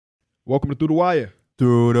Welcome to Through the Wire.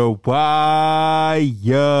 Through the Wire.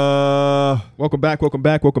 Welcome back.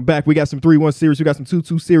 We got some 3-1 series. We got some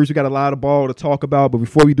 2-2 series. We got a lot of ball to talk about. But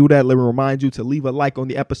before we do that, let me remind you to leave a like on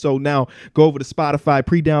the episode now. Go over to Spotify,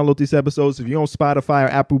 pre-download these episodes. If you're on Spotify or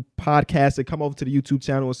Apple Podcasts, and come over to the YouTube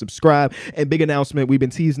channel and subscribe. And big announcement, we've been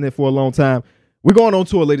teasing it for a long time. We're going on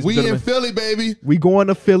tour, ladies and gentlemen. We in Philly, baby. We going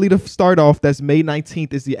to Philly to start off. That's May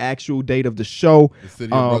 19th is the actual date of the show. The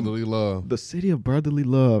city of brotherly love. The city of brotherly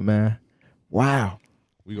love, man. Wow.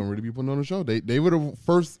 We gonna really be putting on the show. They were the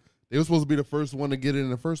first. They were supposed to be the first one to get it in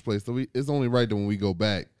the first place. So it's only right that when we go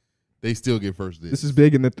back, they still get first dibs. This is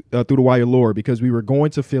big in the Through the Wire lore because we were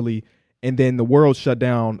going to Philly. And then the world shut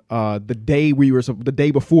down the day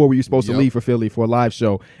before we were supposed to leave for Philly for a live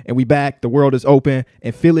show. And we back. The world is open.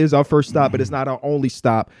 And Philly is our first stop, but it's not our only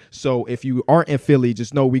stop. So if you aren't in Philly,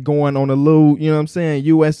 just know we going on a little, you know what I'm saying,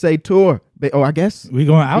 USA tour. Oh, I guess. We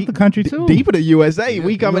going out the country, too. Deeper to USA. Yeah,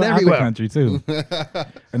 we coming everywhere. Out the country, too.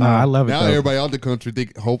 No, I love it, now though. Everybody out the country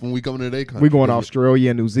hoping we coming to their country. We going to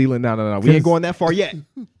Australia and New Zealand. No. We ain't going that far yet.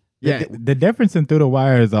 Yeah, the difference in Through the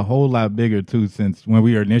Wire is a whole lot bigger, too, since when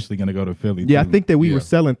we were initially going to go to Philly. Yeah, too. I think that we were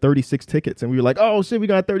selling 36 tickets, and we were like, oh, shit, we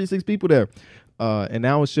got 36 people there. And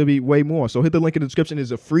now it should be way more. So hit the link in the description.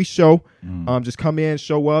 It's a free show. Just come in,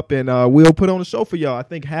 show up, and we'll put on a show for y'all. I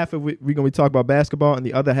think half of it we're going to be talking about basketball, and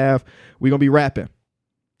the other half we're going to be rapping.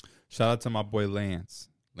 Shout out to my boy Lance.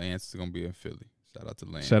 Lance is going to be in Philly. Shout out to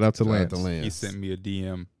Lance. Shout out to Lance. He sent me a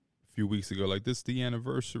DM a few weeks ago, like, this is the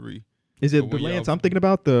anniversary. Is it the Lance I'm thinking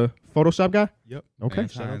about, the Photoshop guy? Yep. Okay,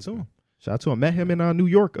 shout out to him. Shout out to him. Met him in New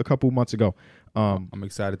York a couple months ago. I'm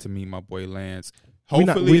excited to meet my boy Lance. We're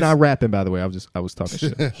not rapping, by the way. I was talking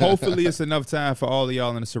shit. Hopefully it's enough time for all of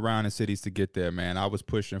y'all in the surrounding cities to get there, man. I was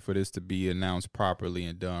pushing for this to be announced properly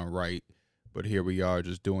and done right. But here we are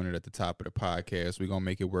just doing it at the top of the podcast. We're going to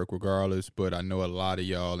make it work regardless. But I know a lot of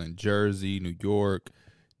y'all in Jersey, New York,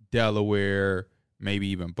 Delaware, maybe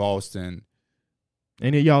even Boston.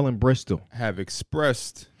 Any of y'all in Bristol have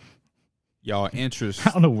expressed y'all interest. I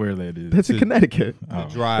don't know where that is. That's in Connecticut.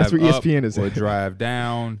 Drive That's where ESPN is or drive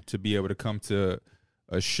down to be able to come to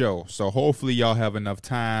a show. So hopefully y'all have enough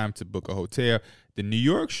time to book a hotel. The New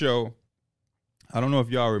York show, I don't know if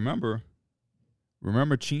y'all remember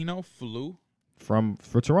Chino flew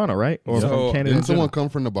for Toronto, right? Or from Canada. Didn't someone come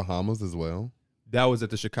from the Bahamas as well? That was at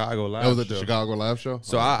the Chicago Live show. That was at the Chicago Live show?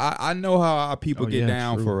 So I know how our people get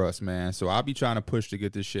down true. for us, man. So I'll be trying to push to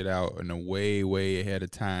get this shit out in a way, way ahead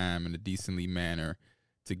of time in a decently manner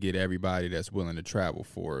to get everybody that's willing to travel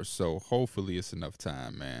for us. So hopefully it's enough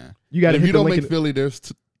time, man. You got. If you don't make Philly, there's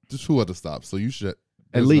 2 other stops. So you should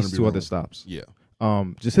at least 2 other stops. Yeah.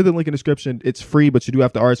 Just hit the link in the description. It's free, but you do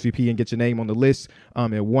have to RSVP and get your name on the list.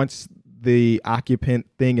 And once the occupant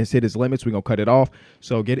thing has hit its limits, we're gonna cut it off.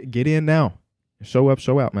 So get in now. Show up,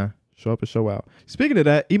 show out, man. Show up and show out. Speaking of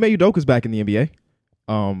that, Ime Udoka's back in the NBA.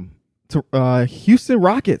 Houston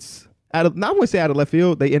Rockets. I wouldn't say out of left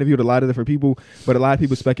field. They interviewed a lot of different people, but a lot of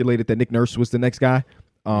people speculated that Nick Nurse was the next guy.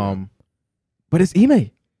 But it's Ime.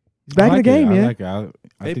 He's back in the game, man.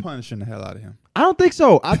 They punishing the hell out of him. I don't think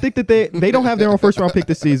so. I think that they don't have their own first round pick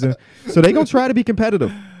this season, so they're gonna try to be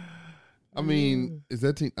competitive. I mean, is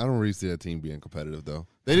that team? I don't really see that team being competitive though.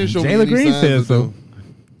 They didn't show me Jalen any Green signs says of so. them.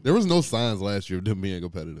 There was no signs last year of them being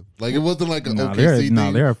competitive. Like it wasn't like an OKC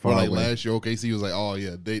thing. They're far where like away. last year, OKC was like, "Oh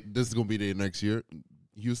yeah, this is gonna be their next year."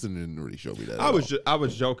 Houston didn't really show me that. I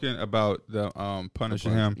was joking about the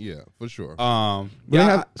punishing him. Yeah, for sure. They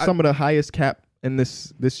have some of the highest cap in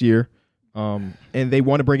this year, and they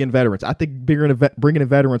want to bring in veterans. I think bringing in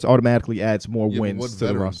veterans automatically adds more wins to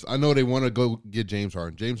the roster. I know they want to go get James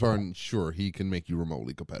Harden. James Harden, sure, he can make you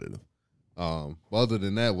remotely competitive. Other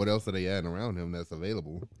than that, what else are they adding around him that's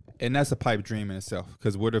available? And that's a pipe dream in itself.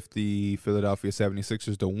 Because what if the Philadelphia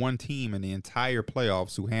 76ers, the one team in the entire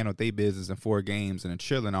playoffs who handled their business in 4 games and are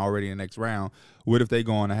chilling already in the next round, what if they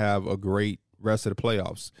going to have a great rest of the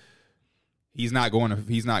playoffs? He's not going to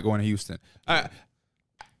Houston.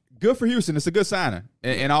 Good for Houston. It's a good signing.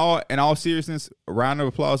 In all seriousness, a round of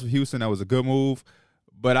applause for Houston. That was a good move.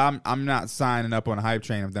 But I'm not signing up on a hype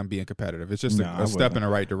train of them being competitive. It's just a step in the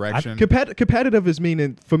right direction. Competitive is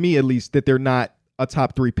meaning, for me at least, that they're not a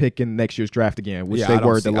top 3 pick in next year's draft again, which they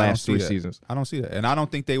were the last 3 seasons. I don't see that. And I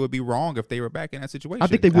don't think they would be wrong if they were back in that situation. I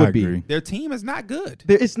think they would be. Their team is not good.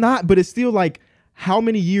 It's not, but it's still like, how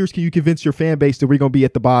many years can you convince your fan base that we're going to be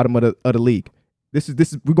at the bottom of the league? This is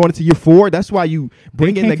we're going into year 4. That's why you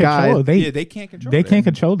bring in the guy. They can't control They can't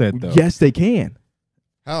control that, though. Yes, they can.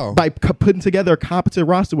 How? By putting together a competent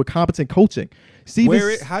roster with competent coaching.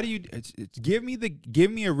 How do you give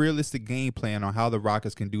me a realistic game plan on how the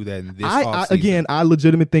Rockets can do that in this offseason? I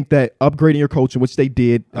legitimately think that upgrading your coaching, which they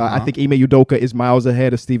did, I think Ime Udoka is miles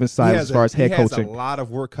ahead of Steven Silas as far as head coaching. He has a lot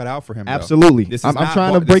of work cut out for him. Absolutely. I'm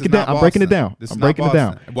trying to break it down. I'm breaking it down. I'm breaking it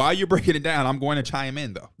down. While you're breaking it down, I'm going to chime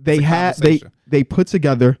in though. They put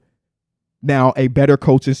together now a better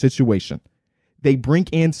coaching situation. They bring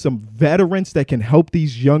in some veterans that can help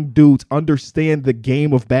these young dudes understand the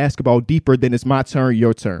game of basketball deeper than it's my turn,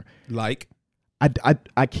 your turn. Like?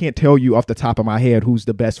 I can't tell you off the top of my head who's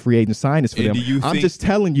the best free agent signings for them. I'm just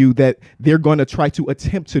telling you that they're going to try to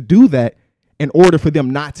attempt to do that in order for them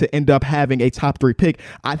not to end up having a top 3 pick.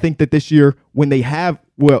 I think that this year when they have,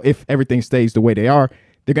 if everything stays the way they are,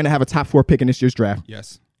 they're going to have a top 4 pick in this year's draft.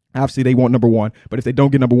 Yes. Obviously, they want number 1, but if they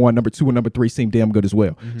don't get number 1, number 2 and number 3 seem damn good as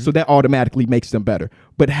well. Mm-hmm. So that automatically makes them better.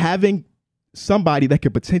 But having somebody that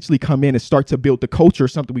could potentially come in and start to build the culture,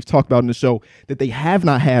 something we've talked about in the show that they have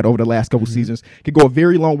not had over the last couple seasons, could go a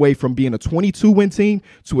very long way from being a 22-win team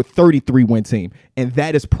to a 33-win team. And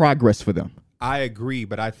that is progress for them. I agree,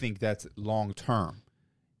 but I think that's long term.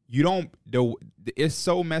 It's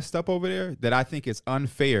so messed up over there that I think it's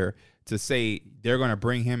unfair to say they're going to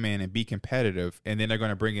bring him in and be competitive, and then they're going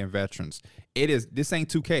to bring in veterans. This ain't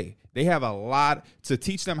 2K. They have a lot to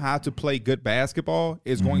teach them how to play good basketball.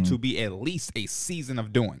 Is going to be at least a season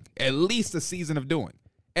of doing. At least a season of doing.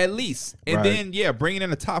 At least. And then, bringing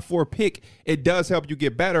in a top 4 pick, it does help you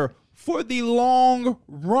get better for the long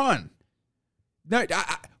run. Now,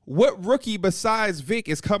 what rookie besides Vic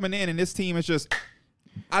is coming in, and this team is just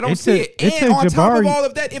 – I don't see it. And on top of all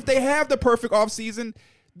of that, if they have the perfect offseason –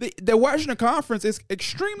 the Western Conference is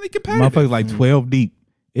extremely competitive. Motherfuckers like 12 deep.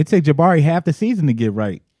 It takes Jabari half the season to get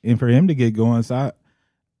right and for him to get going. So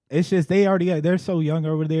it's just they're so young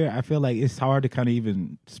over there. I feel like it's hard to kind of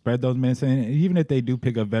even spread those minutes. And even if they do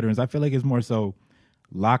pick up veterans, I feel like it's more so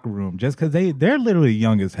locker room just because they're literally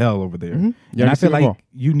young as hell over there. Mm-hmm. Yeah, and I feel like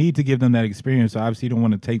you need to give them that experience. So obviously you don't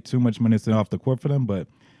want to take too much minutes off the court for them, but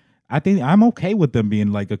I think I'm okay with them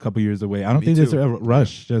being like a couple years away. I don't think there's a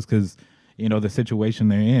rush just because – the situation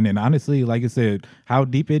they're in. And honestly, like I said, how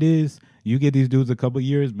deep it is, you get these dudes a couple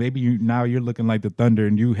years, maybe you're looking like the Thunder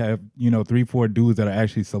and you have, 3-4 dudes that are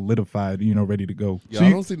actually solidified, ready to go. Yeah, so I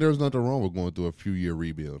don't think there's nothing wrong with going through a few-year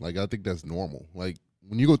rebuild. Like, I think that's normal. Like,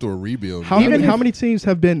 when you go through a rebuild. How many teams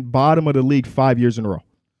have been bottom of the league 5 years in a row?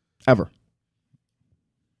 Ever.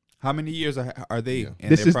 How many years are they in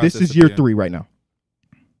This is year 3 right now.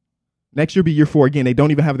 Next year be year 4 again. They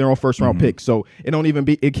don't even have their own first round pick, so it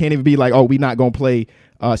can't even be like, we're not gonna play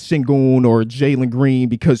Sengun or Jalen Green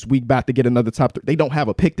because we about to get another top 3. They don't have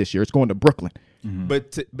a pick this year. It's going to Brooklyn. Mm-hmm.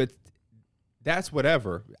 But that's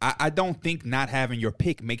whatever. I don't think not having your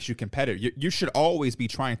pick makes you competitive. You should always be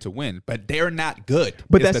trying to win, but they're not good.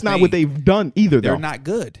 But that's not what they've done either. They're not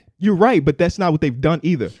good. You're right, but that's not what they've done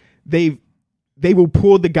either. They will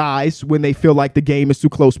pull the guys when they feel like the game is too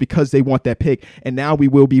close because they want that pick. And now we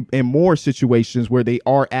will be in more situations where they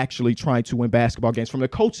are actually trying to win basketball games from the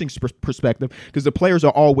coaching perspective, because the players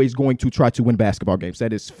are always going to try to win basketball games.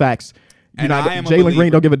 That is facts. And Jalen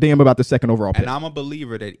Green don't give a damn about the second overall pick. And I'm a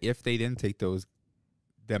believer that if they didn't take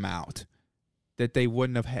them out, that they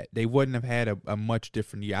wouldn't have had a much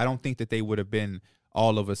different year. I don't think that they would have been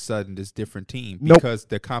all of a sudden this different team because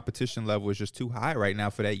the competition level is just too high right now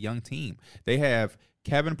for that young team. They have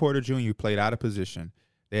Kevin Porter Jr. who played out of position.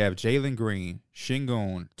 They have Jalen Green,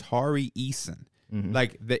 Sengun, Tari Eason. Mm-hmm.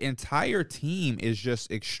 Like, the entire team is just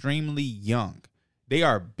extremely young. They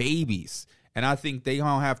are babies. And I think they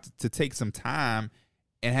don't have to take some time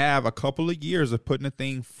and have a couple of years of putting the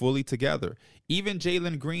thing fully together. Even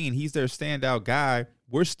Jalen Green, he's their standout guy.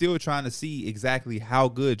 We're still trying to see exactly how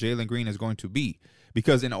good Jalen Green is going to be.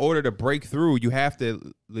 Because in order to break through, you have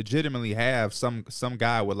to legitimately have some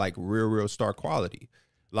guy with like real star quality.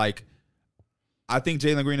 Like, I think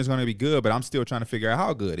Jalen Green is going to be good, but I'm still trying to figure out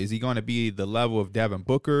how good. Is he going to be the level of Devin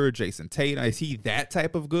Booker, Jason Tatum? Is he that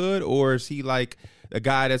type of good, or is he like a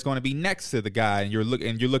guy that's going to be next to the guy and you're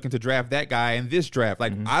looking to draft that guy in this draft?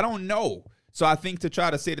 Like, I don't know. So I think to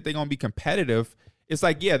try to say that they're going to be competitive, it's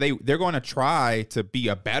like, yeah, they're going to try to be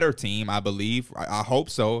a better team, I believe. I hope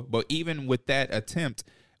so. But even with that attempt,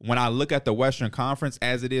 when I look at the Western Conference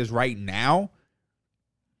as it is right now,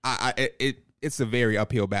 it's a very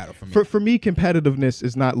uphill battle for me. For me, competitiveness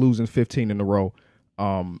is not losing 15 in a row.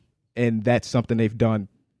 And that's something they've done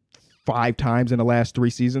 5 times in the last 3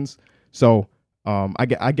 seasons. So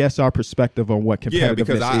I guess our perspective on what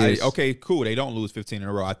competitiveness is. Okay, cool. They don't lose 15 in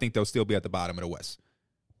a row. I think they'll still be at the bottom of the West.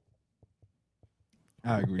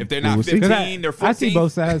 I agree. If they're not 15, they're 14. I see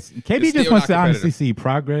both sides. KD just wants to honestly see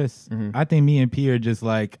progress. Mm-hmm. I think me and P are just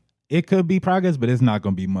like, it could be progress, but it's not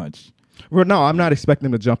going to be much. Well, no, I'm not expecting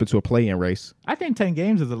them to jump into a play-in race. I think 10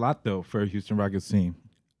 games is a lot though for a Houston Rockets team.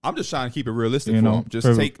 I'm just trying to keep it realistic You for know, them.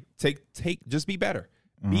 Just take, just be better.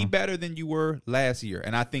 Be Uh-huh. better than you were last year,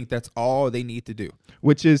 and I think that's all they need to do.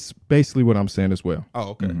 Which is basically what I'm saying as well. Oh,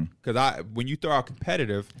 okay. Because when you throw out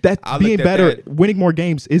competitive, That I being looked at better, that winning more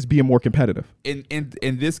games is being more competitive. in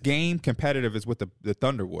this game, competitive is what the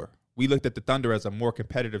Thunder were. We looked at the Thunder as a more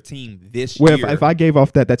competitive team this Well, year. if I gave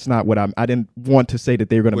off that's not what I didn't want to say that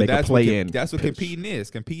they were going to Well, make a that's what play-in. That's what pitch. competing is.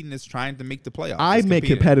 Competing is trying to make the playoffs. I It's meant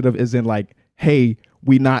competing. competitive as in like, hey,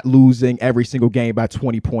 we not losing every single game by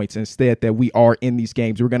 20 points. Instead, that we are in these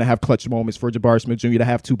games. We're going to have clutch moments for Jabari Smith Jr. to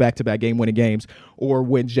have 2 back-to-back game-winning games, or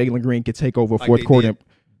when Jalen Green could take over Like fourth they quarter, did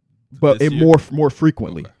but this it year? more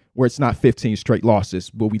frequently. Okay. Where it's not 15 straight losses,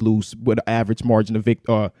 but we lose with an average margin of Then,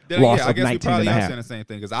 loss yeah, I of guess we 19 probably and a are half. saying the same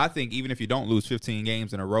thing because I think even if you don't lose 15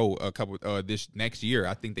 games in a row, this next year,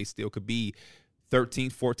 I think they still could be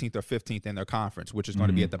 13th, 14th, or 15th in their conference, which is going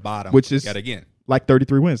to be at the bottom. Which is yet again. Like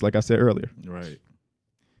 33 wins, like I said earlier. Right.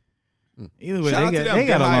 Either way, Shout out to them. they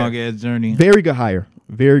got Get a higher. long ass journey. Very good hire.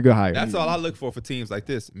 Very good hire. That's all I look for teams like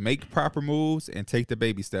this. Make proper moves and take the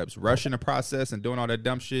baby steps. Rushing the process and doing all that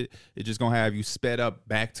dumb shit, it's just going to have you sped up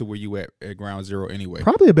back to where you at ground zero anyway.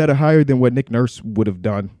 Probably a better hire than what Nick Nurse would have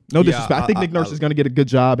done. No Yeah, disrespect. I think Nick Nurse is going to get a good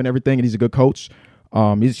job and everything, and he's a good coach.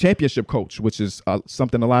 He's a championship coach, which is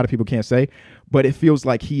something a lot of people can't say. But it feels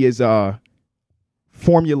like he is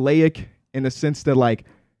formulaic in the sense that, like,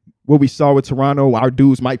 what we saw with Toronto, our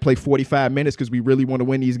dudes might play 45 minutes because we really want to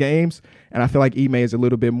win these games. And I feel like Ime is a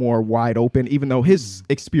little bit more wide open, even though his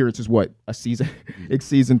experience is a season, it's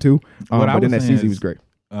season 2. What I But in was that saying season, he is, was great.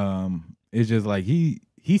 It's just like he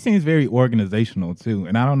seems very organizational too,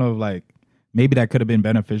 and I don't know if like maybe that could have been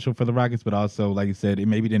beneficial for the Rockets, but also like you said, it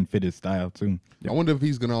maybe didn't fit his style too. I wonder if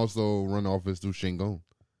he's gonna also run offense through Shingon.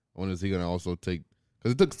 I wonder if he's gonna also take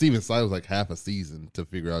because it took Steven Silas like half a season to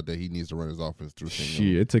figure out that he needs to run his offense through Shingon.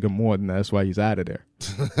 Shit, it took him more than that. That's why he's out of there.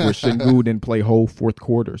 Where Shingu didn't play whole fourth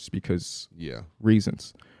quarters because Yeah,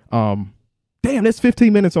 reasons. Damn, that's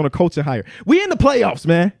 15 minutes on a coaching hire. We in the playoffs,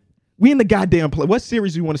 man. We in the goddamn play. What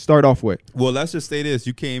series do you want to start off with? Well, let's just say this.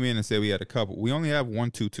 You came in and said we had a couple. We only have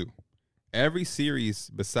 1-2-2. Every series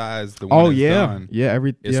besides the one that's done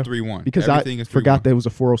is 3-1. Because Everything I is 3-1. forgot there was a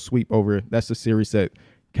 4-0 sweep over it. That's a series that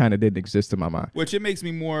kind of didn't exist in my mind. Which it makes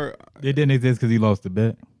me more. It didn't exist because he lost the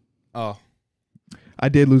bet. Oh, I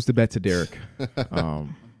did lose the bet to Derek.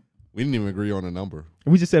 we didn't even agree on a number.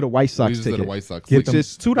 We just said a White We Sox just said ticket, a White Sox which ticket.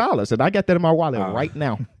 is $2, and I got that in my wallet right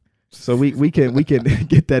now. So we can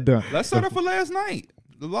get that done. let's start off with last night.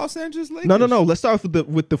 The Los Angeles Lakers. No. Let's start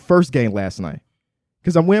with the first game last night,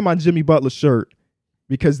 because I'm wearing my Jimmy Butler shirt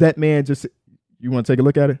because that man just. You want to take a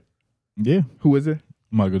look at it? Yeah, Who is it?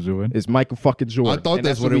 Michael Jordan. It's Michael fucking Jordan. I thought And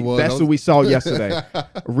that's what it was. That's what we saw yesterday.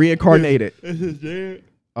 Reincarnated.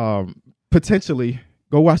 Potentially,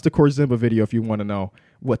 go watch the Corzimba video if you want to know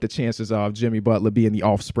what the chances are of Jimmy Butler being the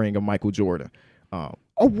offspring of Michael Jordan.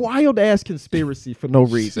 A wild ass conspiracy for no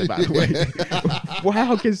reason, by the way.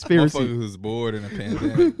 Wild conspiracy. Motherfucker who's bored in a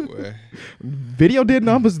pandemic. Boy. Video did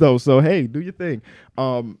numbers though, so hey, do your thing.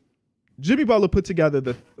 Jimmy Butler put together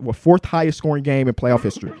the fourth highest scoring game in playoff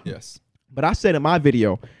history. Yes. But I said in my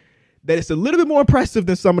video that it's a little bit more impressive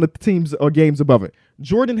than some of the teams or games above it.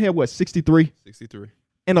 Jordan had 63 63.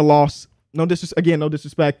 in a loss. No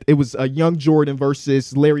disrespect. It was a young Jordan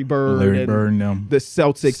versus Larry Bird. Larry and Bird and them. the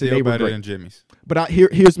Celtics, Still and they were better great. than Jimmy's. But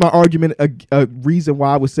here's my argument. A reason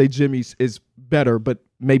why I would say Jimmy's is better, but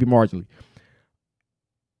maybe marginally.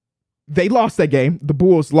 They lost that game. The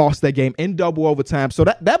Bulls lost that game in double overtime. So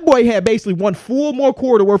that boy had basically one full more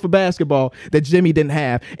quarter worth of basketball that Jimmy didn't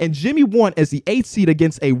have. And Jimmy won as the 8th seed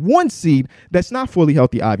against a 1 seed that's not fully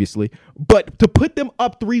healthy, obviously. But to put them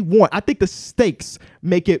up 3-1, I think the stakes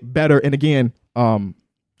make it better. And again,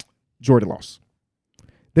 Jordan lost.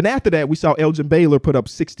 Then after that, we saw Elgin Baylor put up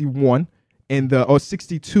 61 or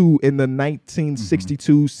 62 in the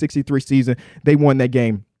 1962-63 season. They won that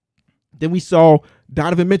game. Then we saw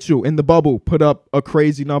Donovan Mitchell in the bubble put up a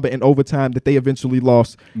crazy number in overtime that they eventually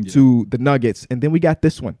lost to the Nuggets. And then we got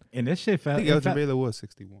this one. And this shit I felt think Elgin Baylor was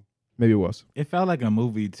 61. Maybe it was. it felt like a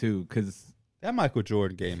movie too, because That Michael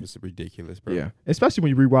Jordan game is ridiculous, bro. Yeah. Especially when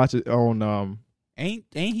you rewatch it on Ain't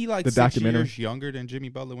he like The 6 documentary. years younger than Jimmy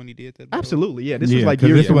Butler when he did that? bro? absolutely. Yeah. This Yeah, was like 'cause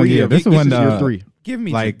year this one- 3. yeah, this this one, is year 3. Give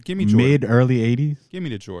me like give me Jordan. mid early 80s. Give me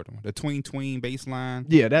the Jordan one. The tween baseline.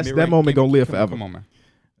 Yeah, that Mid-range. moment Give me- gonna live come on, forever. Come on, man.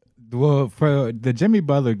 Well, for the Jimmy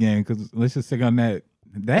Butler game, because let's just stick on that.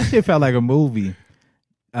 That shit felt like a movie.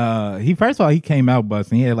 He came out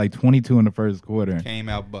busting. He had like 22 in the first quarter. Came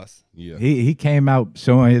out bust. Yeah. He came out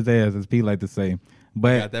showing his ass, as Pete like to say.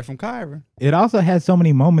 But Got that from Kyron. it also had so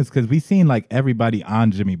many moments because we seen like everybody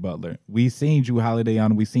on Jimmy Butler. We seen Drew Holiday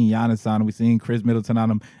on him. We seen Giannis on him. We seen Chris Middleton on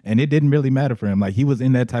him. And it didn't really matter for him. Like he was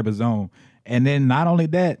in that type of zone. And then not only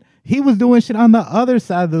that, he was doing shit on the other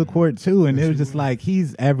side of the court too. And it was just like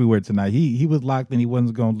he's everywhere tonight. He was locked and he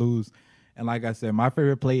wasn't going to lose. And like I said, my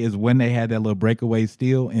favorite play is when they had that little breakaway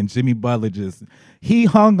steal and Jimmy Butler he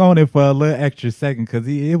hung on it for a little extra second because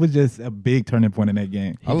it was just a big turning point in that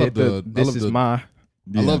game. I love Yeah.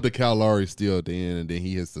 I love the Kyle Lowry steal at the end, and then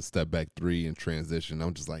he hits the step back three in transition.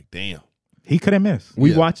 I'm just like, damn. He couldn't miss.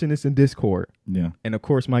 We Yeah. watching this in Discord, Yeah. and of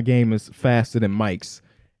course my game is faster than Mike's,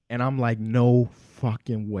 and I'm like, no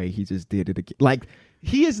fucking way he just did it again. Like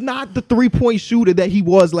he is not the 3-point shooter that he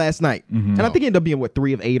was last night, and I think he ended up being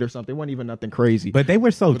 3 of 8 or something. It wasn't even nothing crazy. But they were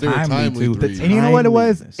so But they were timely timely too. threes. And you know what it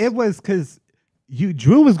was? Timeliness. It was because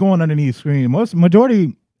Drew was going underneath screen.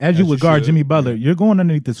 Majority as you As would you guard should. Jimmy Butler, you're going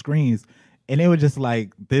underneath the screens. And it was just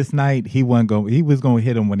like this night he was going to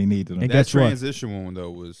hit him when he needed him. And That guess what? transition one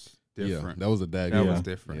though was different. Yeah, that was a dagger. That Yeah. was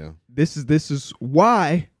different. Yeah. This is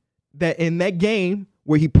why that in that game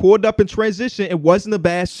where he pulled up in transition, it wasn't a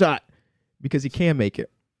bad shot because he can make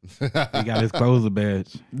it. He got his closer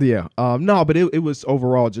badge. Yeah. No, but it was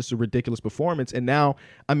overall just a ridiculous performance. And now,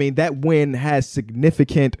 I mean, that win has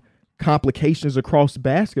significant complications across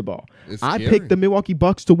basketball. It's I scary. picked the Milwaukee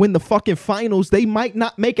Bucks to win the fucking finals. They might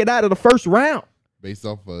not make it out of the first round. Based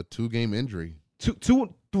off a 2-game injury.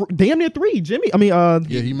 Damn near 3. Jimmy. I mean, Yeah,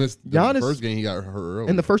 he missed the Giannis first game. He got hurt early.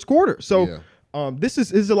 in the first quarter. So, Yeah. this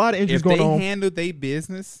is a lot of injuries If going they on. handled their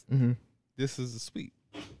business, Mhm. this is a sweep.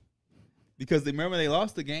 Because they remember they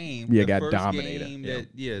lost the game. Yeah, the got first dominated.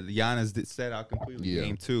 Game Giannis set out completely. Yeah.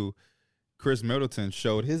 Game 2, Chris Middleton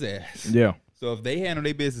showed his ass. Yeah. So if they handle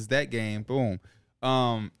their business that game, boom.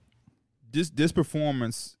 This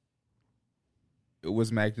performance, it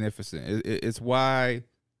was magnificent. It's why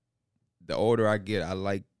the older I get, I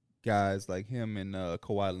like guys like him and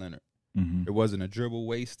Kawhi Leonard. Mm-hmm. It wasn't a dribble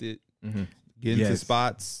wasted, Mhm. getting to Yes.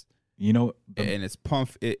 spots, You know, and it's pump.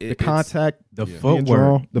 The It's, contact. the Yeah.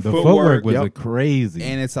 footwork. The The footwork, footwork was yep. a crazy.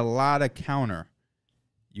 and it's a lot of counter.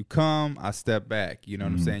 You come, I step back. You know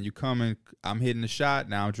what I'm Mhm. saying? You come and I'm hitting the shot.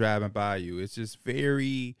 Now I'm driving by you. It's just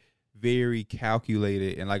very, very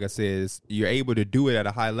calculated. And like I said, you're able to do it at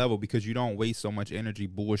a high level because you don't waste so much energy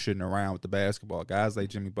bullshitting around with the basketball. Guys like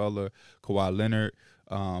Jimmy Butler, Kawhi Leonard,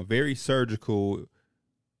 very surgical.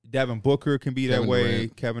 Devin Booker can be that Kevin way.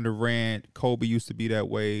 Durant. Kevin Durant, Kobe used to be that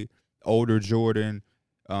way. Older Jordan,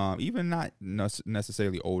 even not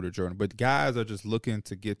necessarily older Jordan, but guys are just looking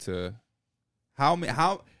to get to how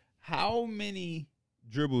many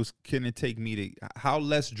dribbles can it take me to? How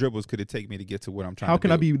less dribbles could it take me to get to what I'm trying? How to can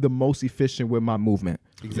do? I be the most efficient with my movement?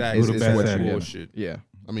 exactly? Is It's what what you want. bullshit. Yeah.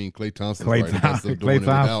 I mean, Klay Thompson's Klay right. That's Thompson. doing it Klay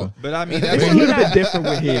Thompson. without. But I mean, It's a little bit different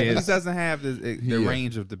with He his. just doesn't have the Yeah.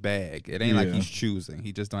 range of the bag. It ain't like Yeah. he's choosing.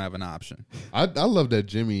 He just don't have an option. I love that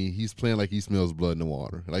Jimmy. He's playing like he smells blood in the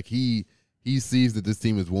water. Like he sees that this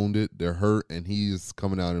team is wounded, they're hurt, and he's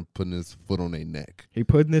coming out and putting his foot on their neck. He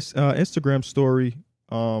put in this Instagram story.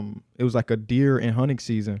 It was like a deer and hunting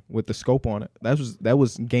season with the scope on it. That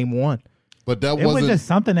was game 1. But that it was wasn't. just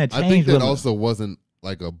something that changed. I think that with him. also wasn't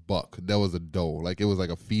like a buck. That was a doe. Like it was like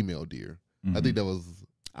a female deer. I think that was.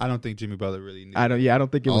 I don't think Jimmy Butler really knew. I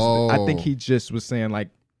don't think it was. I think Oh. he just was saying like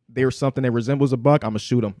there's something that resembles a buck. I'm gonna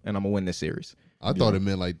shoot him and I'm gonna win this series. I thought it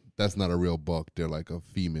meant like that's not a real buck. They're like a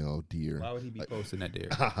female deer. Why would he be posting that there?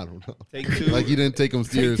 I don't know. Take two. Like he didn't take him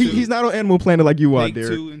seriously. He's not on Animal Planet like you are, Take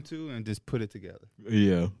Derek. 2 and 2 and just put it together.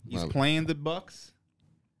 Yeah. He's My- playing the Bucks.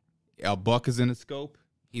 A buck is in the scope.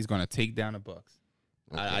 He's going to take down the Bucks.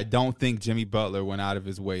 Okay. I don't think Jimmy Butler went out of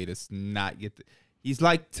his way to not get. He's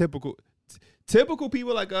like typical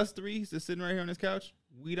people like us three just sitting right here on this couch.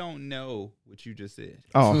 We don't know what you just said.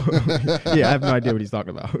 Oh, yeah, I have no idea what he's talking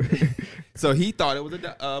about. So he thought it was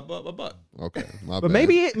a buck. Okay, my But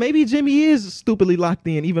bad. maybe Jimmy is stupidly locked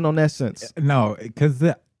in, even on that sense. No, because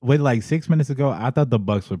with like 6 minutes ago, I thought the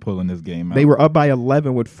Bucks were pulling this game out. They were up by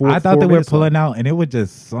 11 with 4. I thought 4 they were minutes pulling out, and it was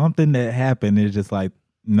just something that happened. It's just like,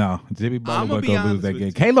 no, Jimmy Butler I'ma wasn't be gonna lose honest that with game.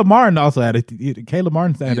 you. Caleb Martin also had Caleb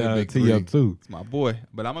Martin had He had a a big tee up three. too. It's my boy.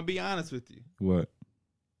 But I'm gonna be honest with you. What?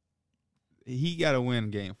 He got to win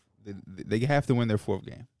game. They have to win their 4th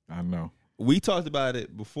game. I know. We talked about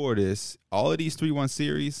it before this. All of these 3-1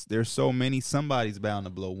 series, there's so many. Somebody's bound to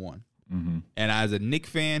blow one. Mm-hmm. And as a Knick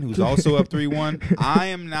fan who's also up 3-1, I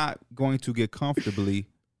am not going to get comfortable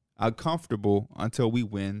until we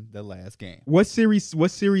win the last game. What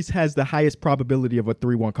series has the highest probability of a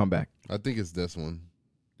 3-1 comeback? I think it's this one,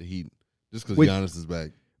 the Heat, just because Wait. Giannis is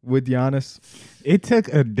back. with Giannis. It took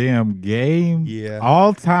a damn game, Yeah.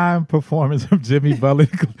 all-time performance from Jimmy Butler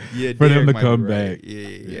Yeah, for them Derek to might come be right. back.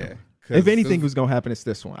 Yeah. If anything was gonna happen, it's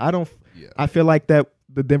this one. Yeah. I feel like that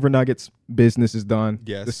the Denver Nuggets business is done.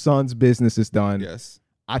 Yes. The Suns business is done. Yes.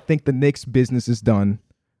 I think the Knicks business is done.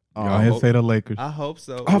 Go ahead and say the Lakers. I hope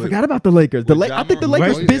so. I forgot about the Lakers. I think the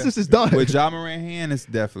Lakers Wait, business is done. With Ja Morant hand, it's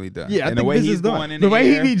definitely done. Yeah, I and the think way this he's is done. going in The the way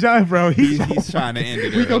he air, be John, bro, he's trying to end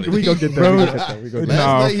it. we go early. get there. Bro, We go get there. We go get there. Last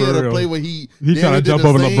Nah, night he had for a real. play where he He damn trying to near did jump the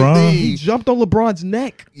over same LeBron. thing. He jumped on LeBron's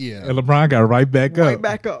neck. Yeah. and LeBron got right back up. Right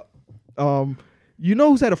back up. You know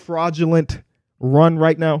who's had a fraudulent run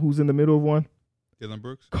right now? Who's in the middle of one? Dylan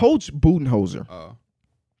Brooks. Coach Budenholzer. Oh.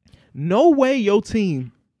 No way your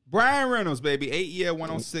team Brian Reynolds, baby. 8-year,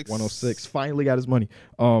 106. 106 finally got his money.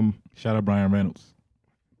 Shout out Brian Reynolds.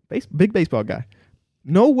 Big baseball guy.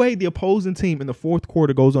 No way the opposing team in the fourth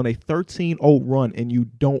quarter goes on a 13-0 run and you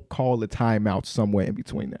don't call a timeout somewhere in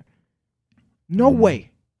between there. No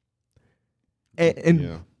way. And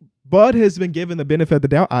Yeah. Bud has been given the benefit of the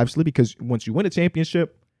doubt, obviously, because once you win a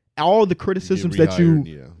championship, all the criticisms that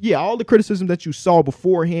you all the criticisms that you saw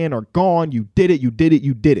beforehand are gone. You did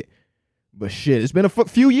it. But shit, it's been a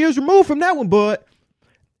few years removed from that one, Bud.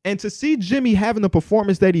 And to see Jimmy having the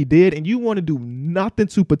performance that he did, and you want to do nothing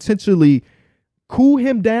to potentially cool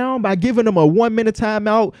him down by giving him a 1 minute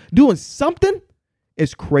timeout, doing something,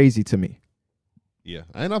 it's crazy to me. Yeah.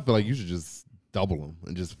 And I feel like you should just double him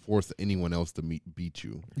and just force anyone else to beat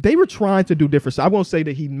you. They were trying to do different. So I won't say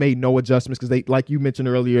that he made no adjustments because they, like you mentioned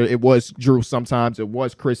earlier, it was Drew sometimes, it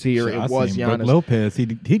was Chris here, Shit, it I was seen Brook Giannis. Lopez. He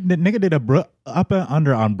the nigga did a up and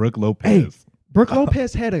under on Brook Lopez. Hey, Brook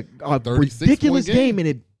Lopez had a 36 ridiculous point game,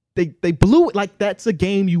 and they blew it. Like, that's a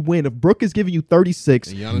game you win. If Brook is giving you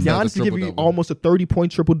 36, And Giannis has Giannis a is giving you triple-double. almost a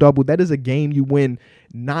 30-point triple-double. That is a game you win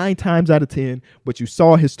 9 times out of 10, but you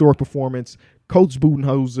saw a historic performance. Coach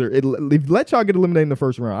Budenholzer, let y'all get eliminated in the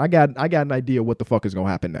first round. I got an idea what the fuck is going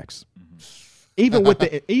to happen next. Even with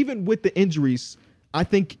the injuries, I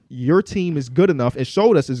think your team is good enough. It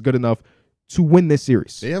showed us is good enough to win this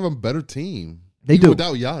series. They have a better team. They Even do.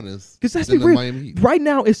 without Giannis. Because that's than the the real. Miami Heat. Right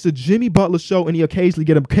now, it's the Jimmy Butler show, and he occasionally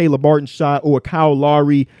get a Caleb Martin shot or a Kyle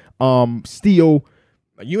Lowry steal.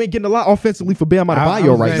 You ain't getting a lot offensively for Bam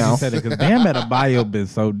Adebayo right now. Because Bam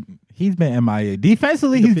Adebayo he's been MIA.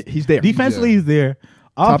 Defensively, He's there. Defensively, Yeah. he's there. Top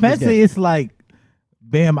of his Offensively, game. it's like,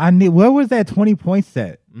 Bam, where was that 20-point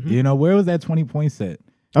set? Mhm. You know, where was that 20-point set?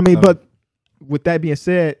 I mean, but with that being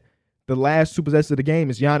said, the last two possessions of the game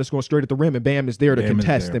is Giannis going straight at the rim, and Bam is there to Bam is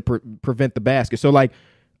contest there. and prevent the basket. So, like,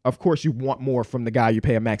 of course, you want more from the guy you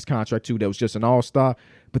pay a max contract to that was just an all-star.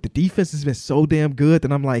 But the defense has been so damn good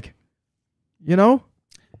that I'm like, you know?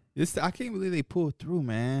 I can't believe they pulled through,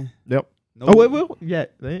 man. Yep. No, Oh, wait, well, yeah.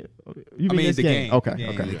 You I mean, this the game. Okay, Game,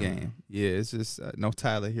 okay. The game. Yeah, it's just no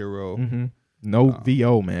Tyler Hero. Mm-hmm. No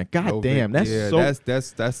VO, man. God no damn, Vic. that's Yeah,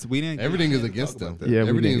 so. that's we didn't. Everything we is didn't against talk them. about that. Yeah, we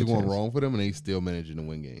Everything didn't is get a going chance. wrong for them, and they still managing to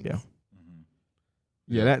win games. Yeah.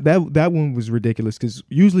 Yeah, that one was ridiculous because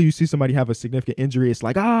usually you see somebody have a significant injury, it's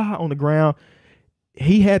like on the ground.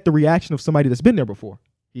 He had the reaction of somebody that's been there before.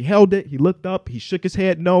 He held it, he looked up, he shook his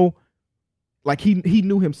head no, like he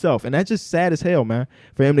knew himself, and that's just sad as hell, man.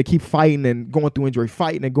 For him to keep fighting and going through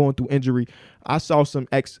injury, I saw some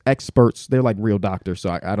experts, they're like real doctors,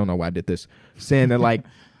 so I don't know why I did this, saying that like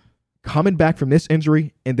coming back from this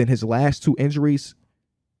injury and then his last 2 injuries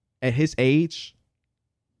at his age,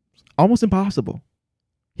 almost impossible.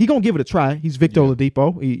 He gonna give it a try. He's Victor Yeah.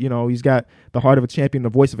 Oladipo. He's got the heart of a champion, the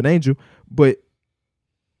voice of an angel, but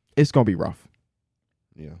it's gonna be rough.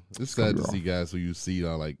 Yeah, it's gonna sad be to rough. see guys who you see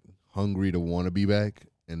are like hungry to want to be back,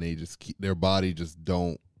 and they just keep their body just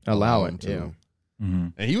don't Allow them it. to. Yeah. Mm-hmm.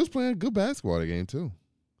 And he was playing good basketball that game too,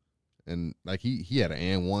 and like he had an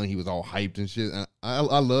and one. He was all hyped and shit. And I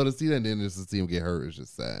love to see that, and then just to see him get hurt is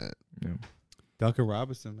just sad. Duncan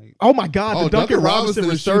Robinson, like, Oh my God, the Duncan Robinson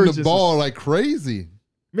is shooting resurgence. the ball like crazy.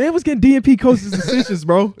 Man was getting DNP coaches decisions,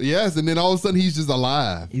 bro. Yes, and then all of a sudden he's just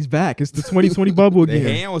alive. He's back. It's the 2020 bubble the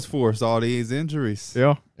again. hand was forced. All these injuries.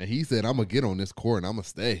 Yeah. And he said, "I'm gonna get on this court and I'm gonna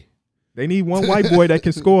stay." They need one white boy that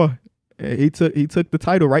can score. And he took the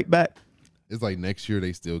title right back. It's like next year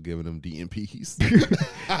they still giving him DNPs.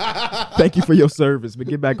 Thank you for your service, but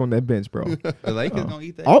get back on that bench, bro. The Lakers gonna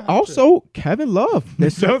eat that. Also, Kevin Love. Don't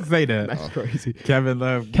say that. That's crazy. Kevin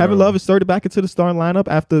Love. Kevin bro. Love is started back into the starting lineup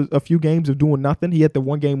after a few games of doing nothing. He had the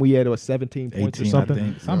one game where he had 17 points 18, or something. I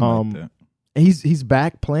think. Something like that. He's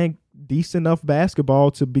back playing decent enough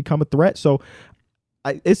basketball to become a threat. So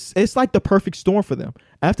it's like the perfect storm for them.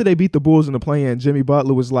 After they beat the Bulls in the play-in, Jimmy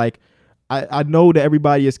Butler was like, I know that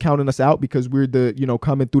everybody is counting us out because we're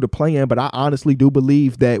coming through the play-in, but I honestly do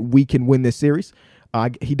believe that we can win this series.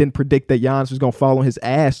 He didn't predict that Giannis was going to fall on his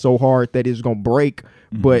ass so hard that it was going to break.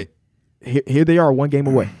 Mhm. But here they are, one game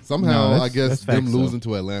away. Somehow, No, I guess that's them facts, though. losing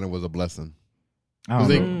to Atlanta was a blessing. I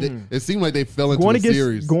don't know. It seemed like they fell into Going the against,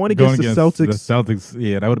 series. going against the Celtics. The Celtics,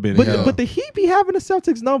 yeah, that would have been. But, Yeah. but the Heat be having the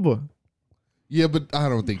Celtics number. Yeah, but I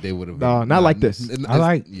don't think they would have. No, not like this. I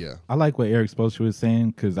like- Yeah, I like what Eric Spoelstra was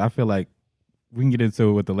saying because I feel like we can get into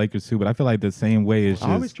it with the Lakers too, but I feel like the same way is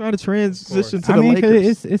I always just. try to transition to I the mean, 'cause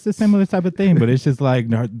Lakers. it's a similar type of thing, but it's just like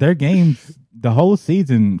their games, the whole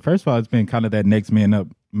season. First of all, it's been kind of that next man up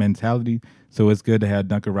mentality. So it's good to have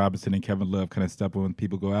Duncan Robinson and Kevin Love kind of step up when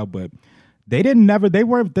people go out, but. They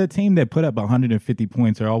weren't the team that put up 150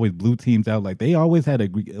 points or always blew teams out. Like they always had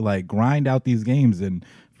to like grind out these games, and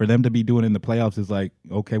for them to be doing it in the playoffs is like,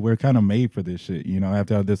 okay, we're kind of made for this shit,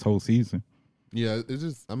 after this whole season. yeah. It's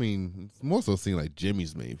just, I mean, it's more so seeing like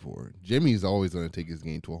Jimmy's made for it. Jimmy's always going to take his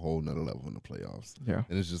game to a whole nother level in the playoffs. Yeah.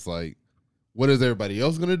 And it's just like, what is everybody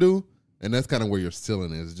else going to do? And that's kind of where your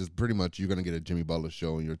ceiling is. It's just pretty much you're going to get a Jimmy Butler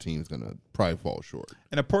show, and your team's going to probably fall short.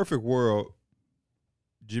 In a perfect world,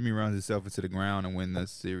 Jimmy runs himself into the ground and win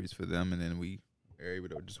this series for them, and then we are able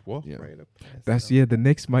to just walk Yeah. right up. past That's them. the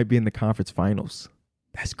Knicks might be in the conference finals.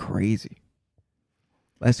 That's crazy.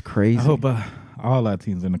 That's crazy. I hope all our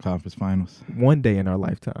teams in the conference finals. One day in our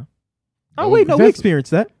lifetime. Oh Oh, wait, no, we that's-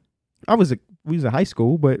 experienced that. We was in high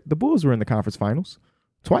school, but the Bulls were in the conference finals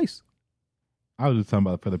twice. I was just talking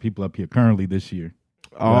about for the people up here currently this year.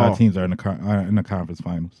 Our teams are in the conference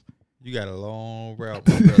finals. You got a long route,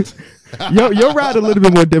 my brother. your route a little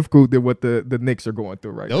bit more difficult than what the Knicks are going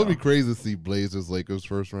through right That would now. be crazy to see Blazers, Lakers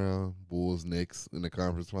first round, Bulls, Knicks in the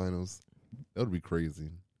conference finals. That would be crazy.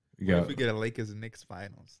 You What got, if we get a Lakers and Knicks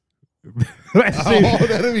finals? Oh,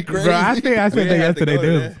 that'd be crazy. Bro, I think I We said that have to yesterday go to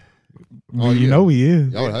too. that. Oh, You yeah. know we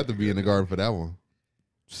is. Y'all would have to be in the garden for that one.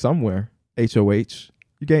 Somewhere. HOH.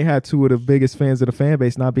 You can't have two of the biggest fans of the fan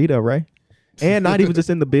base not be there, right? And not even just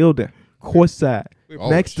in the building. Courtside. Oh,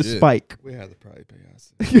 next to shit. Spike. We have to probably pay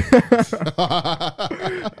us.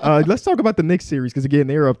 Let's talk about the Knicks series because again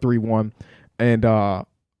they're up 3-1, and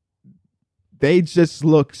they just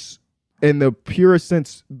looks in the purest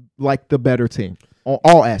sense like the better team on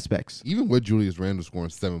all aspects. Even with Julius Randle scoring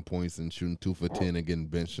 7 points and shooting 2 for 10 and getting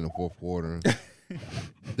benched in the fourth quarter,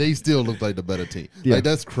 they still look like the better team. Yeah. Like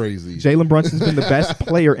that's crazy. Jalen Brunson's been the best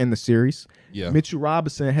player in the series. Yeah. Mitchell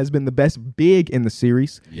Robinson has been the best big in the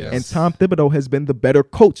series, Yes. and Tom Thibodeau has been the better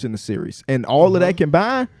coach in the series. And all of that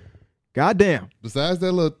combined, goddamn, Besides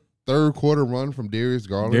that little third quarter run from Darius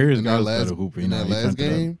Garland Darius in that Garland's last, better hooper, in that he last turned it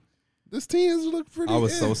up. game, this team has looked pretty. I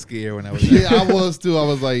was so eh. scared when I was Yeah, I was too. I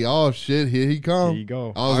was like, oh shit, here he come. there you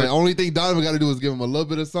go. I was like, only thing Donovan got to do is give him a little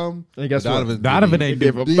bit of something. And guess what? Donovan ain't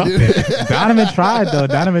Give give him nothing. Donovan tried though.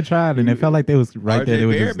 Donovan tried, and it felt like they was right RJ there. They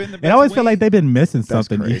was Barrett just, been the it best always felt wing. like they've been missing That's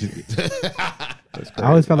something. crazy. I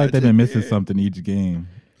always felt like they've been missing Barrett. something each game.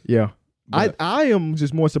 Yeah. But- I am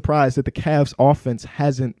just more surprised that the Cavs offense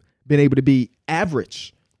hasn't been able to be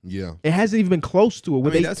average. Yeah. It hasn't even been close to it. I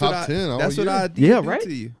With mean, they, that's top what I, 10 all That's what year. I did Yeah, right?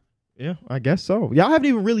 to you. yeah, I guess so. Y'all haven't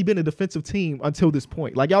even really been a defensive team until this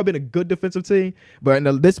point. Like y'all been a good defensive team, but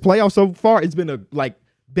in this playoff so far, it's been a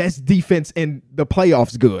best defense in the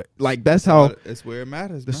playoffs. Good. Like that's how That's where it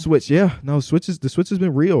matters. the man. switch. Yeah, no the switch has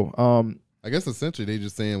been real. I guess essentially they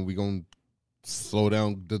just saying we gonna slow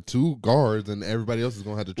down the two guards and everybody else is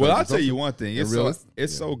gonna have to. Try Well, to I'll do tell you something. one thing. And It's realize-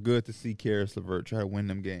 so good to see Karis LeVert try to win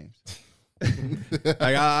them games.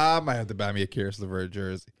 Like I might have to buy me a Karis LeVert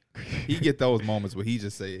jersey. He get those moments where he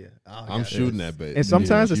just say, oh, I'm shooting that bet. and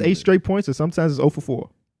sometimes Yeah, it's shooting 8 straight points, and sometimes it's 0 for 4.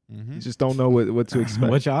 Mm-hmm. You just don't know what to expect.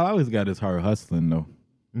 What y'all always got is hard hustling though.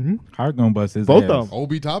 Mm-hmm. Hard gonna bust his Both ass. of 'em.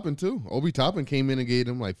 Obi Toppin too. Obi Toppin came in and gave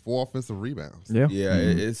him like 4 offensive rebounds. Yeah, Yeah,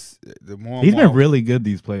 Mhm. it's the more He's and more- been really good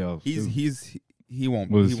these playoffs. too. He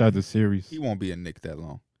won't Will he, start the series. he won't be a Knick that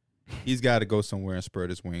long. He's got to go somewhere and spread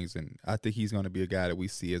his wings, and I think he's going to be a guy that we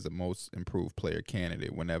see as a most improved player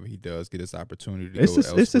candidate whenever he does get his opportunity to it's go this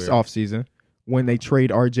elsewhere. it's this off season when they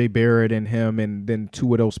trade R.J. Barrett and him, and then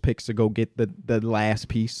 2 of those picks to go get the last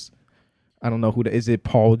piece. I don't know is it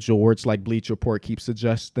Paul George, like Bleacher Report keeps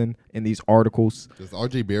suggesting in these articles. Does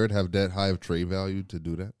RJ Barrett have that high of trade value to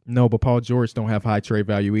do that? No, but Paul George don't have high trade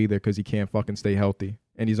value either because he can't fucking stay healthy,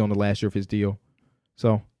 and he's on the last year of his deal.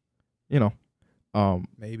 So,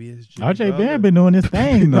 Maybe it's Jimmy RJ Butler. Barrett been doing his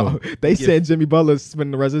thing though. no, they said Jimmy Butler's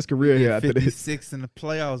spending the rest of his career here after this. 56 in the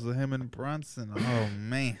playoffs with him and Brunson. Oh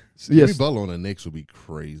man, Jimmy Yes, Butler on the Knicks would be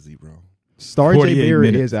crazy, bro. Star J 48 Barrett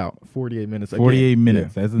minutes. is out. 48 minutes. 48 again.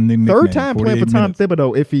 minutes. Yeah. That's a new nickname. Third time playing for 48 Tom minutes.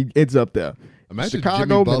 Thibodeau if he ends up there. Imagine Chicago,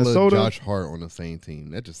 Jimmy Butler, Minnesota. Josh Hart on the same team.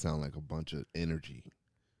 That just sounds like a bunch of energy.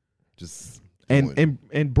 Just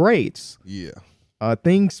And braids. yeah.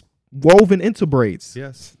 Things woven into braids.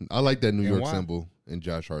 Yes. I like that New And York why? symbol in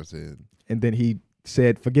Josh Hart's head. And then he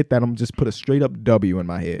said, "Forget that. I'm just put a straight up W in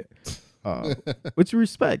my head," which you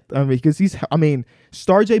respect. I mean, because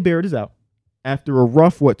Star J Barrett is out after a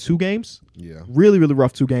rough 2 games, Yeah. really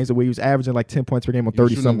rough 2 games where he was averaging like 10 points per game on He was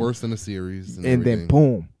 30 shooting something, worse in the series. And and then everything.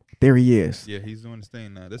 boom, there he is. Yeah, he's doing his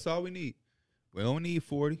thing now. That's all we need. We don't need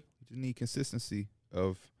 40. We just need consistency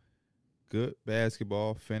of good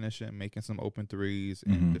basketball, finishing, making some open threes,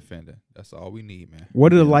 and defending. That's all we need, man.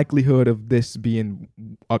 What are the likelihood of this being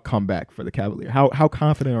a comeback for the Cavaliers? How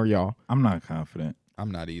confident are y'all? I'm not confident.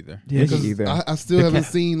 I'm not either. Yeah, Because me either. I still haven't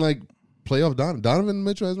seen like playoff Donovan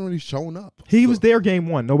Mitchell hasn't really shown up. He was there game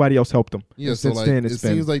 1. Nobody else helped him. Yeah, And so since like then it it's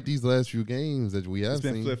been seems like these last few games that we have It's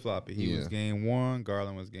been seen, flip floppy. He was Yeah. game 1.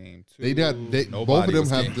 Garland was game 2. They both Nobody of them was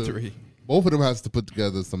have game to 3. both of them has to put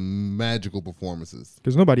together some magical performances.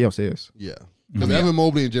 because nobody else is. Yeah, because Evan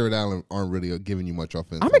Mobley and Jared Allen aren't really giving you much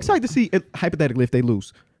offense. I'm excited to see, hypothetically, if they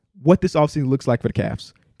lose, what this offseason looks like for the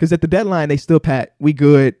Cavs. Because at the deadline, they still we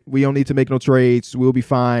good. We don't need to make no trades. We'll be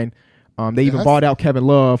fine. They even bought out Kevin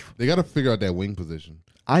Love. They got to figure out that wing position.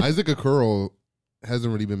 Isaac Okoro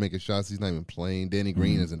hasn't really been making shots. He's not even playing. Danny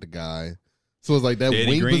Green isn't the guy. So it's like that Danny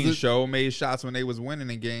wing Green position. show made shots when they was winning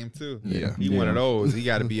in game 2. Yeah. He one of those. He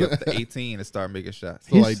got to be up to 18 to start making shots.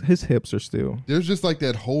 So like His hips are still. there's just like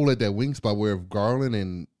that hole at that wing spot where if Garland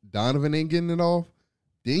and Donovan ain't getting it off,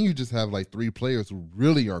 then you just have like 3 players who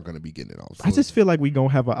really aren't going to be getting it off. So I just feel like we going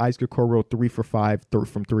to have an Isaac Okoro 3 for 5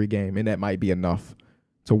 from 3 game, and that might be enough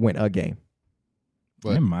to win a game.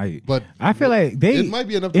 but, It might. but I feel like it might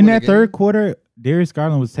be enough to in win a that game. third quarter, Darius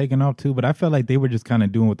Garland was taking off too, but I felt like they were just kind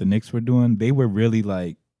of doing what the Knicks were doing. They were really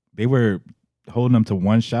they were holding them to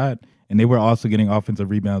one shot, and they were also getting offensive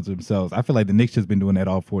rebounds themselves. I feel like the Knicks just been doing that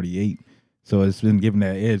all 48, so it's been giving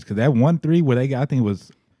that edge. Because that 1-3 where they got, I think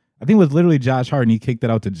it was literally Josh Hart, and he kicked it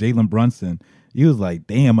out to Jalen Brunson. He was like,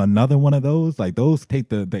 "Damn, another one of those! Like those take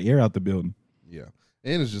the air out the building." Yeah.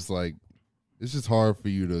 And it's just like, it's just hard for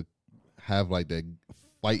you to have like that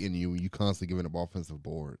fight in you when you constantly giving up offensive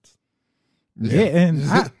boards. Yeah, and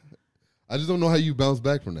I just don't know how you bounce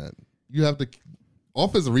back from that. You have to,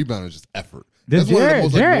 offensive rebound is just effort. does That's one of the Jared,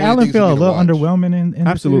 most Jared annoying Allen things for feel me a to little watch. underwhelming in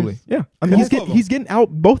Absolutely. the Yeah. I mean, he's getting out.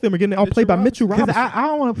 Both of them are getting outplayed by Mitchell Because Robinson. I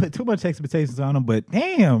don't want to put too much expectations on him, but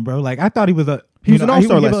damn, bro, like I thought he was He was an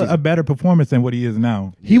all-star would give last a season. better performance than what he is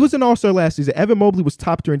now. He was an all-star last season. Evan Mobley was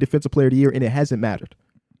top during Defensive Player of the Year, and it hasn't mattered.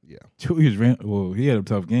 Yeah. He had a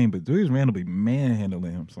tough game, but Julius Randle be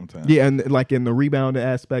manhandling him sometimes. Yeah, and like in the rebounding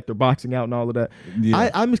aspect or boxing out and all of that. Yeah.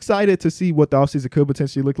 I'm excited to see what the offseason could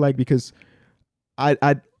potentially look like because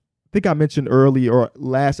I think I mentioned early or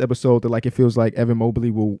last episode that like it feels like Evan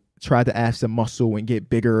Mobley will try to add some muscle and get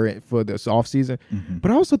bigger for this offseason.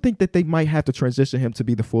 But I also think that they might have to transition him to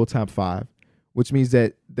be the full-time 5, which means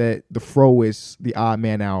that the Fro is the odd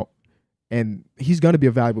man out, and he's going to be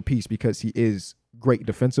a valuable piece because he is great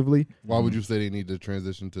defensively. Why would you say they need to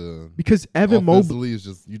transition to Because Evan Mobley, offensively is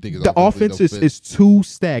just, you think it's the offense is too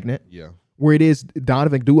stagnant. yeah. Where it is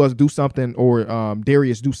Donovan do something or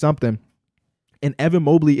Darius do something, and Evan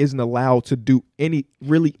Mobley isn't allowed to do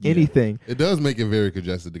anything. It does make it very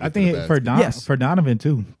congested to get I to the think basket. Yes. for Donovan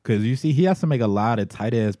too, because you see he has to make a lot of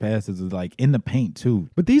tight ass passes, like in the paint too.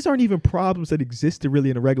 But these aren't even problems that existed really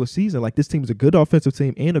in the regular season. Like this team is a good offensive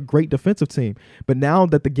team and a great defensive team. But now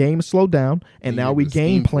that the game is slowed down and You now need we to game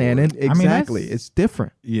scheme for planning, it. I mean, exactly, that's- it's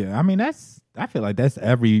different. Yeah, I mean I feel like that's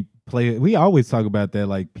every player. We always talk about that.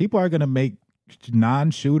 Like people are gonna make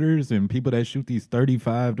non-shooters and people that shoot these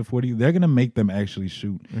 35 to 40. They're gonna make them actually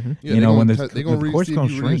shoot. Yeah, You know, when they're the going to court's see gonna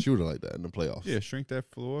if you really shrink. shoot it like that in the playoffs. Yeah, shrink that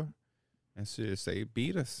floor and say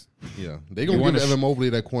beat us. Yeah, they gonna wanna give Evan Mobley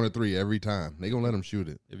that corner 3 every time. They gonna let him shoot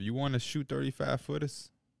it. If you want to shoot 35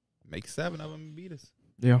 footers, make 7 of them and beat us.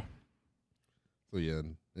 Yeah. So yeah,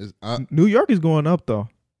 New York is going up though.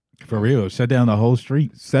 For real, shut down the whole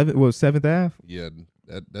street. 7th Ave. yeah,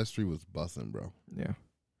 that street was busting, bro. Yeah.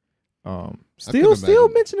 couldn't Still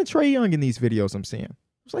imagine. mentioning Trae Young in these videos I'm seeing. It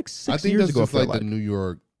was like 6 I think years that's ago. just I felt like like the New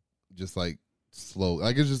York, just like slow.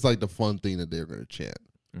 Like it's just like the fun thing that they're gonna chant.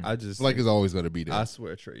 I just It's like it's always gonna be there. I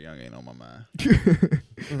swear Trae Young ain't on my mind.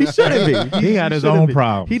 he shouldn't be. He got his shouldn't own be.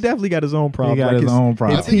 problems. He definitely got his own problem. He got Like his own I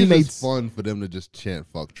problems. think it's teammates- just fun for them to just chant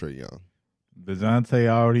 "fuck Trae Young." DeJounte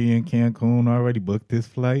already in Cancun, already booked his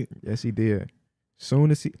flight. Yes, he did.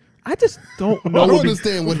 Soon as he, I just don't know. I don't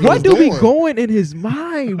understand what he What was do be doing. going in his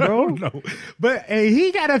mind, bro? No, but hey,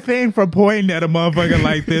 he got a thing for pointing at a motherfucker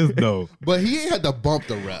like this though. But he ain't had to bump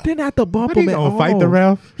the ref. Didn't have to bump What, he him at gonna all. fight the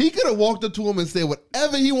ref? He could have walked up to him and said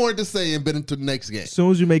whatever he wanted to say and been into the next game. As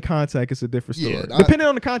soon as you make contact, it's a different story. Yeah, Depending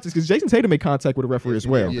on the context, because Jason Tatum made contact with a referee as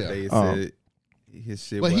well. Yeah. They Oh. said his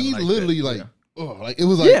shit. But wasn't he like literally that. like it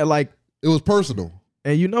was like Yeah, like, it was personal.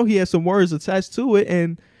 and he had some words attached to it,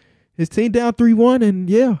 and his team down 3-1, and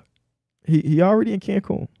yeah, he already in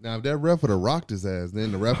Cancun. Now if that ref would have rocked his ass,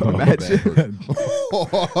 then the ref would have Imagine. bad person.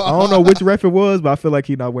 I don't know which ref it was, but I feel like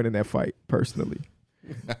he not winning that fight personally.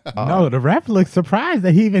 No, the ref looked surprised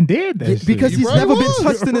that he even did that shit. Because He he's probably never been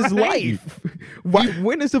was. touched in his Right. life.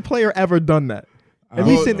 When has a player ever done that? At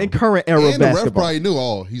least in current era And the ref basketball. probably knew,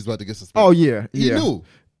 oh, he's about to get suspended. Oh yeah, He yeah. knew.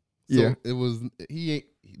 So Yeah. it was he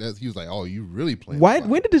was like, oh, you really playing? Why? the fight.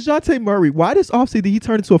 When did DeJounte Murray? Why this offseason did he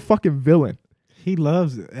turn into a fucking villain? He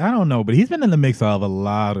loves it. I don't know, but he's been in the mix of a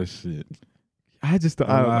lot of shit. I just A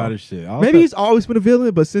I don't lot know. of shit. Maybe he's always been a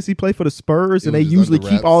villain, but since he played for the Spurs It and they was just usually under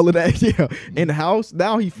keep wraps. all of that in the house,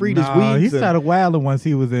 now he freed his He wings. and- started wilding once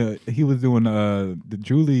he was doing the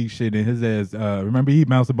Drew League shit in his ass. Remember he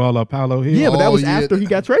bounced the ball off Paolo Hill? yeah, but that Oh, was yeah. after he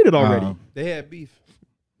got traded already. They had beef.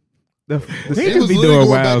 The He They could was be literally doing going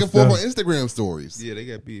wild back and forth on stuff. Instagram stories. Yeah, they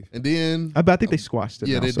got beef. And then I think they squashed it.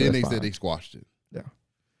 yeah, now, then so they that's said fine. they squashed it.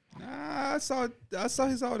 Nah, I saw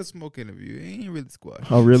his all the smoke interview. He ain't really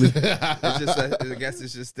squashed. Oh really? It's just I guess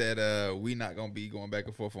it's just that we not gonna be going back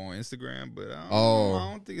and forth on Instagram, but I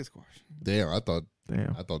don't think it's squashed. Damn, I thought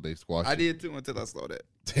they squashed I it. did too until I saw that.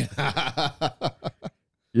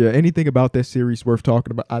 Yeah. Anything about that series worth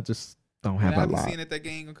talking about? I just don't have And I a be lot. seeing that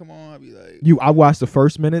game gonna come on. I'll be like, I watched the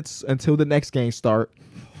first minutes until the next game start,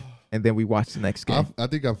 and then we watched the next game. I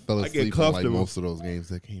think I fell I get asleep in like comfortable. most of those games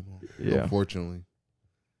that came on. Yeah. Unfortunately.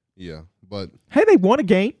 Yeah. But Hey, they won a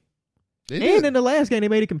game, they and did. in the last game they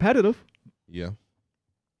made it competitive. Yeah.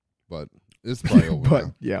 But it's probably over But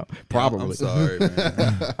now. yeah, probably. I'm sorry,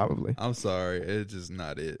 man. Probably. I'm sorry. It's just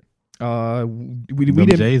not it. We Them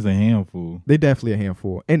didn't. Jay's a handful. They definitely a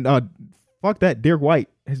handful, and fuck that. Derek White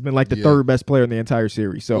has been like the Yeah. third best player in the entire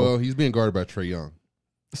series. So Well, he's being guarded by Trae Young.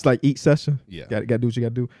 it's like each session. Yeah. Got to do what you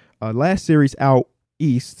got to do. Last series out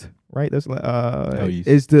east, right? That's East.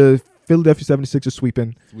 is the Philadelphia 76ers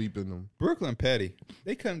sweeping. Sweeping them. Brooklyn Petty.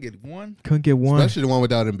 They couldn't get one. Couldn't get one. Especially the one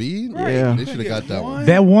without Embiid. Right. Yeah. They should have got that one.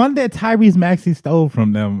 That one that Tyrese Maxey stole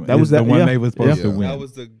from them. That was is the that- one yeah. they was supposed Yeah. to win. That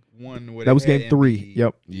was the one where That they was had game 3. Embiid,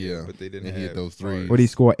 Yep. Yeah. but they didn't And he hit have those threes. What did he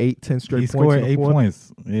score? 8, 10 straight He points. scored in the 8 fourth?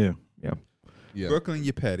 points. Yeah. Yeah. Brooklyn,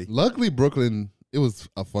 you petty. Luckily, Brooklyn, it was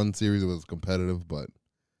a fun series. It was competitive, but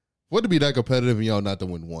for it to be that competitive and y'all not to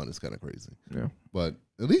win one is kind of crazy. Yeah. But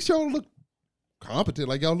at least y'all look competent.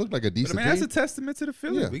 Like y'all look like a But I decent mean, that's a team. testament to the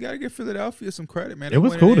Phillies. Yeah. We got to give Philadelphia some credit, man. It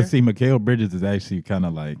was cool to see Mikal Bridges is actually kind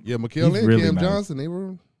of like Yeah, Mikal he's and really Cam nice. Johnson, they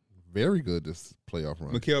were very good this playoff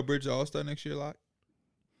run. Mikal Bridges All-Star next year, Lock.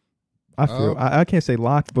 I feel I can't say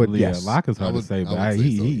locked, but yeah, yes, Lock is hard I would- to say, I but would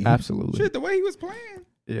say so, he yeah. absolutely. Shit, the way he was playing,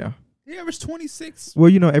 Yeah. he averaged 26.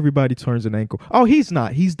 Well, everybody turns an ankle. Oh, he's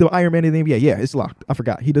not. He's the Iron Man of the NBA. Yeah, it's locked. I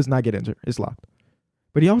forgot. He does not get injured. It's locked.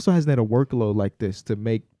 But he also hasn't had a workload like this to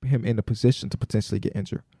make him in a position to potentially get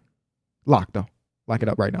injured. Locked though. Lock it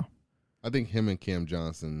up right now. I think him and Cam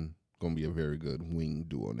Johnson going to be a very good wing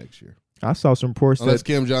duo next year. I saw some reports Unless that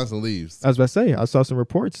Cam Johnson leaves. I was about to say. I saw some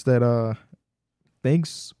reports that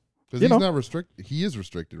things Because you he's know. not restricted. He is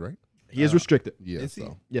restricted, right? he is restricted. Yeah. Is he?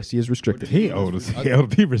 So. Yes, he is restricted. he old as hell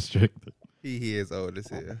to be restricted. He is old as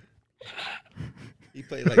hell. He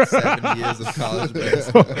played like 7 years of college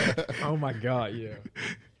basketball. Oh my God, yeah.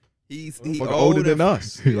 He Fucking old older than and-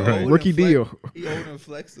 us. he old and Rookie deal. He old and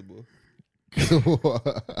flexible.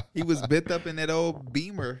 He was bent up in that old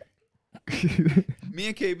Beamer. Me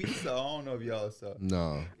and KB saw. I don't know if y'all saw.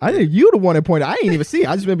 No. I think you the one that pointed. I ain't even see it.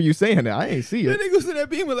 I just remember you saying that. I ain't see That it. nigga was in that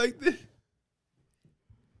Beamer like this.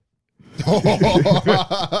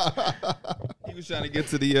 He was trying to get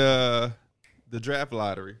to the draft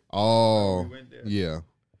lottery. Oh, We went there. yeah.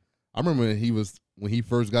 I remember when he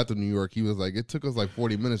first got to New York, he was like, it took us like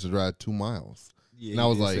 40 minutes to drive 2 miles. Yeah, And I he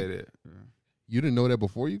was did like- say that. You didn't know that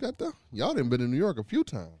before you got there? Y'all done been in New York a few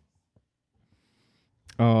times.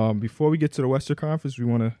 Before we get to the Western Conference, we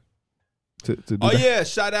want to do Oh that. yeah,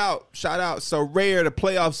 shout out. So Rare, the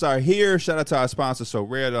playoffs are here. Shout out to our sponsor. So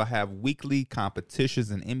Rare, they'll have weekly competitions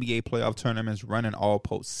and NBA playoff tournaments running all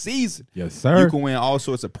postseason. Yes, sir. You can win all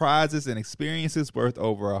sorts of prizes and experiences worth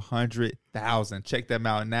over 100,000. Check them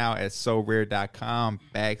out now at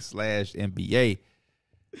sorare.com/NBA.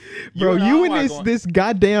 Bro, you and this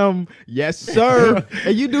goddamn yes sir,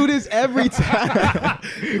 and you do this every time.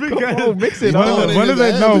 Come on, mix it One up. of One of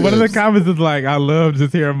the ad-libs. comments is like, I love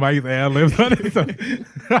just hearing Mike's ad libs on it. So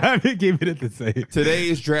I've been keeping it the same.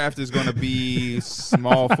 Today's draft is going to be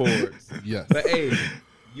small forwards. Yes. But hey,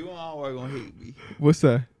 you all are going to hate me. What's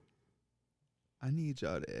that? I need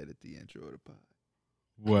y'all to edit the intro of the pod.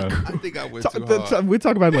 What? I think I went too hard. We'll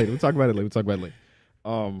talk about it later. We'll talk about it later.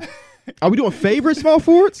 Are we doing favorite small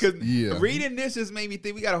forwards? Because Yeah. reading this just made me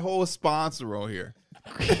think we got a whole sponsor on here.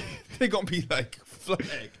 They're going to be like,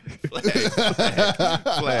 flag.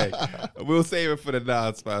 We'll save it for the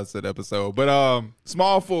non-sponsored episode. But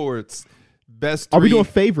small forwards, best three. Are we doing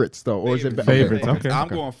favorites though, or is it Favorites, Okay. okay. I'm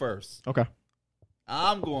going first. Okay,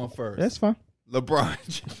 I'm going first. that's fine. LeBron.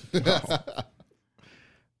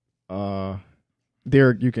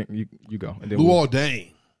 Derek, you can you go. And then Luol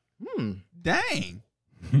Deng. Dang.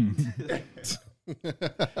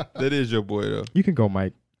 That is your boy, though. you can go,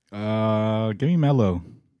 Mike. Give me Melo.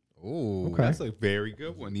 Oh, Okay. That's a very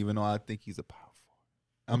good one, even though I think he's a powerful.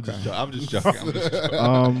 I'm just joking. I'm just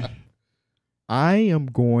joking. I am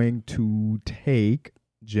going to take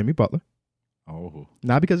Jimmy Butler. Oh,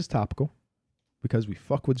 Not because it's topical, because we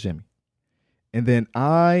fuck with Jimmy. And then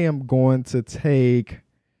I am going to take.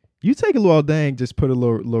 You take a little dang, just put a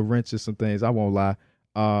little wrench in some things. I won't lie.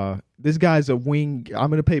 This guy's a wing. I'm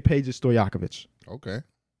gonna pay Peja Stojakovic. okay.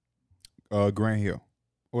 Grant Hill.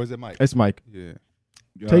 Or is it Mike? It's Mike. Yeah.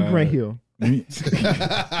 Take Grant Hill. You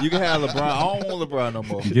can have LeBron. I don't want LeBron no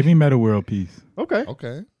more. Give me Meta World Peace. Okay.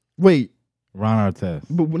 Okay. Wait, Ron Artest.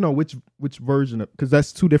 but no, which version of? Because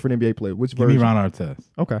that's two different NBA players. Which Give me version? Ron Artest.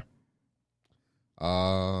 Okay.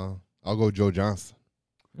 I'll go Joe Johnson.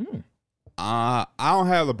 I don't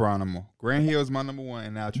have LeBron no more. Grant Hill is my number one,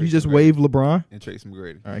 and now You Tracy just McGrady. wave LeBron. And Tracy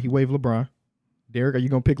McGrady. All right, he waved LeBron. Derek, are you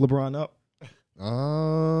gonna pick LeBron up?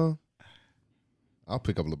 I'll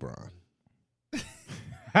pick up LeBron.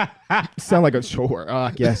 Sound like a chore.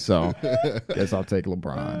 I guess so. Guess I'll take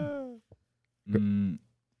LeBron.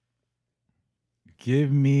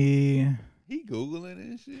 Give me. He Googling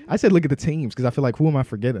and shit. I said look at the teams because I feel like who am I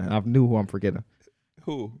forgetting? I knew who I'm forgetting.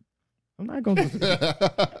 Who? I'm not gonna.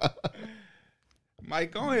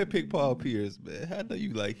 Mike, go ahead and pick Paul Pierce, man. I know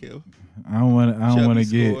you like him. I don't want to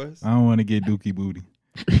get. scores. I don't want to get Dookie Booty.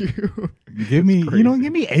 Give me. crazy. You know.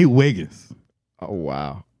 Give me A Wiggins. Oh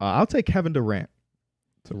wow. I'll take Kevin Durant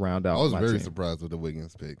to round out. I was my very team. surprised with the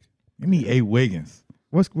Wiggins pick. Give me A Wiggins.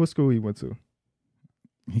 What school he went to?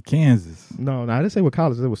 Kansas. No, I didn't say what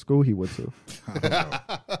college. I said what school he went to.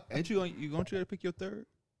 Ain't you gonna try to pick your third?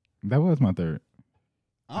 That was my third.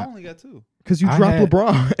 I only got two. Because you I dropped had-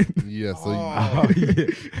 LeBron. Yeah, so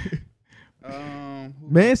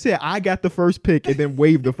Man said I got the first pick and then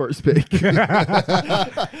waived the first pick. Who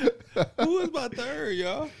is my third,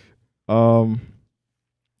 y'all?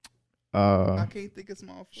 I can't think of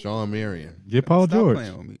small. forward. Sean Marion. Get Paul Stop George.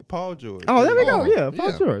 playing with me. Paul George. Oh, there we go. Oh, Yeah,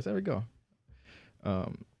 Paul yeah. George. There we go.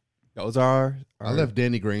 Those are. I left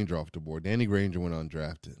Danny Granger off the board. Danny Granger went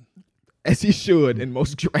undrafted. As he should in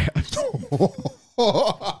most drafts.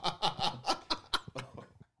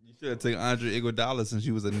 You should have taken Andre Iguodala since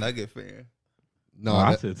you was a Nugget fan. No,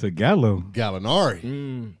 I that, said to Gallo.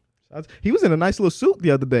 Gallinari. He was in a nice little suit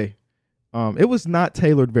the other day. It was not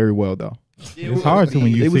tailored very well though. It's hard to when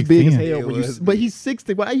you It was big as 16. hell. When but he's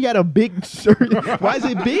 60. Why you got a big shirt? Why is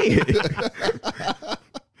it big?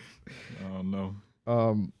 Oh no.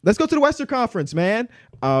 Let's go to the Western Conference, man.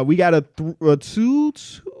 We got a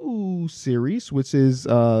 2-2 series, which is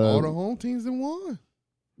All the home teams in one.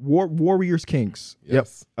 Warriors Kings.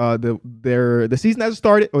 Yes. Yep. The season hasn't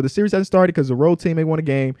started, or the series hasn't started because the road team ain't won a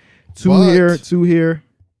game. Two But- here.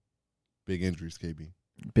 Big injuries, KB.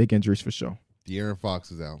 Big injuries for sure. De'Aaron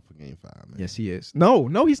Fox is out for game 5, man. Yes, he is. No,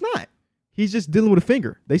 he's not. He's just dealing with a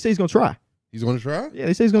finger. They say he's gonna try. He's going to try? Yeah,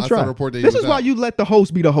 they say he's gonna I try. saw a report that he This was is why out. you let the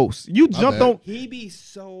host be the host. You jumped bad. on. He be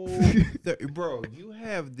so, bro. You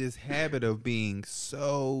have this habit of being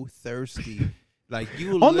so thirsty, like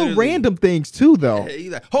you On the literally- random things too, though.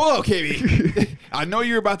 He's like, hold on, KB. I know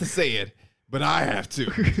you're about to say it, but I have to.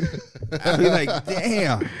 I be like,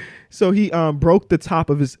 damn. So he broke the top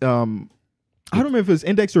of his I don't remember if it was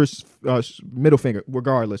index or his middle finger.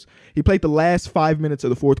 Regardless, he played the last 5 minutes of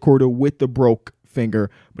the fourth quarter with the broke finger,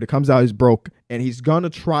 but it comes out he's broke, and he's gonna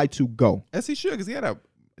try to go. As he should, because he had a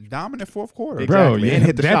dominant fourth quarter. Bro, Exactly, yeah, and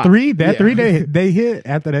hit the that shot. three Yeah. they hit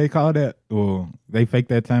after they called that. Well, they faked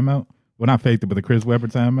that timeout. Well, not faked it, but the Chris Webber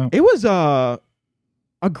timeout. It was a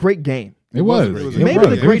great game. It was. a great It game. Maybe was. the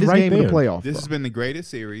It was greatest right game in the there. playoff. This has been the greatest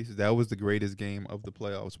series. That was the greatest game of the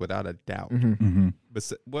playoffs, without a doubt. Mhm.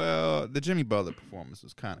 But the Jimmy Butler performance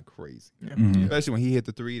was kind of crazy, Mhm. especially when he hit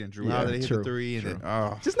the three, then Drew Yeah, Holiday hit true, the three, and true.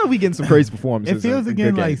 then Just know we getting some crazy performances. It feels in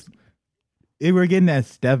again good like games. we're getting that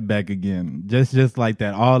Steph back again. Just like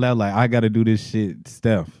that. All that like I got to do this shit,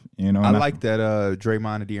 Steph. You know. I and like that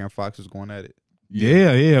Draymond and De'Aaron Fox was going at it.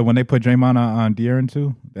 Yeah. When they put Draymond on De'Aaron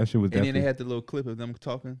too, that shit was And then definitely. they had the little clip of them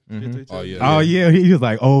talking. Mhm. shit to each Oh, other. yeah. Oh yeah, he was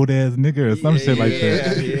like old ass nigga or some shit like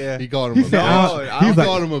that. Yeah. He called him He a said, bitch. I He was like-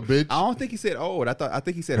 called him a bitch. I don't think he said old. I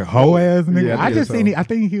think he said Hoe ass nigga. Yeah, I I think just so. seen. I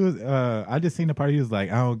think he was. I just seen the part. He was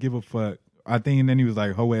like, I don't give a fuck. I think, and then he was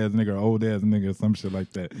like, hoe ass nigga, old ass nigga, or some shit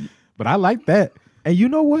like that. But I like that. And you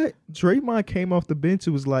know what? Draymond came off the bench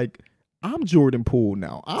and was like, I'm Jordan Poole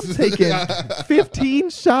now. I'm taking 15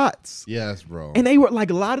 shots. Yes, bro. And they were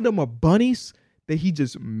like, a lot of them are bunnies that he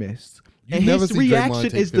just missed. You And never his see Draymond reaction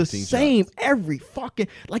take is the 15 same shots. every fucking,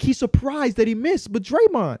 like he's surprised that he missed. But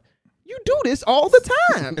Draymond, you do this all the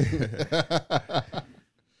time.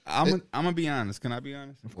 I'm gonna be honest. Can I be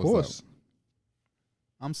honest? Of What's course.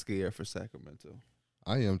 I'm scared for Sacramento.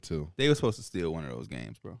 I am too. They were supposed to steal one of those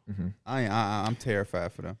games, bro. Mhm. I'm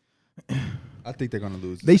terrified for them. I think they're gonna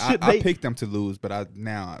lose. They should- I they- picked them to lose, but I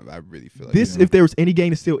really feel like This, if there was any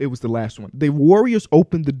game to steal, it was the last one. The Warriors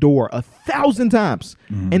opened the door 1,000 times,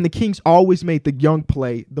 and the Kings always made the young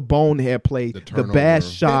play, the bonehead play, the turnover. bad The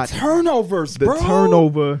shot, the turnovers, the bro.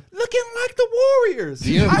 turnover. Looking like the Warriors.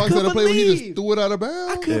 De'Aaron I Fox had a couldn't play when he just believe. threw it out of I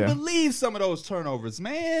bounds. couldn't Yeah. believe some of those turnovers,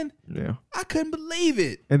 man. Yeah. I couldn't believe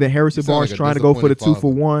it. And then Harrison You sound Barnes like a trying to go for the disappointed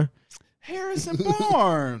 2-for-1. Harrison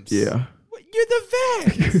Barnes. Yeah. What, you're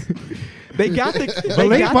the vet. They got the. But They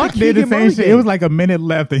Lane got Buck the did the Keegan same Murray shit. game. It was like a minute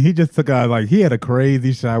left, and he just took a like he had a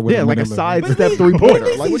crazy shot with Yeah, a like a minute left. sidestep But 3-pointer. at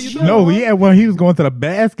Like, what are least you he's doing? No, he had one. He was going to the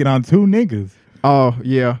basket on two niggas. Oh,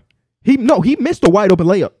 yeah. He missed a wide open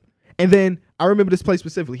layup. And then I remember this play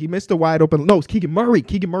specifically. He missed a wide open. No, it's Keegan Murray.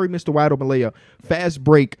 Keegan Murray missed a wide open layup. Fast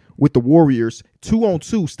break with the Warriors.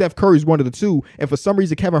 2-on-2. Steph Curry's one of the two. And for some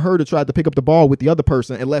reason, Kevin Huerter tried to pick up the ball with the other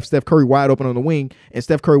person and left Steph Curry wide open on the wing. And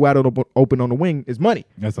Steph Curry wide open on the wing is money.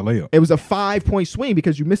 That's a layup. It was a 5-point swing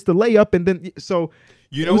because you missed the layup. And then, so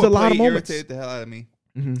You it know was what a lot play of moments. irritated the hell out of me?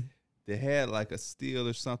 Mm-hmm. They had like a steal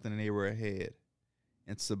or something, and they were ahead.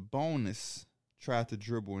 And Sabonis tried to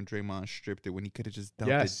dribble, and Draymond stripped it when he could have just dumped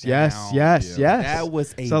Yes, it yes, down. yes, Yeah. yes. That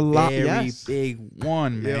was It's a lot- very yes. big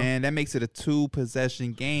one, Yeah. man. That makes it a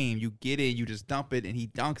 2-possession game. You get it, you just dump it, and he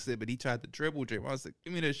dunks it, but he tried to dribble. Draymond's like,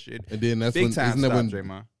 give me this shit. And then that's Big when time isn't that stop, when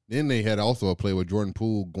Draymond. then they had also a play with Jordan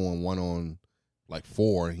Poole going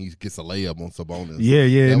 1-on-4 and he gets a layup on Sabonis.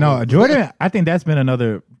 Yeah. That No, was- Jordan. I think that's been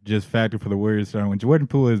another just factor for the Warriors. When Jordan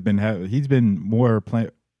Poole has been, he's been more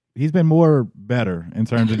He's been more better in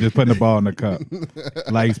terms of just putting the ball in the cup.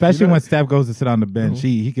 Like, especially when Steph goes to sit on the bench,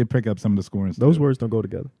 he could pick up some of the scoring. Those stuff. words don't go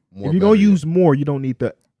together. More If you're going to better, use more, you don't need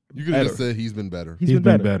the. you could have just better. said he's been better. He's been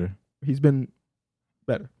better. better. He's been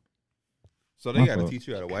better. So they My got to fault. teach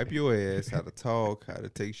you how to wipe your ass, how to talk, how to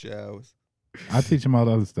take showers. I teach him all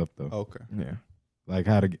the other stuff though, Okay. Yeah. like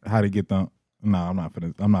how to get them. No, I'm not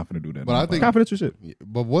gonna do that. But I think- Confidential shit. Yeah,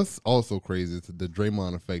 but what's also crazy is the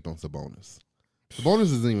Draymond effect on Sabonis. Sabonis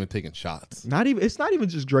isn't even taking shots. It's not even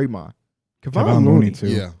just Draymond. Kevon Kevon Looney Looney too.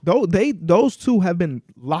 Yeah. Those two have been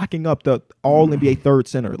locking up the all NBA third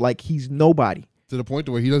center. Like he's nobody. To the point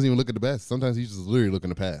to where he doesn't even look at the best. Sometimes he's just literally looking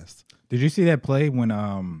to pass. Did you see that play when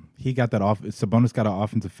he got that off? Sabonis got an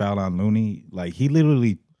offensive foul on Looney. Like he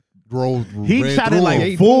literally he ran shot through it like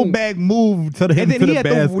him. full back move to the And then to he the had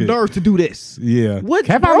basket. the nerve to do this. Yeah, What?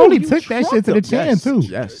 Kevin bro, Looney you took that shit to the trucked chin him. too.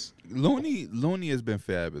 Yes. Looney has been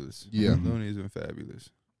fabulous. Yeah. Looney has been fabulous.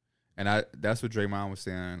 And that's what Draymond was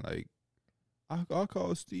saying. Like, I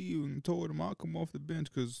called Steve and told him I'll come off the bench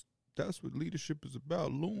because that's what leadership is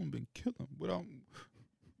about. Loon been killing. Without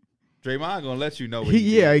Draymond gonna let you know. What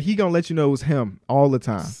he did. He gonna let you know it was him all the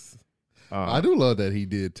time. I do love that he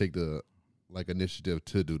did take the initiative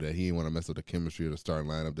to do that. He didn't want to mess with the chemistry of the starting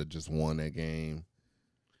lineup that just won that game.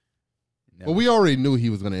 But we already knew he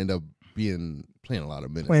was going to end up playing a lot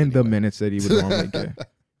of minutes. Playing the anyway. minutes that he would normally get.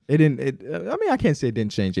 It didn't. I mean, I can't say it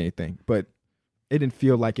didn't change anything, but it didn't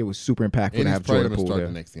feel like it was super impactful And to he's have probably Jordan going to Poole start there.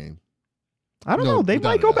 the next game. I don't No, know. They without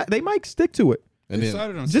might a go doubt. back. They might stick to it And They then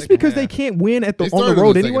started on just second because they half. can't win they on started the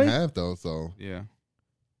road in the second anyway. half though, so Yeah,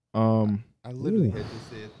 I literally Ooh. had just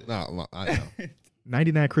said that. no, I know.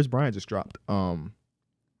 99 Chris Bryant just dropped. Who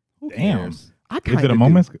Damn. cares? I Is kind it a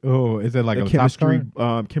moment? Oh, is it like a top chemistry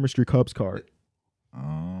card? chemistry Cubs card?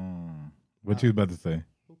 Oh, what you was about to say?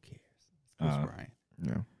 Who cares? Chris Uh, Bryant.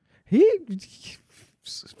 Yeah.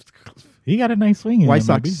 He got a nice swing. In White him,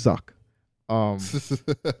 Sox maybe. suck. I'll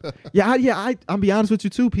be honest with you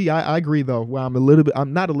too, P. I agree though. Well,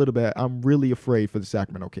 I'm not a little bit. I'm really afraid for the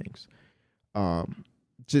Sacramento Kings.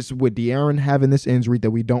 Just with De'Aaron having this injury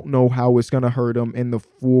that we don't know how it's gonna hurt him in the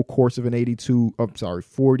full course of an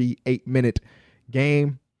 48-minute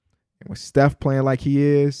game. And with Steph playing like he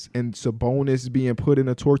is and Sabonis being put in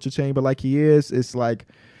a torture chamber like he is, it's like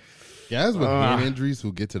Guys with hand injuries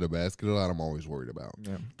who get to the basket a lot, I'm always worried about.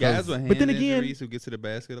 Yeah. Guys with hand But then again- injuries who get to the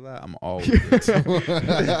basket a lot, I'm always.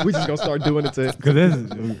 We just gonna start doing it to.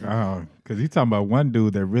 Because you talking about one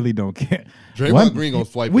dude that really don't care. Draymond Green gonna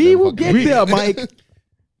swipe. We with that will fucking- get there, Mike.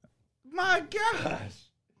 My gosh.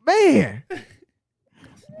 Man,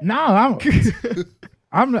 No,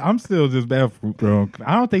 I'm still just bad for bro.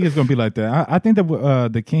 I don't think it's gonna be like that. I think that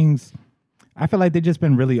the Kings, I feel like they've just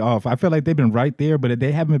been really off. I feel like they've been right there, but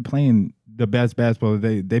they haven't been playing the best basketball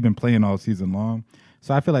they've been playing all season long.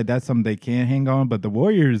 So I feel like that's something they can hang on. But the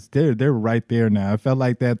Warriors, they're right there now. I felt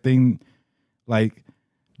like that thing, like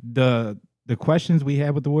the questions we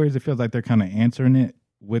had with the Warriors, it feels like they're kind of answering it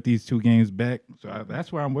with these 2 games back. So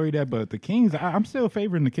that's where I'm worried at. But the Kings, I'm still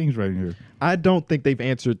favoring the Kings right here. I don't think they've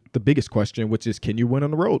answered the biggest question, which is, can you win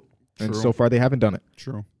on the road? And True. so far, they haven't done it.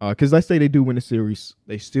 True. Because let's say they do win the series,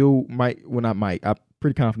 they still might. Well, not might. I'm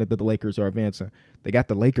pretty confident that the Lakers are advancing. They got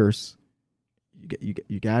the Lakers.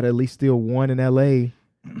 You got to at least steal one in LA,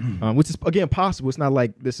 which is again possible. It's not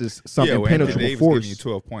like this is something impenetrable Davis force. giving you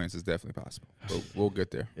 12 points is definitely possible. But we'll get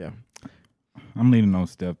there. Yeah, I'm leaning on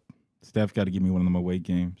Steph. Steph got to give me one of them away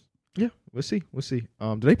games. yeah. We'll see.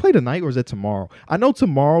 Do they play tonight or is it tomorrow? I know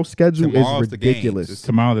tomorrow's schedule Tomorrow's is the games. ridiculous. It's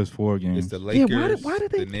Tomorrow there's 4 games. It's the Yeah, Lakers. why did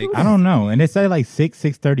they the do Knicks. that? I don't know. And it's at like 6,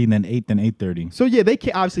 6:30, then 8, then 8:30. So yeah, they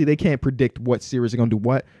can't obviously they can't predict what series are gonna do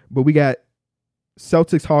what. But we got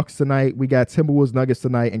Celtics Hawks tonight. We got Timberwolves Nuggets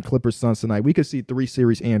tonight and Clippers Suns tonight. We could see 3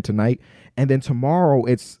 series and tonight, and then tomorrow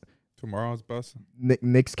it's Tomorrow's bus.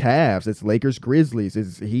 Knicks Cavs. It's Lakers Grizzlies.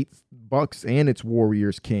 It's Heat Bucks and it's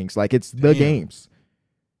Warriors Kings. Like it's the Damn. games.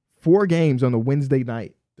 4 games on a Wednesday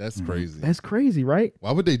night. That's crazy. That's crazy, right?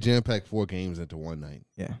 Why would they jam pack 4 games into one night?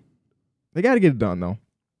 Yeah, they got to get it done though.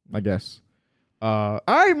 I guess. All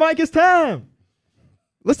right, Mike, it's time.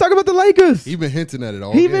 Let's talk about the Lakers. He been hinting at it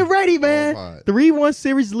all. He game. been ready, man. All right. 3-1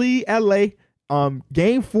 series lead, LA.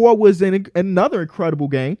 Game 4 was another incredible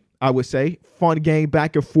game, I would say. Fun game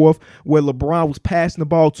back and forth where LeBron was passing the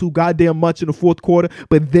ball too goddamn much in the fourth quarter,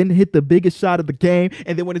 but then hit the biggest shot of the game.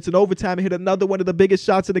 And then when it's an overtime, he hit another one of the biggest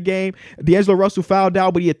shots of the game. D'Angelo Russell fouled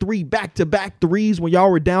out, but he had 3 back-to-back threes when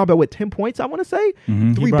y'all were down by 10 points, I want to say.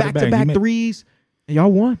 Mhm. 3 He brought it back. back-to-back He made- threes, and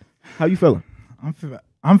y'all won. How you feeling?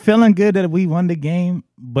 I'm feeling good that we won the game,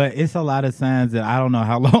 but it's a lot of signs that I don't know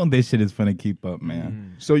how long this shit is finna keep up,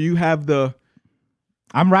 man. So you have the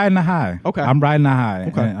I'm riding the high. Okay. I'm riding the high.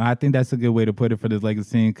 Okay. And I think that's a good way to put it for this Lakers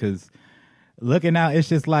team because looking out, it's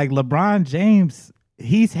just like LeBron James,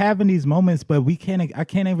 he's having these moments, but I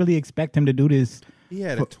can't really expect him to do this. He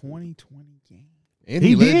had a 20-20 game. And He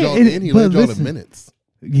he led did, y'all. and- And he but led y'all to listen, minutes.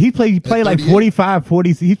 He played like 38. 45,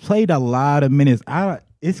 40. He played a lot of minutes.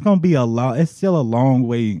 It's going to be a lot. It's still a long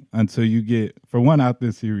way until you get, for one, out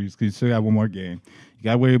this series because you still got one more game. You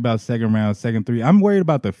got to worry about second round, second 3. I'm worried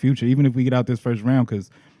about the future, even if we get out this first round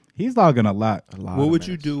because he's logging a lot. What would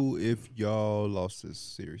you do if y'all lost this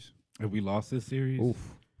series? If we lost this series? Oof.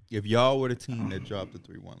 If y'all were the team that dropped the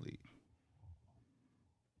 3-1 lead?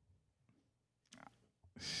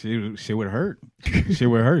 Shit would hurt. Shit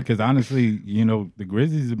would hurt because honestly, the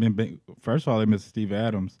Grizzlies have been first of all, they missed Steve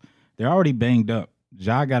Adams. They're already banged up.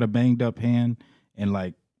 Ja got a banged up hand, and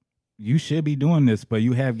like you should be doing this, but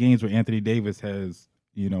you have games where Anthony Davis has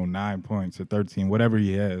 9 points or 13, whatever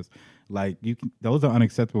he has. Like those are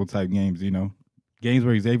unacceptable type games. Games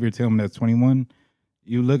where Xavier Tillman that's 21.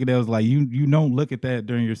 You look at those like you don't look at that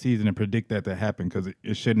during your season and predict that to happen because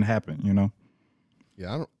it shouldn't happen.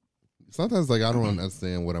 Yeah, I don't. Sometimes like I don't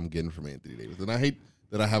understand what I'm getting from Anthony Davis, and I hate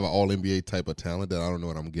that I have an All NBA type of talent that I don't know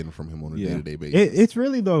what I'm getting from him on a day to day basis. It's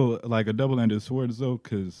really though like a double-ended sword though,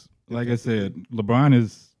 because like I said,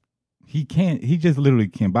 LeBron he just literally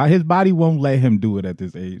can't. His body won't let him do it at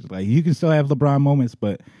this age. Like you can still have LeBron moments,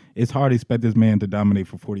 but it's hard to expect this man to dominate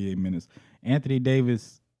for 48 minutes. Anthony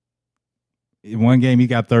Davis, in one game he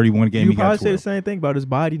got 30, one game You he got probably 12. say the same thing about his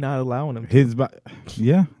body not allowing him. His body,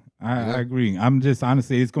 yeah. I agree. I'm just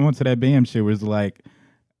honestly, it's going to that Bam shit where it's like,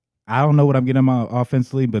 I don't know what I'm getting my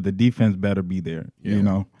offensively, but the defense better be there.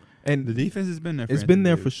 And The defense has been there. it's been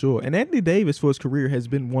there for sure. And Anthony Davis, for his career, has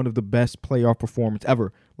been one of the best playoff performers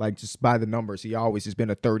ever. Like, just by the numbers, he always has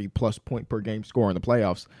been a 30-plus point per game scorer in the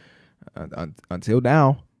playoffs. Until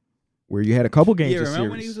now, where you had a couple games Yeah, this remember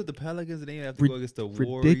series. when he was with the Pelicans and they have to go against the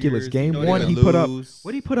Warriors? Ridiculous. Game they one, would he put up. lose.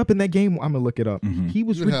 What did he put up in that game? I'm going to look it up. Mhm. He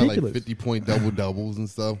was He would have ridiculous. like 50-point doubles and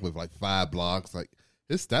stuff with like 5 blocks. Like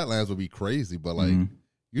his stat lines would be crazy, but like Mhm.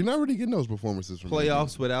 you're not really getting those performances from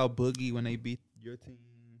Playoffs without Boogie when they beat your team.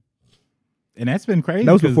 And that's been crazy.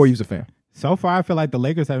 That was 'cause before he was a fan. So far, I feel like the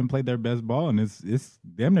Lakers haven't played their best ball, and it's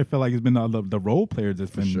damn near feel like it's been the role players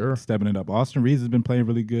that's been sure. stepping it up. Austin Reeves has been playing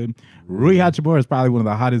really good. Rui Hachimura is probably one of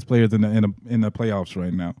the hottest players in the playoffs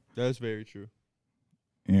right now. That's very true.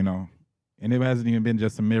 You know, and it hasn't even been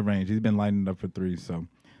just a mid range. He's been lighting it up for threes. So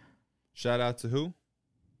Shout out to who?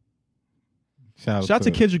 shout Shout out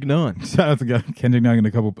to Kendrick Nunn. shout out to Kendrick Nunn and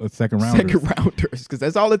a couple of second rounders. Second rounders, because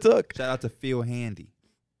that's all it took. Shout out to Phil Handy.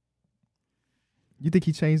 You think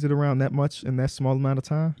he changed it around that much in that small amount of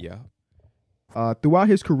time? Yeah. Throughout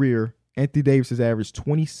his career, Anthony Davis has averaged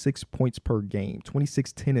 26 points per game,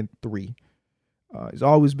 26, 10, and 3. He's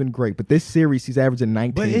always been great, but this series he's averaging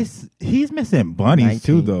 19. But he's missing bunnies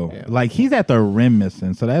too, 19, though. yeah. Like he's at the rim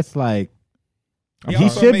missing, so that's like he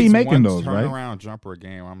also should be makes making one those, right? turnaround jumper a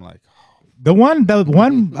game. I'm like, The one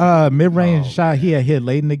mid range shot he had hit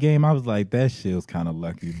late in the game, I was like, that shit was kind of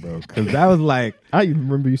lucky, bro. Because that was like I even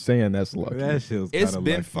remember you saying that's lucky. that shit was it's kind of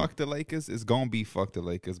been lucky. fuck the Lakers. It's gonna be fuck the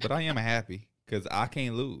Lakers, but I am happy because I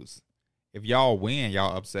can't lose. If y'all win,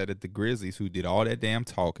 y'all upset at the Grizzlies who did all that damn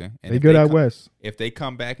talking. And They if good out come- west. If they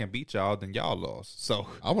come back and beat y'all, then y'all lost. So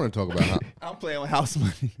I want to talk about how I'm playing with house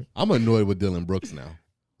money. I'm annoyed with Dylan Brooks now.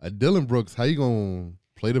 Dylan Brooks, how you gonna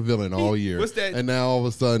play the villain all year? What's that? And now all of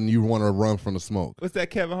a sudden you want to run from the smoke. What's that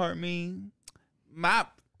Kevin Hart mean?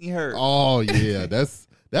 Mop, he hurt. Oh yeah, that's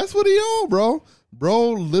what he on, bro.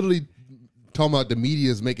 Bro, literally talking about the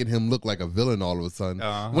media is making him look like a villain all of a sudden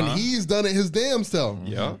when he's done it his damn self.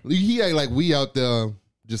 Yeah. He act like we out there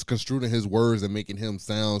just construing his words and making him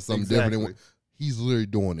sound something different. Than what, he's literally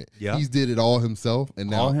doing it. Yeah. He's did it all himself, and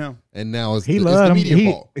now All him. And now it's He the loved him.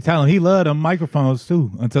 media fault. Tell him he loved them microphones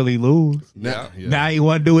too until he lose. Now, yeah. Now he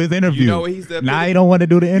want to do his interview. You know what he's the now he don't want to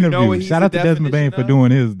do the interview. know what he's Shout the out to Desmond Bain definition for of?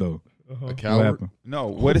 doing his though. A What coward. happened? No,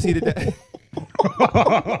 what is he today?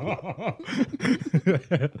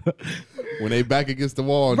 When they back against the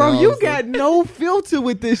wall, Bro, now you it's got no filter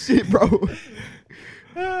with this shit, bro.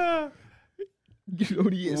 You know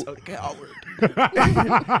he is a coward.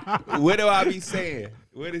 What do I be saying?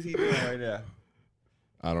 What is he doing right now?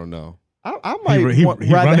 I don't know. I might he rather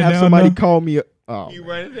running have down somebody now? call me. Oh, He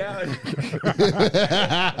running down.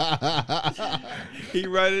 He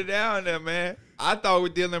running down there, man. I thought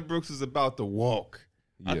with Dylan Brooks was about to walk.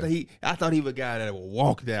 Yeah. I thought he was a guy that would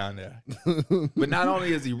walk down there. But not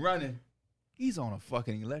only is he running, he's on a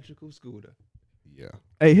fucking electrical scooter. Yeah.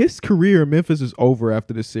 hey, his career in Memphis is over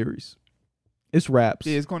after this series. It's wraps.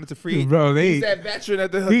 Yeah, it's going to free. Bro, He's that veteran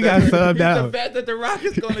that the he got subbed he's out. the vet that the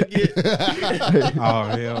Rockets gonna get. Oh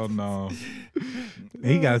hell no.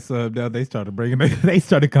 He got subbed out. They started breaking. They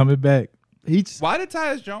started coming back. Why did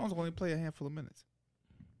Tyus Jones only play a handful of minutes?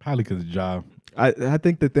 Probably because of job. I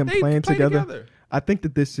think that them They playing play together. I think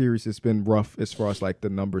that this series has been rough as far as like the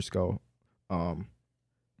numbers go.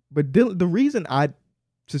 But the reason I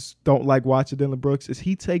just don't like watching Dylan Brooks is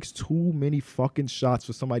he takes too many fucking shots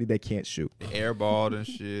for somebody that can't shoot. Airballed and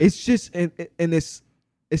shit. It's just and it's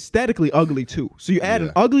aesthetically ugly too. So you add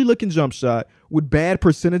an ugly looking jump shot with bad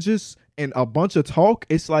percentages and a bunch of talk.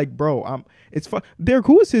 It's like, bro, it's fun. Derek,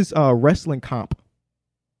 who is his wrestling comp?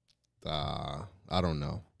 I don't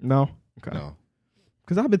know. No, okay. No.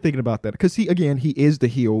 Because I've been thinking about that. Because he is the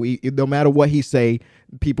heel. No matter what he say,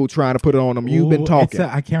 people trying to put it on him. You've been Ooh, talking.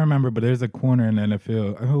 I can't remember, but there's a corner in the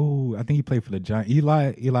NFL. Oh, I think he played for the Giants.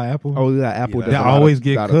 Eli Apple. Oh, yeah, Apple. Yeah, does they a lot always of-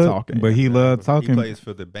 get lot of cooked, talking. but he loved talking. He plays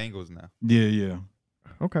for the Bengals now. Yeah.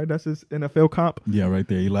 Okay, that's his NFL comp. Yeah, right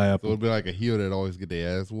there. Eli So Apple. it'll be like a heel that always get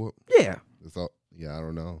their ass whooped. Yeah. It's all, yeah, I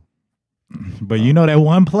don't know. But you know that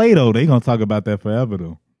one play though, they gonna talk about that forever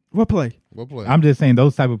though. What play? What play? I'm just saying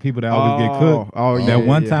those type of people that always get cooked. Oh, yeah. That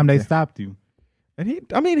one yeah, time they yeah. stopped you. And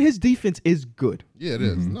his defense is good. yeah, it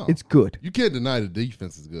is. No, It's good. you can't deny the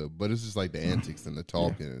defense is good, but it's just like the antics and the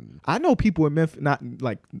talking. And I know people in Memphis, not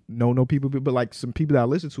like no people, but like some people that I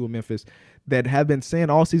listen to in Memphis that have been saying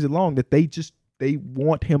all season long that they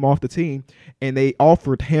want him off the team, and they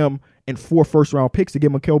offered him and 4 first-round picks to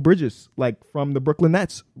get Mikal Bridges, like from the Brooklyn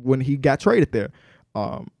Nets when he got traded there.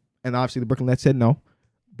 And obviously the Brooklyn Nets said no.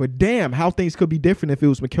 But damn, how things could be different if it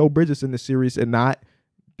was Mikal Bridges in the series and not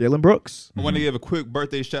Dylan Brooks. I want to give a quick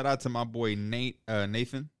birthday shout out to my boy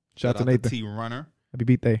Nathan. Shout out to Nathan. T Runner. Happy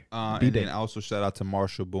birthday. And B-Day. then also shout out to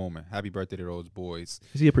Marshall Booman. Happy birthday to those boys.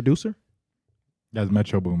 Is he a producer? That's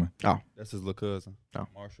Metro Boomin. That's his little cousin. Oh.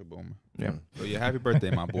 Marshall Booman. Yeah. So yeah, happy birthday,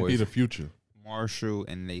 my he boys. the future. Marshall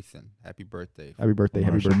and Nathan. Happy birthday. Happy birthday.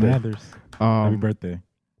 Happy Marshall birthday. Mathers. Happy birthday.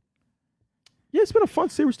 Yeah, it's been a fun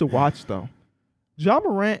series to watch, though. Ja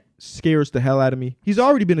Morant scares the hell out of me. He's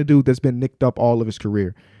already been a dude that's been nicked up all of his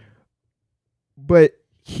career. But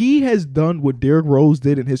he has done what Derrick Rose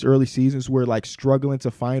did in his early seasons where, like, struggling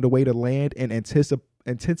to find a way to land and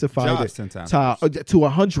intensified Josh it 10 times to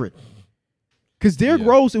 100. Because Derrick Yeah.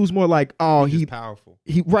 Rose, it was more like, oh, He's powerful.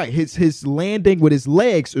 his landing with his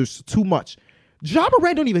legs is too much. Ja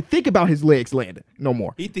Morant don't even think about his legs landing no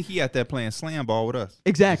more. He think he out there playing slam ball with us.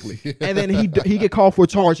 Exactly. And then he get called for a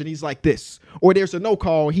charge and he's like this, or there's a no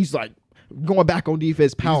call, he's like going back on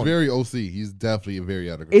defense, He's pounding. very OC. He's definitely very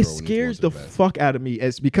out of It control. when he's scares going the to basket. fuck out of me,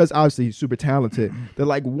 as because obviously he's super talented. That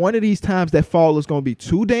like one of these times that fall is going to be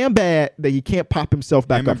too damn bad that he can't pop himself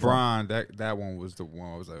back Him up and from. Bron, that one was the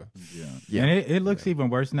one. Was a, Yeah. And it looks even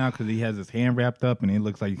worse now because he has his hand wrapped up and it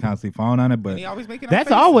looks like he constantly falling on it. But and he always making up that's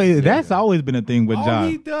faces. always that's always been a thing with all Ja.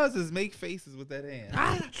 he does is make faces with that hand.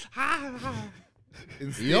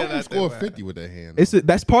 He almost scored 50 with that hand.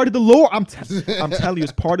 That's part of the lore. I'm telling you,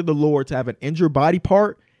 it's part of the lore to have an injured body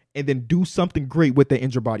part and then do something great with the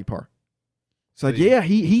injured body part. It's like, See. yeah,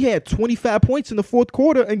 he had 25 points in the fourth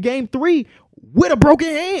quarter in game 3 with a broken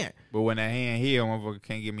hand. But when that hand heal, motherfucker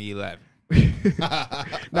can't give me 11.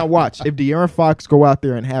 Now watch, if De'Aaron Fox go out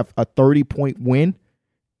there and have a 30-point win,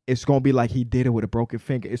 it's gonna be like he did it with a broken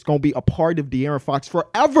finger. It's gonna be a part of De'Aaron Fox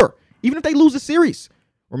forever, even if they lose a series.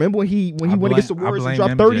 Remember when he went against the Warriors and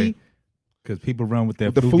dropped 30? Because people run with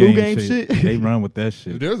that The flu, flu game game shit. They run with that If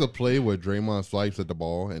shit. there's a play where Draymond swipes at the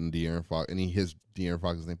ball and De'Aaron Fox and he hits De'Aaron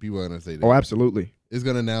Fox's name, people are gonna say that. Oh, absolutely. It's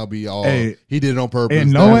gonna now be all Hey, he did it on purpose.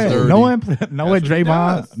 And that was dirty. knowing That's what he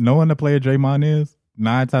Draymond, does. knowing the player Draymond is,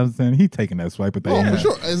 9 times out of 10, he taking that swipe at that Oh, hand. for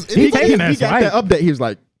sure. As He anybody- taking that He got swipe. that update. He was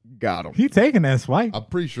like, got him. He taking that swipe. I'm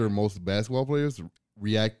pretty sure most basketball players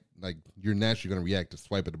react like you're naturally gonna react to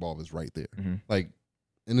swipe at the ball if it's right there. Mhm. Like,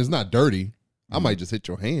 and it's not dirty. I might just hit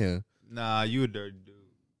your hand Nah, you a dirty dude.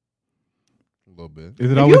 a little bit.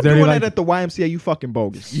 Is it If always you're dirty doing like that at the YMCA, you fucking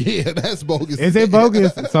bogus. Yeah, that's bogus. Is it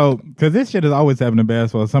bogus? So, because this shit is always happening in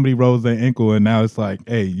basketball. Somebody rolls their ankle, and now it's like,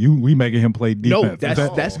 hey, we making him play No, defense. Is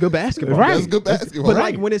that- that's good basketball. Right. That's good basketball. But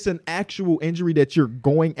like when it's an actual injury that you're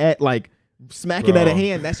going at, like smacking at a Bro.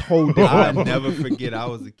 hand, that's whole I different. never forget I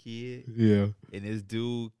was a kid yeah. and this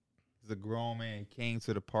dude was a grown man came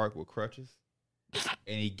to the park with crutches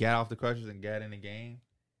and he got off the crutches and got in the game.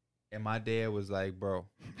 And my dad was like, bro,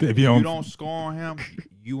 If you you don't score on him,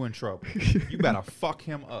 you in trouble. You better fuck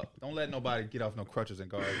him up. Don't let nobody get off no crutches and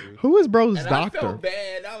guard you. Who is bro's And I doctor? felt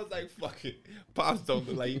bad. I was like, fuck it. Pops don't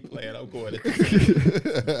look like he playing. I'm going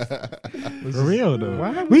to For real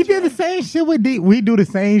though. We did the same shit with D. We do the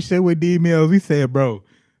same shit with D Mills. We said, bro,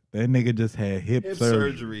 that nigga just had hip hip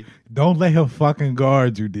surgery. surgery. Don't let him fucking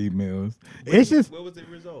guard you, D Mills. It's just What was the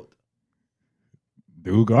result?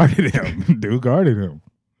 dude guarded him. Dude guarded him.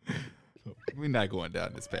 We're not going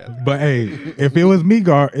down this path. But hey, if it was me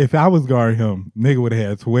if I was guarding him, nigga would have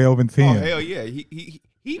had 12 and 10. Oh hell yeah, he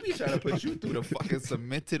be trying to put you through the fucking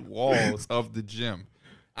cemented walls of the gym.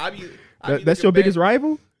 I be That's looking your biggest back-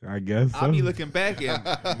 rival? I guess so. I be looking back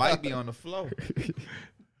and might be on the floor.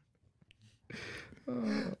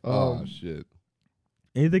 Oh shit.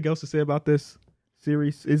 Anything else to say about this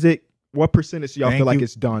series? Is it what percentage y'all Thank feel like you.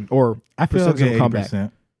 it's done, or I feel percentage good will come back?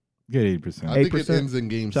 80%. Good 80%. I think it 8%. ends in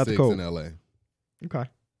game Shout out to 6 Cole. in LA. Okay,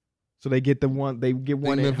 so they get one at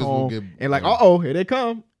Memphis will home, get and like, one. here they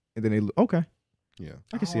come, and then okay, Yeah.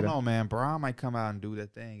 I can see don't that. know, man. Bron might come out and do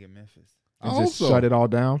that thing in Memphis. And just Also, shut it all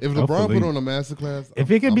down. if LeBron Hopefully. put on a masterclass, If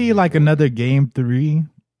it could be like another game 3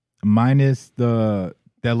 minus that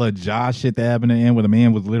little Josh shit that happened at the end where the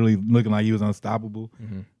man was literally looking like he was unstoppable,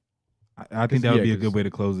 Mhm. I think that would be a 'cause good way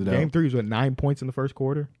to close it Game out. 3 was with 9 points in the first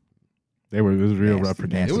quarter. It was real Nasty, rough for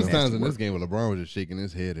nasty. them. it was nasty times in work. this game where LeBron was just shaking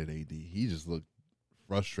his head at AD. He just looked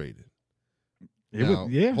frustrated. It Now,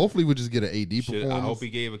 was, yeah. Hopefully, we just get an AD Shit, performance. I hope he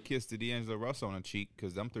gave a kiss to D'Angelo Russell on the cheek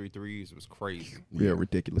because them 3 threes was crazy. Yeah,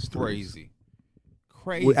 ridiculous. threes.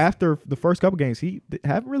 Crazy. Well, after the first couple games, he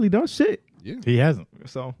haven't really done shit. Yeah. He hasn't.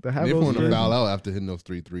 So to And have if those want to games, foul out after hitting those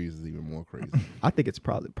 3 threes is even more crazy. I think it's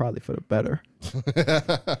probably for the better.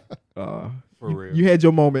 For real. You had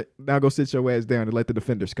your moment. Now go sit your ass down and let the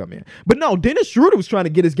defenders come in. But no, Dennis Schroeder was trying to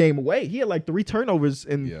get his game away. He had like 3 turnovers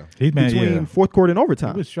in yeah. He's been, between fourth quarter and He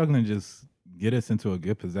overtime. was struggling to just get us into a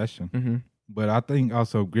good possession. Mm-hmm. But I think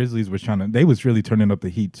also Grizzlies was they was really turning up the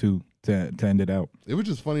heat too to end it out. It was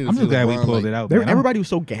just funny to I'm see just glad we LeBron, pulled like, it out. man. Everybody was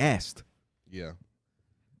so gassed. Yeah.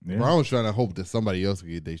 Yeah. LeBron was trying to hope that somebody else could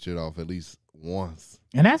get their shit off at least once.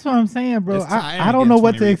 And that's what I'm saying, bro. It's tiring I don't getting know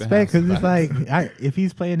what to 20 expect because it's rebounds. like if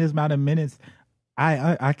he's playing this amount of minutes,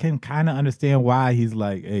 I can kind of understand why he's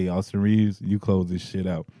like, hey, Austin Reeves, you close this shit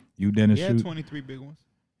out. You didn't He had shoot. 23 big ones.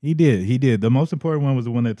 He did. The most important one was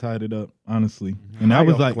the one that tied it up, honestly. And that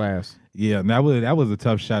was like, glass. yeah, and that was a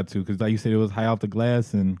tough shot too because like you said, it was high off the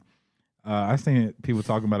glass, and I seen people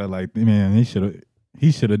talking about it like, man, he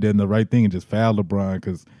should have done the right thing and just fouled LeBron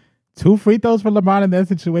because 2 free throws for LeBron in that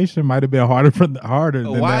situation might have been harder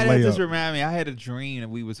than Why that that just layup. remind me? I had a dream that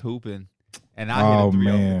we was hooping, and I hit a 3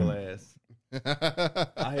 off the glass.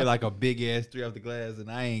 I hit like a big ass 3 off the glass, and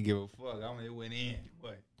I ain't give a fuck. I mean, it went in.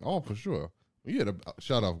 What? Oh, for sure. When you had a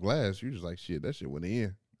shot off glass, you just like, shit, that shit went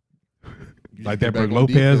in. You Like just that get back Brook on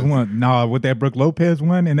Lopez defense. one. No, with that Brook Lopez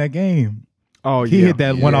one in that game. Oh, He hit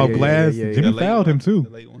that one off yeah, glass. yeah, yeah. Jimmy The late fouled one? him too. The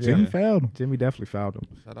late one? Jimmy Yeah. fouled him. Jimmy definitely fouled him.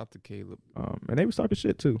 Shout out to Caleb. And they was talking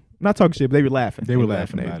shit too. Not talking shit, but they were laughing. They were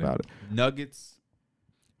laughing about it. Nuggets.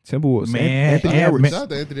 Timberwolves. Man, Anthony man, Edwards. Shout out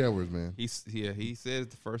to Anthony Edwards, man. He says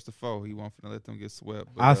the first to 4. He won't finna let them get swept.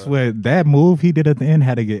 But, I swear that move he did at the end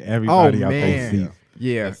had to get everybody Oh, out man. their seats.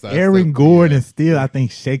 Yeah. That's- Aaron Gordon is still, I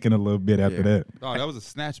think, shaking a little bit after Yeah. that. Oh, that was a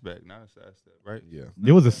snatchback, not a sidestep, right? Yeah.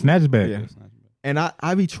 It was a snatchback. Yeah. Snatchback. And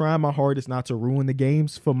I be trying my hardest not to ruin the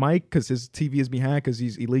games for Mike because his TV is behind because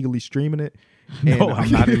he's illegally streaming it. No, And,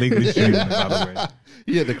 I'm not illegally streaming it, by the way.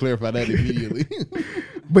 He had to clarify that immediately.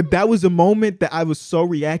 But that was a moment that I was so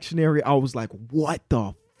reactionary. I was like, what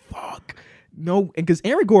the fuck? No, and because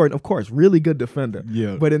Aaron Gordon, of course, really good defender.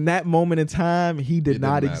 Yeah. But in that moment in time, he did It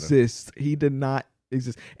not didn't matter. exist. He did not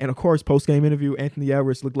exist. And of course, post game interview, Anthony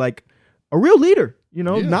Edwards looked like a real leader. You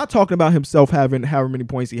know, Yeah. not talking about himself having however many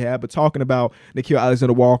points he had, but talking about Nikhil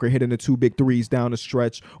Alexander-Walker hitting the 2 big threes down the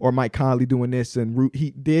stretch, or Mike Conley doing this. And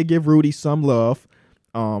he did give Rudy some love.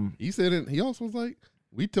 He said it. He also was like,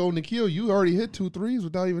 we told Nikhil, you already hit 2 threes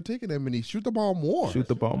without even taking that many. Shoot the ball more. Shoot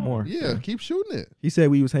the ball more. Yeah, keep shooting it. He said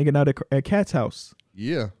we was hanging out at Cat's house.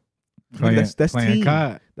 Yeah. That's playing team.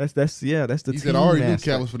 COD. That's the He team. said, I already knew aspect.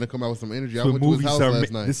 Cat was finna come out with some energy. I So went to his house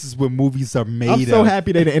last night. This is what movies are made I'm so of.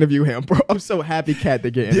 happy they didn't interview him, bro. I'm so happy Cat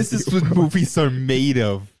to get This is interviewed. what movies are made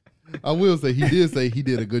of. I will say he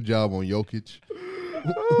did a good job on Jokic,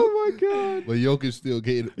 Oh my god. but Jokic still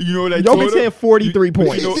gave. You know what I told Jokic him? had 43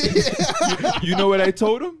 points. You know what I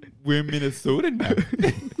told him? We're in Minnesota now.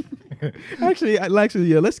 Actually,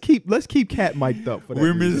 yeah. Let's keep Cat mic'd up for that.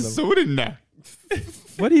 We're in reason. Minnesota now.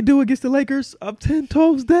 What did he do against the Lakers? Up 10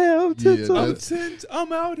 toes down. 10 Yeah, toes.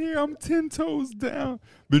 I'm out here. I'm 10 toes down.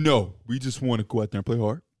 But no, we just want to go out there and play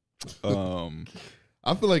hard.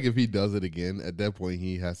 I feel like if he does it again, at that point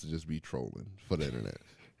he has to just be trolling for the internet.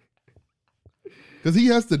 Because he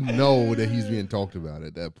has to know that he's being talked about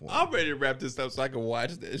at that point. I'm ready to wrap this up so I can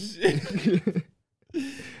watch this shit.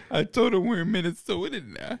 I told him we're in Minnesota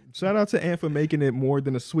now. Shout out to Ant for making it more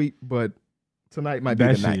than a sweep, but tonight might be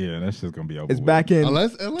That the shit, night. yeah, that's just gonna be over. It's with. back in.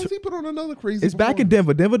 Unless he put on another crazy. It's back in performance.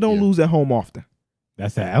 Denver. Denver don't Yeah. lose at home often.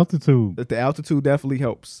 That's the altitude. That the altitude definitely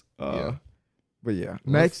helps. Yeah. But yeah, Unless-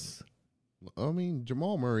 next. I mean,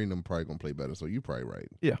 Jamal Murray and them probably gonna play better, so you're probably right.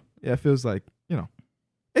 Yeah, it feels like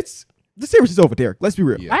it's the series is over, Derek. Let's be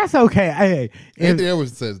real. Yeah. That's okay. Hey, if- Anthony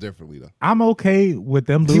Edwards says differently though. I'm okay with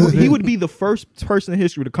them He, losing. he would be the first person in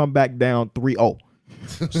history to come back down 3-0.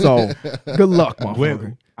 So good luck, motherfucker.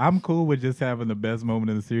 With, I'm cool with just having the best moment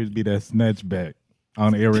in the series be that snatch back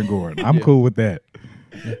on Aaron Gordon. I'm cool with that.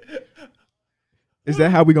 Is that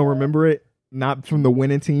how we gonna remember it? Not from the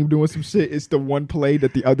winning team doing some shit. It's the one play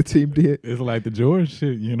that the other team did. It's like the Jordan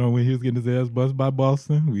shit. You know, when he was getting his ass buzzed by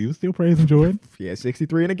Boston, we was still praising Jordan. He had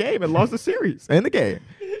 63 in the game and lost the series and the game.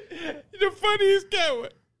 The funniest guy was,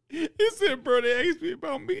 he said, bro, they asked me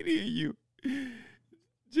about me and you.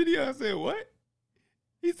 Gideon said, what?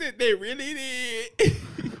 He said, they really did.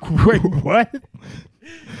 Wait, what?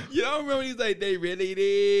 You don't remember he's like, they really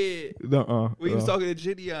did. When he was talking to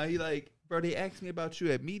Gideon, he like, bro, they asked me about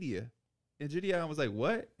you at media. And Gideon was like,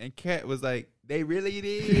 what? And Kat was like, they really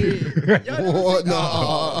did. Y'all never What? seen- No.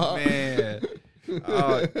 Oh, man.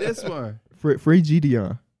 This one. Free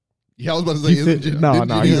GDR. Yeah, I was about to say, You said- isn't No, didn't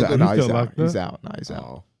no, Gideon he's go out. to- No, He's he's still out. locked He's up? out. No, he's out.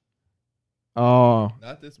 Oh. Oh.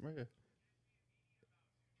 Not this man.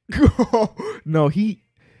 No,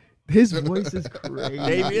 his voice is crazy.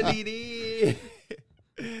 They really did.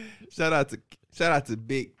 Shout out to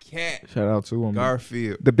Big Cat Shout out to him.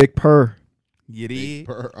 Garfield. The big purr. You did?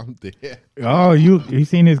 I'm dead. Oh, you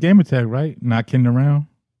seen his game attack, right? Not kidding around.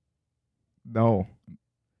 No.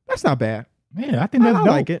 That's not bad. Yeah, I think that's I dope.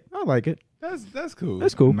 like it. I like it. That's cool.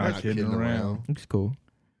 That's cool. Not Not kidding around. It's cool.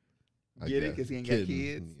 I Get it? guess. 'Cause he ain't got Kidding.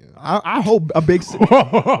 kids? Yeah. I hope a big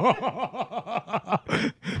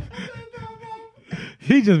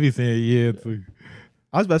He just be saying yeah too.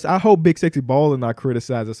 I was about to say, I hope Big Sexy Baller not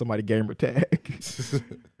criticizing somebody gamer tag. Big Sexy.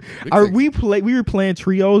 We were playing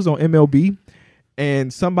trios on MLB,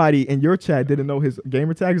 and somebody in your chat didn't know his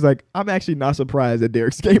gamer tag. He's like, I'm actually not surprised at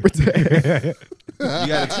Derek's gamer tag.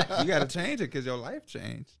 You gotta change it because your life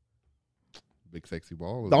changed. Big Sexy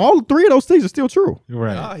Ball. is- All three of those things are still true.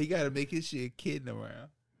 Right. Oh, he gotta make his shit kidding around.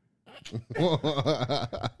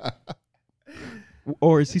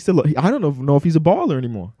 Or is he still? I don't know if he's a baller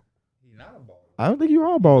anymore. He's not a baller. I don't think you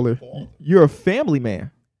are a baller. You're a family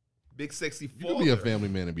man. Big sexy You father. can be a family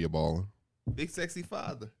man and be a baller. Big sexy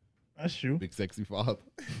father. That's true. Big sexy father.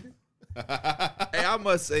 Hey, I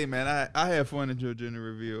must say, man, I had fun in Georgia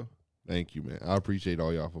review. Thank you, man. I appreciate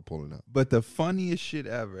all y'all for pulling up. But the funniest shit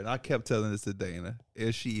ever, and I kept telling this to Dana,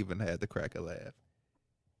 is she even had to crack a laugh.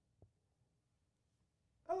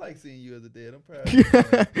 I like seeing you as a dad. I'm proud of you.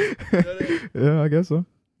 Man. Yeah, I guess so.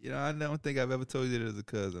 You know, I don't think I've ever told you that as a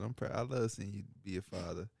cousin. I'm proud. I love seeing you be a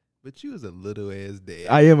father. But you was a little ass dad.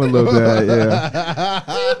 I am a little dad. Yeah.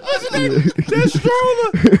 That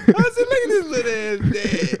stroller. I said, look at this little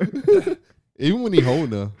ass dad. Even when he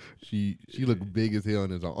holding her, she looked big as hell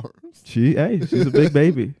in his arms. She's a big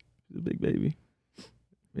baby. She's a big baby.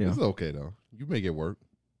 Yeah. It's okay though. You make it work.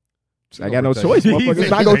 I got no choice, motherfucker. It's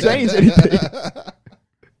not gonna change anything.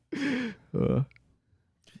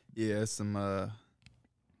 Yeah, some funny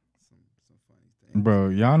things. Bro,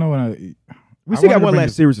 y'all know when We still got one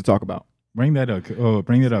last series to talk about. Bring that up. Oh,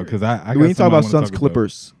 bring it up because I We ain't talk about Suns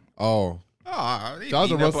Clippers. Oh, Oh,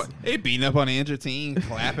 they beating up on the injured team,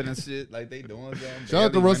 clapping and shit like they doing something. shout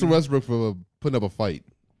out to Russell Westbrook for putting up a fight.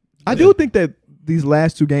 I do think that these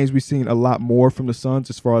last two games we've seen a lot more from the Suns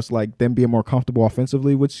as far as like them being more comfortable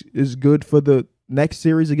offensively, which is good for the next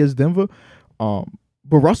series against Denver.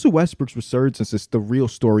 But Russell Westbrook's resurgence is the real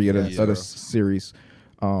story of the series.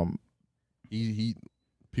 He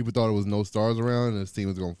people thought it was no stars around and his team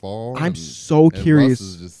was gonna fall. I'm so curious. Russ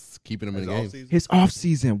is just keeping him in the game His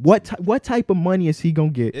offseason, what type of money is he gonna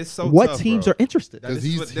get? It's so what tough, teams bro. are interested? because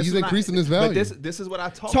he's increasing his value. But this is what I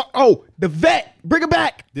talk. The vet, bring him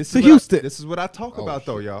back to Houston. Houston. This is what I talk about,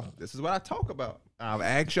 though, y'all. This is what I talk about. I've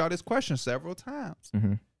asked y'all this question several times.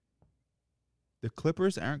 Mm-hmm. The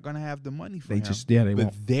Clippers aren't going to have the money for They him. they but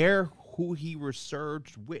won't. they're who he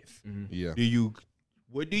resurged with. Yeah,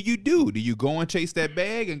 What do you do? Do you go and chase that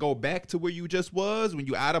bag and go back to where you just was when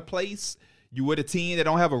you out of place? You with a team that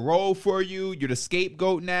don't have a role for you. You're the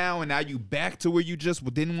scapegoat now, and now you back to where you just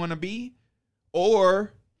didn't want to be?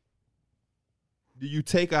 Or do you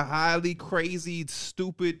take a highly crazy,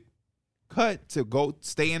 stupid cut to go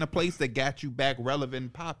stay in a place that got you back relevant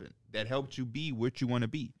and popping, that helped you be what you want to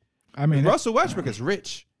be? I mean, Russell Westbrook is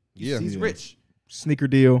rich. He's Yeah. rich. Sneaker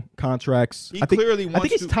deal, contracts. He clearly I wants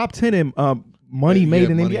think he's to. top 10 in money made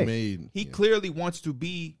in the money NBA. made. He Yeah. clearly wants to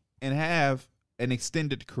be and have an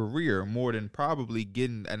extended career more than probably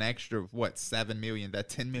getting an extra $7 million, that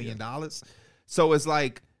 $10 million. So it's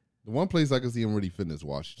like, The one place I can see him really fitting is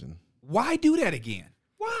Washington. why do that again?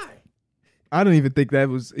 Why? I don't even think that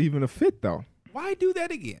was even a fit though. Why do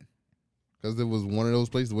that again? Because it was one of those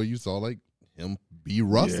places where you saw like him be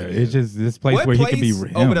Russ. yeah, again. it's just this place What where he place could be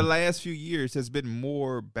him. over the last few years has been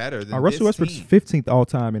more better than Russell this Westbrook's team? 15th all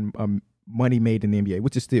time in money made in the NBA,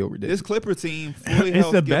 which is still ridiculous. This Clipper team fully It's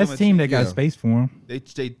helped the give them best a team that chance. got space for him.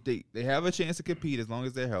 They have a chance to compete as long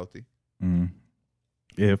as they're healthy. Which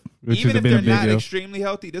Even has if been a they're big not deal. extremely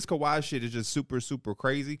healthy, this Kawhi shit is just super, super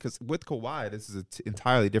crazy. Because with Kawhi, this is an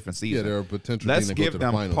entirely different Yeah, season. they're a potential Let's team to go give to the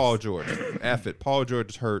them finals. Paul George. F it. Paul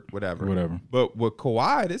George is hurt, whatever. But with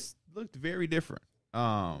Kawhi, this looked very different.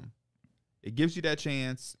 It gives you that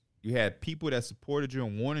chance. You had people that supported you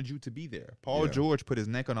and wanted you to be there. Paul Yeah. George put his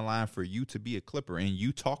neck on the line for you to be a Clipper, and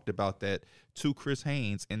you talked about that to Chris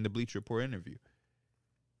Haynes in the Bleacher Report interview.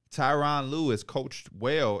 Tyronn Lue coached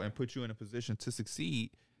well and put you in a position to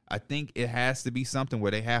succeed. I think it has to be something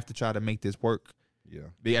where they have to try to make this work. Yeah.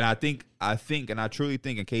 And I think, and I truly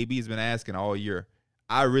think, and KB has been asking all year,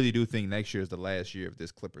 I really do think next year is the last year of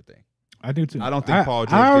this Clipper thing. I do too. I don't think Paul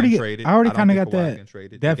George getting traded. I already don't kind of think got Kawhi that getting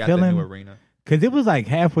traded. that They got feeling. the new arena. Because it was like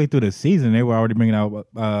halfway through the season, they were already bringing out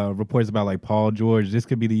reports about like Paul George. This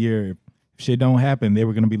could be the year. If shit don't happen, they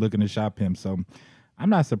were going to be looking to shop him. So I'm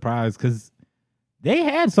not surprised because they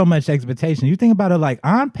had so much expectation. You think about it, like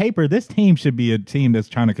on paper, this team should be a team that's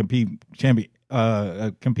trying to compete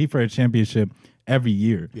for a championship every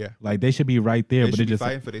year. Yeah. Like they should be right there, They but should it be just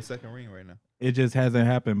fighting for their second ring right now. it just hasn't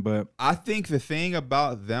happened. But I think the thing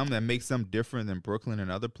about them that makes them different than Brooklyn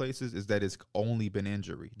and other places is that it's only been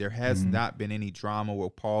injury. There has not been any drama where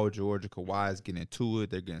Paul George or Kawhi is getting into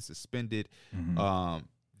it. They're getting suspended.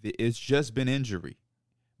 It's just been injury.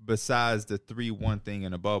 Besides the 3-1 thing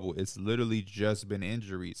in the bubble, it's literally just been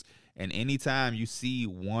injuries. And anytime you see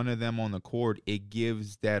one of them on the court, it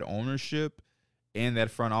gives that ownership and that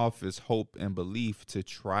front office hope and belief to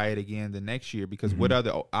try it again the next year. Because what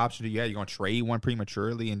other option do you have? You're going to trade one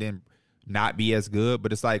prematurely and then not be as good.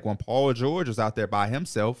 But it's like when Paul George was out there by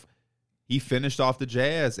himself, he finished off the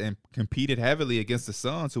Jazz and competed heavily against the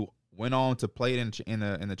Suns, who went on to play in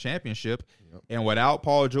the championship. Yep. And without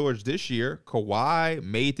Paul George this year, Kawhi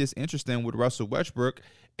made this interesting with Russell Westbrook.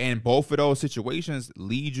 And both of those situations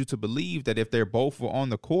lead you to believe that if they're both on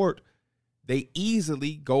the court, they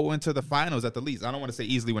easily go into the finals at the least. I don't want to say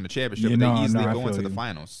easily win the championship, but they easily go into the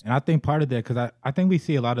finals. And I think part of that, because I think we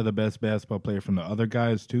see a lot of the best basketball players from the other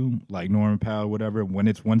guys too, like Norman Powell, whatever, when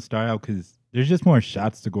it's one style, because there's just more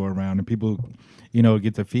shots to go around and people,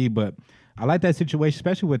 get to feed. But I like that situation,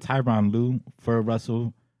 especially with Tyronn Lue for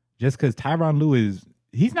Russell, just because Tyronn Lue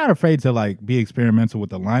he's not afraid to like be experimental with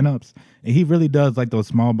the lineups, and he really does like those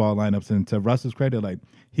small ball lineups. And to Russell's credit, like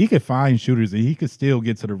he could find shooters and he could still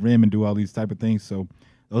get to the rim and do all these type of things. So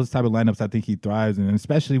those type of lineups, I think he thrives in, and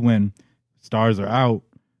especially when stars are out,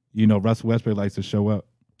 Russell Westbrook likes to show up.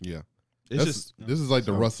 Yeah, this is like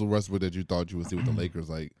the Russell Westbrook that you thought you would see with the Lakers.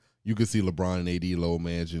 Like you could see LeBron and AD low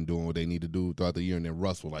managing doing what they need to do throughout the year, and then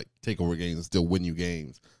Russ will like take over games and still win you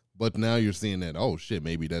games. But now you're seeing that, oh shit,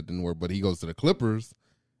 maybe that didn't work. But he goes to the Clippers.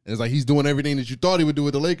 And it's like he's doing everything that you thought he would do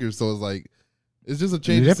with the Lakers. So it's like it's just a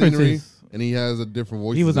change of scenery, and he has a different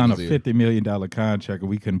voice. He was on a $50 million contract, and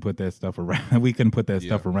we couldn't put that stuff around. We couldn't put that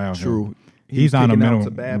stuff around. True. Him. He's on a minimum to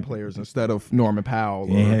bad players instead of Norman Powell.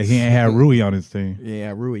 He ain't had Rui on his team.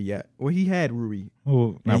 Yeah, Rui yet. Well, he had Rui.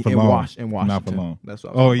 Oh, not for long. In Washington. Not for long. That's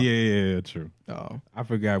what. Yeah, true. Oh, I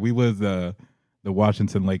forgot. We was the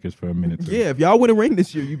Washington Lakers for a minute too. Yeah, if y'all win a ring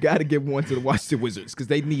this year, you got to give one to the Washington Wizards because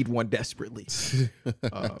they need one desperately.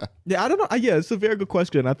 Yeah, I don't know. Yeah, it's a very good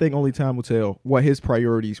question. I think only time will tell where his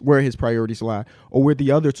priorities lie, or where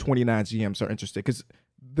the other 29 GMs are interested. Because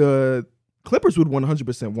the Clippers would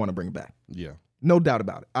 100% want to bring it back. Yeah, no doubt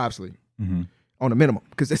about it. Obviously, on a minimum,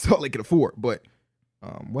 because that's all they can afford. But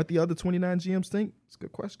what the other 29 GMs think? It's a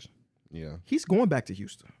good question. Yeah, he's going back to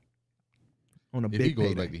Houston. On a if big he goes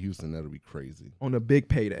payday. back to Houston, that'll be crazy. On a big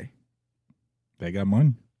payday. They got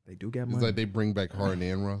money. They do got money. It's like they bring back Harden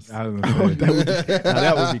and Russ. that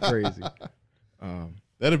would be crazy.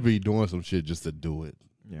 That'd be doing some shit just to do it.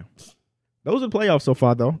 Yeah. Those are the playoffs so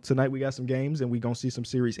far, though. Tonight we got some games, and we're going to see some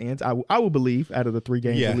series ends. I will believe out of the 3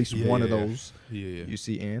 games, at least one of those you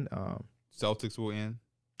see end. Celtics will end.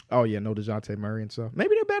 Oh, yeah, no DeJounte Murray and stuff.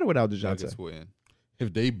 Maybe they're better without DeJounte. Celtics will end.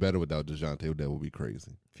 If they better without DeJounte, that would be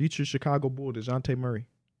crazy. Future Chicago Bull, DeJounte Murray.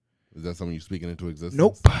 Is that something you're speaking into existence?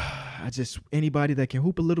 Nope. Anybody that can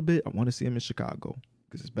hoop a little bit, I want to see him in Chicago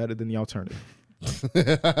because it's better than the alternative.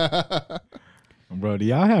 Bro, do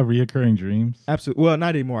y'all have reoccurring dreams? Absolutely. Well,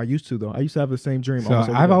 not anymore. I used to, though. I used to have the same dream. So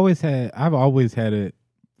I've always had it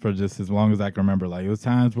for just as long as I can remember. Like, it was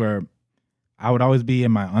times where I would always be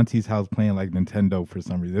in my auntie's house playing like Nintendo for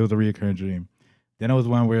some reason. It was a reoccurring dream. Then it was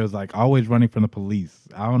one where it was like always running from the police.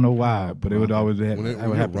 I don't know why, but it would always happen. When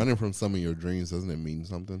you're running from some of your dreams, doesn't it mean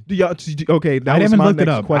something? Do y'all? Okay, that I was haven't my looked it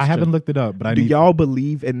next up. question. I haven't looked it up, but do y'all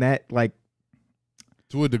believe in that? Like,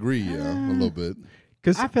 to a degree, yeah, a little bit.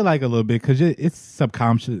 Because I feel like a little bit because it's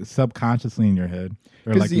subconsciously in your head.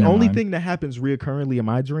 Because the only thing that happens reoccurringly in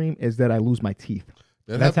my dream is that I lose my teeth.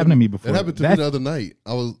 That's happened to me before. That happened to me the other night.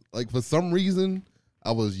 I was like, for some reason,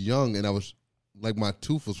 I was young and I was like, my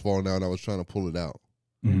tooth was falling out and I was trying to pull it out.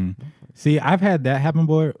 Mm-hmm. See, I've had that happen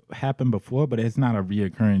before, but it's not a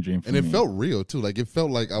reoccurring dream for me. And it felt real too. Like it felt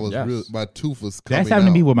like I was real. My tooth was coming out. That's happened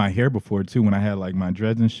to me with my hair before too. When I had like my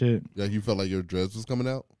dreads and shit. Yeah, you felt like your dreads was coming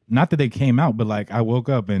out. Not that they came out, but like I woke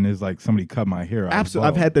up and it's like somebody cut my hair out. Absolutely,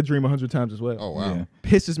 I've had that dream 100 times as well. Oh wow, yeah.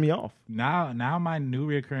 Pisses me off. Now my new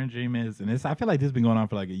reoccurring dream is, and I feel like this has been going on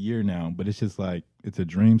for like a year now, but it's just like it's a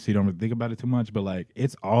dream, so you don't really think about it too much. But like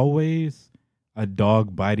it's always a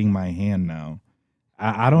dog biting my hand now.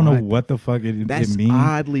 I don't know what the fuck it means. That's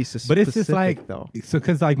oddly specific, but it's just like though. So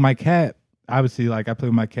because like my cat, obviously, like I play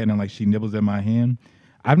with my cat and like she nibbles at my hand.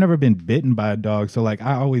 I've never been bitten by a dog, so like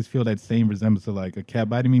I always feel that same resemblance to like a cat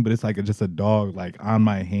biting me, but it's like just a dog like on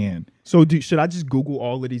my hand. So should I just Google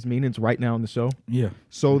all of these meanings right now on the show? Yeah.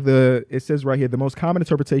 So it says right here, the most common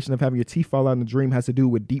interpretation of having your teeth fall out in the dream has to do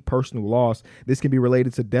with deep personal loss. This can be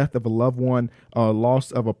related to death of a loved one,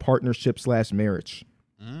 loss of a partnership / marriage.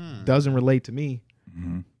 Doesn't relate to me.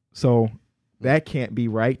 Mm-hmm. So that can't be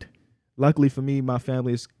right. Luckily for me, my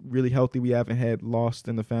family is really healthy. We haven't had lost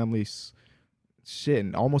in the family's shit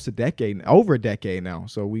in almost over a decade now.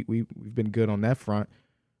 So we've been good on that front.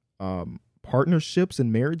 Partnerships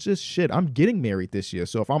and marriages, shit, I'm getting married this year.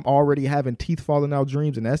 So if I'm already having teeth falling out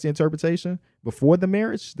dreams and that's the interpretation before the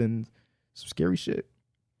marriage, then some scary shit.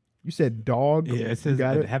 You said dog. Yeah, it says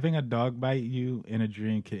having a dog bite you in a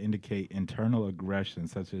dream can indicate internal aggression,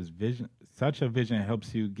 such as vision. Such a vision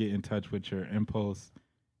helps you get in touch with your impulse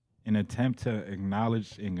in an attempt to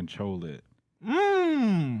acknowledge and control it.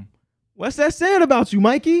 What's that saying about you,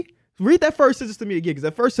 Mikey? Read that first sentence to me again, because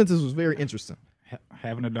that first sentence was very interesting.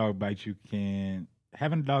 Having a dog bite you in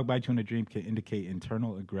a dream can indicate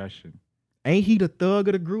internal aggression. Ain't he the thug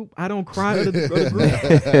of the group? I don't cry of the group.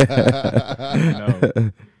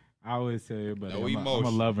 No. I always say, but No I'm a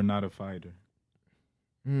emotion. lover, not a fighter.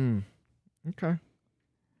 Okay.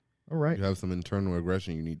 All right. You have some internal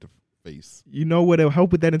aggression you need to face. You know what'll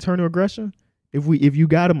help with that internal aggression? If you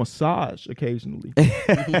got a massage occasionally,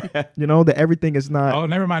 you know that everything is not. Oh,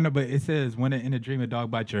 never mind. No, but it says when in a dream a dog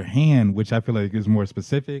bites your hand, which I feel like is more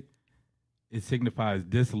specific. It signifies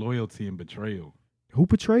disloyalty and betrayal. Who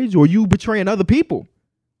betrayed you, or you betraying other people?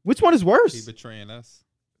 Which one is He worse? betraying us.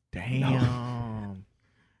 Damn.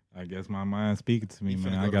 I guess my mind's speaking to me, He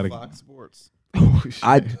man. finna I go gotta. to Fox Sports. Oh, shit.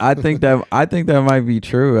 I think that might be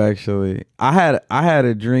true. Actually, I had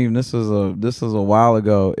a dream. This was a while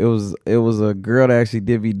ago. It was a girl that actually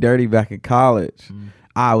did me dirty back in college.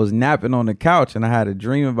 I was napping on the couch and I had a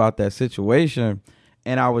dream about that situation.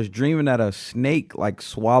 And I was dreaming that a snake like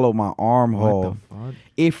swallowed my armhole. fuck?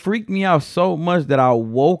 It freaked me out so much that I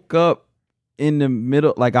woke up in the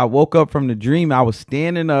middle. Like I woke up from the dream. I was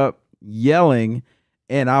standing up, yelling,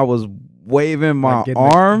 and I was waving my Like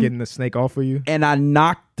arm. getting the snake off of you. And I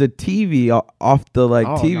knocked the TV off the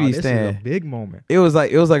TV no, this stand. is a big moment. It was a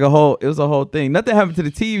whole thing. Nothing happened to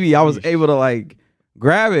the TV. I was able to like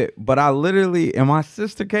grab it, but I literally, and my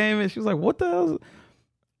sister came and she was like, "What the hell?"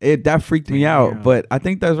 That freaked me out. But I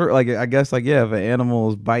think that's like, I guess like, yeah, if an animal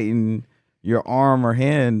is biting your arm or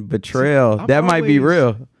hand, betrayal, I'm that might be always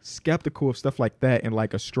real. Skeptical of stuff like that and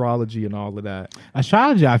like astrology and all of that.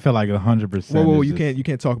 Astrology, I feel like 100%. Whoa, is you just-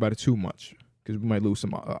 can't talk about it too much because we might lose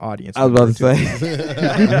some audience. I was about to say.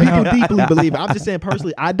 People deeply believe it. I'm just saying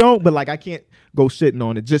personally, I don't, but like I can't go shitting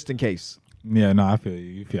on it just in case. Yeah, no, I feel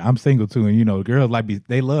you. I'm single too, and you know, girls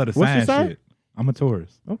they love to What's your sign sign? shit. I'm a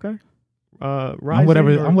Taurus. Okay. I'm Rising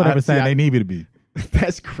whatever or- sign see, they need me to be.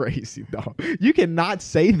 That's crazy, dog. You cannot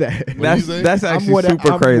say that. What you say? That's I'm actually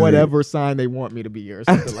super I'm crazy. whatever sign they want me to be or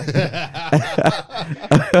something like that.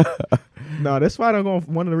 No, that's why I don't go.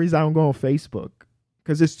 One of the reasons I don't go on Facebook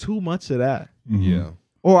because it's too much of that. Mhm. Yeah.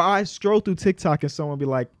 Or I stroll through TikTok and someone be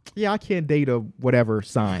like, "Yeah, I can't date a whatever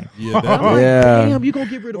sign." Yeah. I'm like, Yeah. damn, you gonna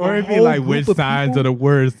get rid of Or a it'd be whole like group which of signs people? are the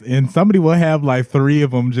worst, and somebody will have like 3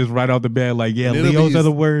 of them just right off the bat. Like, yeah, And it'll Leos be- are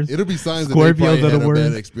the worst. It'll be signs that Scorpios they probably are the had a bad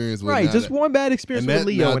worst. experience with. Right, now just that- one bad experience and with that,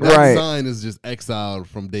 Leo. now And that Right. sign is just exiled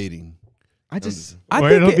from dating. I just I Or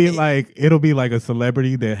think it'll be like a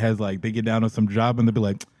celebrity that has like they get down on some job and they'll be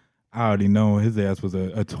like, I already know his ass was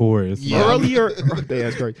a Taurus. Yeah. earlier.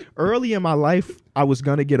 That's great. Early in my life, I was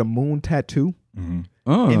gonna get a moon tattoo. Mhm.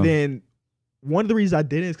 And then one of the reasons I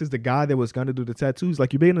didn't is because the guy that was gonna do the tattoos,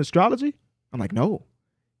 like, you big in astrology? I'm like, no.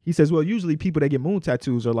 He says, well, usually people that get moon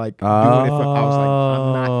tattoos are like doing it for. I was like,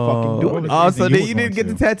 I'm not fucking doing it. Oh, so You then was you didn't going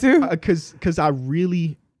get the tattoo? Because I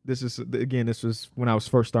really, this was when I was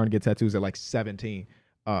first starting to get tattoos at like 17.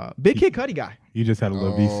 Big Kid Cudi guy, You just had a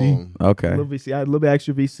little VC. Okay, little VC. I had a little bit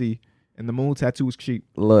extra VC, and the moon tattoo was cheap.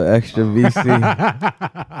 a little extra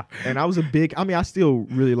VC. And I was a big. I mean, I still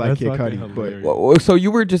really like That's Kid fucking Cudi, but hilarious. So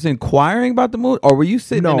you were just inquiring about the moon, or were you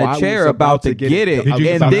sitting No, in I a chair was about to get it? Did you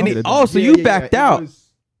And about then to get it? so you backed out. It was,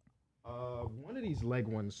 one of these leg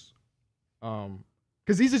ones,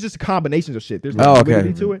 because these are just combinations of shit. There's Oh, no okay.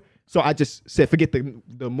 validity to it. So I just said, forget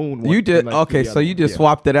the moon one. You did and, like, do okay, the so other you one. just Yeah.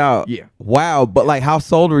 swapped it out. Yeah. Wow, but like, how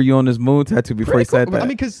sold were you on this moon tattoo before Pretty he said cool. that? I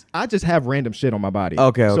mean, because I just have random shit on my body.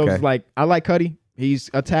 Okay, So okay. it's like, I like Cudi. He's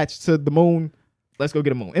attached to the moon. Let's go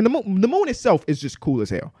get a moon. And the moon itself is just cool as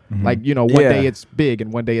hell. Like, one Yeah. day it's big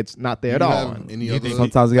and one day it's not there at You all. have any You other think-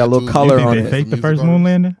 Sometimes it got a little tattoos color you on think it. Did they as fake the music first artists? moon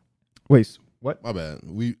landing? Wait, what? My bad.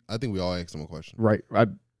 I think we all asked him a question. Right.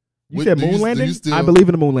 You Wait, said do you- moon do landing? you still- I believe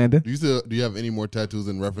in the moon landing. Do you have any more tattoos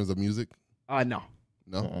in reference of music? No.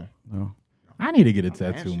 No. Uh-uh. No. I need to get a I'm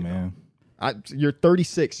tattoo, ashy, man. You're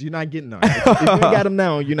 36. You're not getting none. If you ain't got them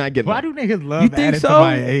now, you're not getting Why them. do niggas love You think adding so? to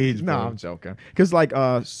my age, No, bro? I'm joking. Because like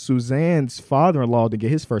Suzanne's father-in-law to get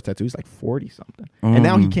his first tattoo, he's like 40 something, and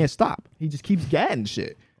now he can't stop. He just keeps getting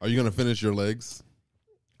shit. Are you gonna finish your legs?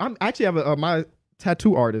 I actually have my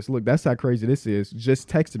tattoo artist. Look, that's how crazy this is. Just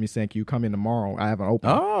texted me saying, "Can you come in tomorrow? I have an open."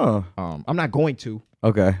 Oh, I'm not going to,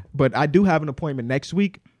 okay. but I do have an appointment next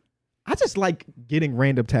week. I just like getting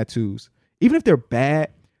random tattoos, even if they're bad,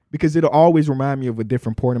 because it'll always remind me of a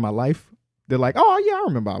different point in my life. They're like, oh yeah, I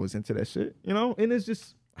remember I was into that shit, and it's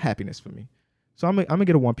just happiness for me. So I'm gonna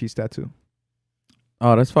get a One Piece tattoo.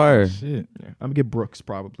 Oh, that's fire. Shit. Yeah, I'm gonna get Brooks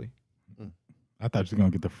probably. I thought you were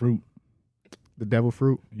gonna get the fruit. The devil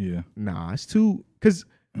fruit. Yeah. Nah, it's too, because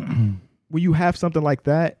when you have something like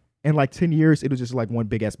that in like 10 years, it'll just like one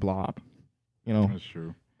big ass blob. That's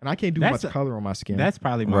true. And I can't do That's much color on my skin. That's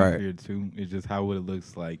probably my Right. fear too. It's just how it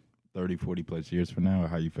looks like 30, 40 plus years from now, or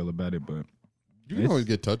how you feel about it. But You can always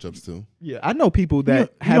get touch-ups too. yeah, I know people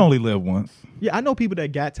that you only live once. Yeah, I know people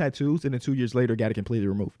that got tattoos and then 2 years later got it completely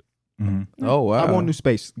removed. Oh wow. I want new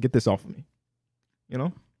space. Get this off of me. You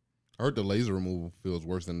know, I heard the laser removal feels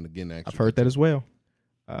worse than getting actual. I've heard that as well.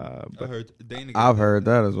 I heard Dana. I've heard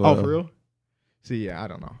that as well. Oh, for real? See, yeah, I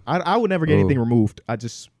don't know. I would never get anything removed.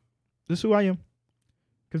 This is who I am.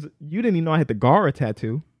 Because you didn't even know I had the Gara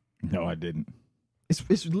tattoo. No, I didn't. It's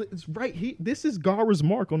right here. This is Gara's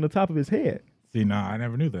mark on the top of his head. See, no, I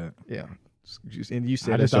never knew that. Yeah. And you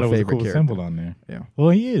said I that's just thought your it was a favorite cool character. symbol on there. Yeah. Well,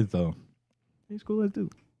 he is though. He's cool as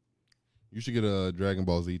dude. You should get a Dragon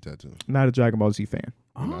Ball Z tattoo. Not a Dragon Ball Z fan.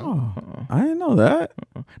 Oh, Uh-uh. I didn't know that.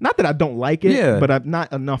 Not that I don't like it, Yeah. but I'm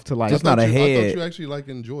not enough to like. Just not a I head. thought you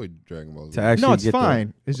actually enjoyed Dragon Ball Z. To actually No, it's get the-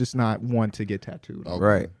 fine. It's just not one to get tattooed. Okay.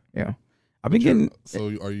 Right. Yeah. I've been getting. So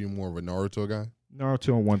are you more of a Naruto guy?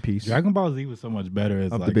 Naruto and One Piece. Dragon Ball Z was so much better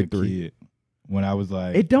as Of the like big a three. kid. When I was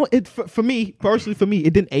like, For me personally,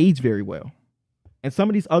 it didn't age very well, and some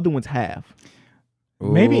of these other ones have.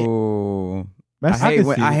 Maybe- Ooh. That's, I can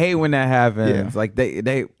see hate it. when that happens. Yeah. Like they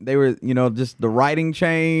were, just the writing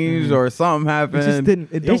changed Mhm. or something It happened. just didn't.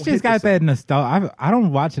 It don't it's hit just the got same. that nostalgia. I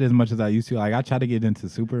don't watch it as much as I used to. Like I try to get into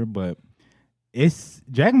Super, but it's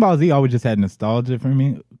Dragon Ball Z always just had nostalgia for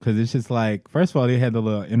me because it's just like, first of all, they had the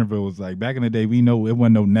little intervals. Like back in the day, we know it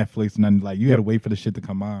wasn't no Netflix, nothing. Like you had to wait for the shit to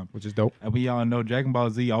come on. which is dope. And we all know Dragon Ball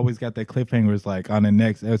Z always got that cliffhangers like on the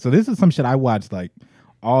next. So this is some shit I watched like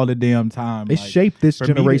all the damn time. It Like, shaped this for me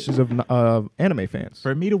to- generations of anime fans.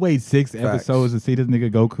 For me to wait 6 episodes to see this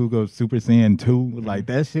nigga Goku go Super Saiyan 2, like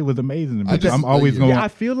that shit was amazing to me. I just- I'm always yeah. going. Yeah, I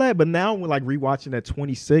feel that, but now when like rewatching that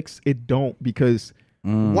 26, it don't because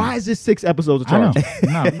Mm. why is this 6 episodes of I know. charge?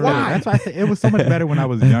 No, for real. Why? That's why I said it was so much better when I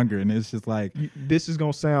was younger, and it's just like This is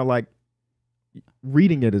gonna sound like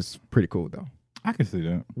reading it is pretty cool though. I can see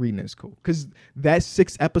that. Reading it is cool because that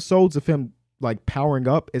 6 episodes of him like powering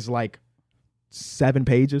up is like 7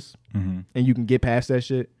 pages, Mm-hmm. and you can get past that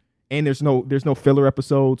shit. And there's no filler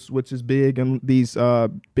episodes, which is big in these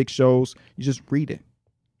big shows. You just read it.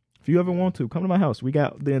 If you ever want to, come to my house. We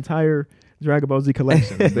got the entire Dragon Ball Z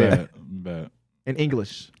collection It's there But in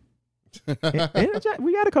English. And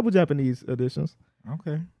we got a couple Japanese editions.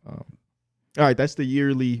 okay, All right, that's the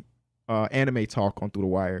yearly anime talk on Through the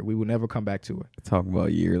Wire. We will never come back to it. Talk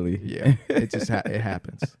about yearly. Yeah, it just it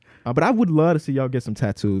happens. But I would love to see y'all get some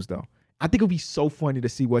tattoos though. I think it would be so funny to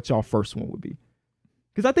see what y'all first one would be.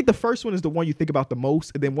 Because I think the first one is the one you think about the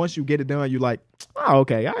most, and then once you get it done, you're like, oh,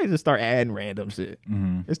 okay, I just start adding random shit.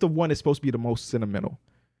 It's the one that's supposed to be the most sentimental.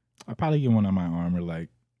 I'll probably get one on my arm or like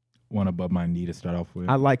one above my knee to start off with.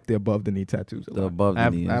 I like the above the knee tattoos. A The lot. above the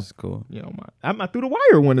I've- knee I've- is cool. You know, my Through the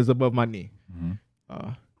Wire one is above my knee. Mhm.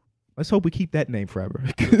 Let's hope we keep that name forever.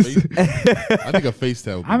 I think a face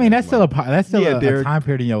tat. would be I mean, nice, that's still Yeah, a Derek. time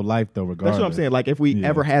period in your life, though. Regardless, That's what I'm saying. Like if we Yeah.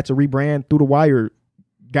 ever had to rebrand, Through the Wire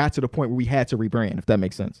got to the point where we had to rebrand, if that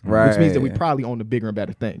makes sense. Right. Which means that we probably own the bigger and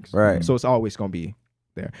better things. Right. So it's always going to be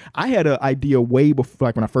there. I had an idea way before,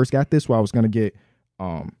 like when I first got this, where I was going to get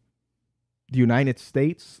the United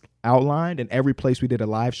States outlined, and every place we did a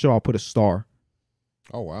live show, I'll put a star.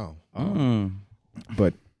 Oh wow.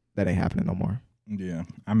 But that ain't happening no more. Yeah,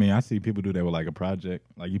 I mean, I see people do that with like a project,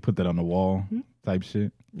 like you put that on the wall type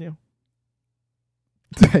shit. Yeah.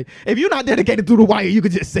 If you're not dedicated Through the Wire, you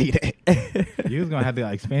could just say that. You was gonna have to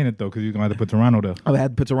like, expand it though, because you're gonna have to put Toronto there. I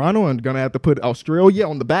had to put Toronto and gonna have to put Australia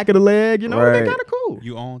on the back of the leg. You know, Right. they're kind of cool.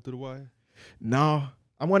 You on Through the Wire? No,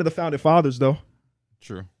 I'm one of the founding fathers, though.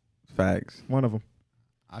 True. Facts. One of them.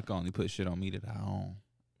 I can only put shit on me that I own.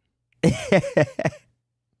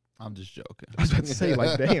 I'm just joking. I was about to say,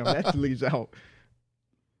 like, damn, that leaves out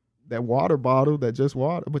that water bottle, that Just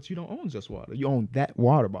Water. But you don't own Just Water. You own that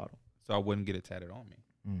water bottle. So I wouldn't get it tatted on me.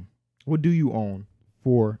 What do you own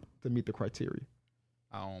to meet the criteria?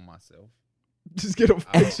 I own myself. Just get a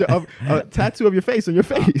picture of a tattoo of your face on your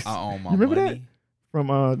face. I own my You remember money.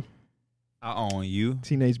 From I own you.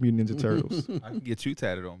 Teenage Mutant Ninja Turtles. I can get you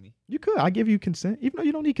tatted on me. You could. I give you consent, even though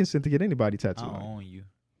you don't need consent to get anybody I tattooed. on you. own you.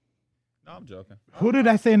 No, I'm joking. Who did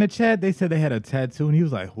I say in the chat? They said they had a tattoo, and he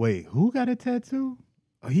was like, "Wait, who got a tattoo?"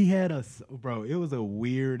 Oh, he had bro. It was a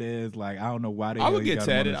weird ass, like, I don't know why they. I would he get got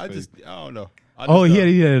him on tatted. his face. I don't know. Oh, he had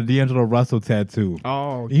a D'Angelo Russell tattoo.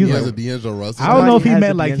 Oh, He He was has a like, D'Angelo Russell. I don't know if he Somebody has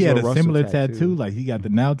meant a like he had a D'Angelo Russell similar tattoo. tattoo, like he got the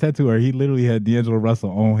now tattoo, or he literally had D'Angelo Russell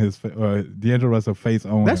on his D'Angelo Russell face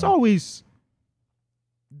on. That's him. always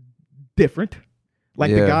different.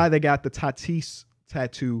 Like the Yeah. guy that got the Tatis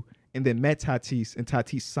tattoo and then met Tatis, and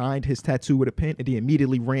Tatis signed his tattoo with a pen, and he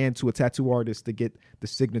immediately ran to a tattoo artist to get the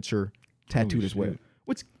signature tattooed Holy as well. shit.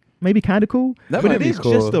 Which maybe kind of cool. That but might it be is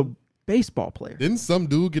cool. just a baseball player. Didn't some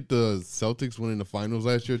dude get the Celtics winning the finals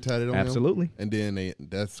last year tatted on him? Absolutely. And then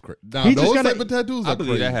that's crazy. Now, He just those gotta- type of tattoos I are believe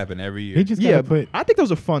crazy. that happen every year. He just Yeah, gotta put I think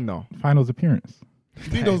those are fun though. finals appearance. You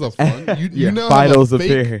think those are fun? You Yeah. know Finals have a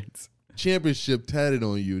fake appearance. championship tatted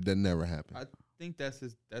on you that never happened. I think that's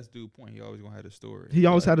dude's point. He always gonna have a story. He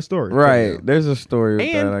always had a story. Right. Yeah. There's a story with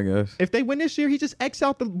And that, I guess. If they win this year, he just X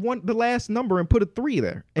out the last number and put a 3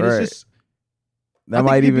 there, and Right. it's just I That think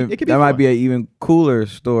might it could be- even it could be that might fun. be an even cooler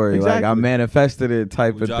story. Like I Exactly. manifested it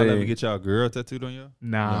type Would of y'all ever thing. get y'all girl tattooed on you?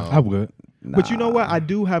 nah. No. I would. But you know what? Nah. I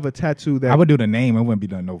do have a tattoo that I would do the name. It wouldn't be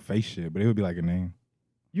done no face shit, but it would be like a name.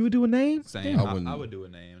 you would do a name. Same. I I wouldn't. would do a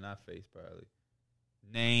name, not face, probably.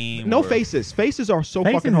 Name. No or- faces. Faces are so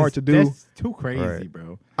Facing fucking hard is- to do. That's too crazy, Right.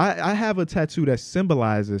 bro. I have a tattoo that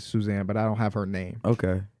symbolizes Suzanne, but I don't have her name.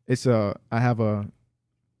 Okay. I have a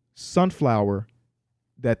sunflower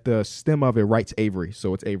that the stem of it writes Avery,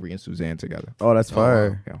 so it's Avery and Suzanne together. Oh, that's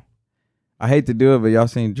fire. Yeah. I hate to do it, but y'all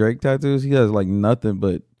seen Drake tattoos? He has like nothing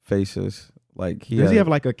but faces. Like Does has, he have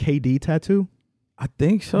like a KD tattoo? I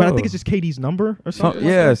think so. But I think it's just KD's number or something.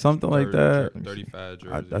 yeah, like something like that. 35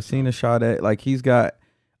 jerseys. I seen a shot at like he's got.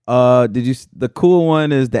 Did you? The cool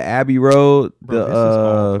one is the Abbey Road. Bro, this is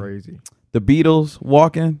all The crazy. the Beatles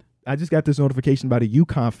walking. I just got this notification about a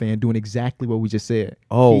UConn fan doing exactly what we just said.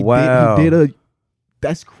 Oh He wow! He did a.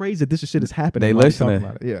 That's crazy that this shit is happening. They while he's talking listening.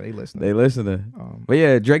 about it. Yeah, they listening. They listening. But But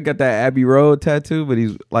yeah, Drake got that Abbey Road tattoo, but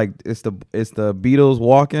he's like it's the Beatles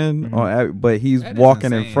walking Mhm. on, but he's That is walking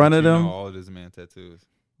in insane front of that you them. know all of this man tattoos.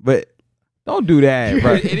 But don't do that,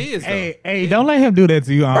 bro. It is. Though. Hey, don't let him do that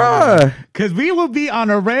to you, Bruh. Because we will be on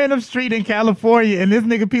a random street in California, and this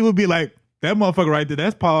nigga people be like, that motherfucker right there,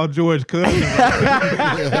 that's Paul George cousin.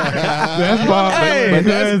 That's Paul. Hey, my but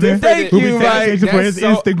that's cousin. different Thank Who be you, taking Mike. pictures for his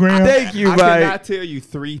That's so- Instagram. Thank you, I Mike. cannot tell you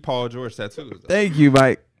 3 Paul George tattoos. Though. Thank you,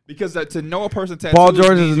 Mike. Because to know a person tattooed, Paul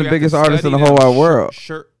George is means the you have biggest to artist in the study whole them wide world.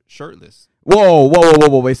 Shirtless.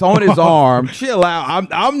 Whoa. It's on his arm. Chill out.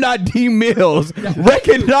 I'm not D Mills.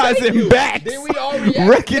 Recognize him back. Then we all reacted.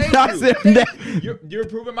 Recognize him Thank back. you. You're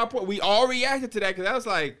proving my point. We all reacted to that because I was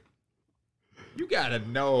like, you gotta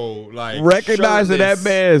know, like, Recognizing that shirtless.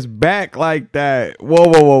 man's back like that.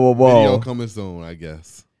 Whoa. Video coming soon, I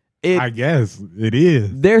guess. I guess it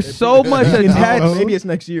is. There's so much You know, attached. maybe it's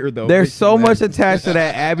next year though. There's Based so on much that. attached to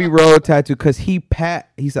that Abbey Road tattoo because he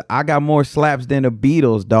said I got more slaps than the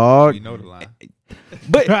Beatles, dog. You know the line.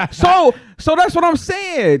 But so that's what I'm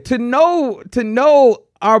saying. To know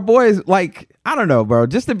our boys, like I don't know, bro.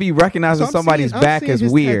 Just to be recognized So as I'm somebody's seeing- I'm back seeing is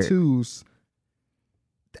his weird. Tattoos.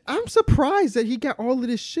 I'm surprised that he got all of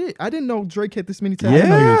this shit. I didn't know Drake had this many tattoos.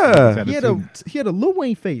 Yeah. He had a Lil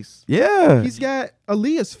Wayne face. Yeah, He's got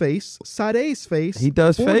Aaliyah's face, Sade's face. he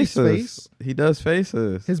does 40's faces. face, He does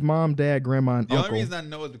faces. his mom, dad, grandma, and The uncle. only reason I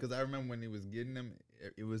know is because I remember when he was getting them,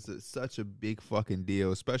 it was such a big fucking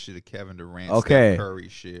deal, especially the Kevin Durant, Okay. Steph Curry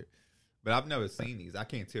shit. But I've never seen these. I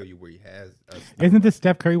can't tell you where he has Isn't this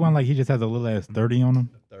Steph Curry one like he just has a little ass 30 on him?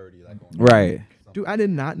 30. Like on Right. Dude, I did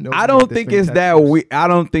not know. I he had don't this think many it's that tattoos. weird. I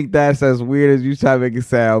don't think that's as weird as you try to make it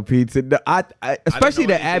sound, Pizza. No, I especially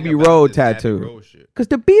didn't the know anything Abbey about Road this Abbey tattoo. Road shit. Because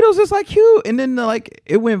the Beatles is like cute, and then like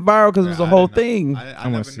it went viral because it was a I whole didn't know- thing. I wanna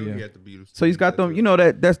never see knew it. he had the Beatles. So he's got them, you know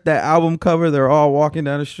that's that album cover. They're all walking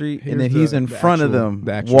down the street, and then Here's he's the- in the front of actual- them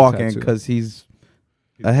the actual walking tattoo. because he's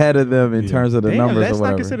ahead of them in Yeah. terms of the Damn, numbers that's or not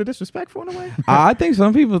whatever. considered disrespectful in a way. I think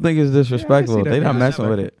some people think it's disrespectful. that. They're not Yeah, I messing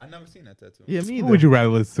with it. I never seen that tattoo. Yeah, me Who either. would you rather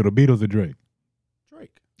listen to, the Beatles or Drake?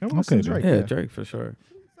 Drake. I wanna see Okay, Drake, Yeah, Drake for sure.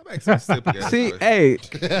 I'm asking simple ass See, questions. hey,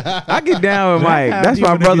 I get down with Mike. How That's deep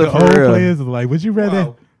my would they be, brother the for old real. players is like, would you rather?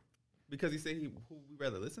 Wow. Because he said who we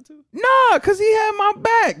rather listen to? Nah, cause he had my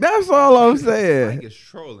back. That's all I'm Mike saying. is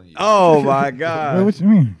trolling you. Oh my Wait, God. what you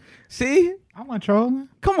mean? See, I'm not trolling.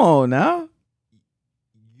 come on now.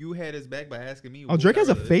 You had his back by asking me. Oh, who Drake I has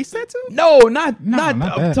a rather face listen to? tattoo? No, not No, not.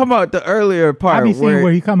 not I'm that. talking about the earlier part I be seeing where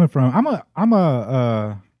where he coming from.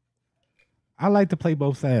 I like to play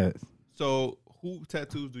both sides. So who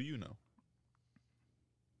tattoos do you know?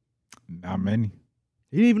 Not many.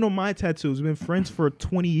 He didn't even know my tattoos. We've been friends for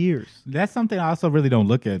 20 years. That's something I also really don't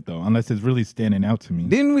look at though, unless it's really standing out to me.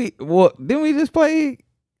 didn't we just play?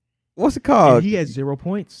 What's it And called? he had 0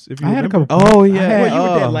 points. If you I had a remember. couple. Oh I yeah. had- Well, you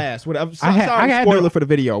were dead Oh. last. What, I'm I had- sorry, I had spoiler no- for the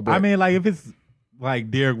video. But I mean, like if it's like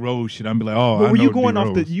Derrick Rose shit, I'm be like, oh, but I were know you going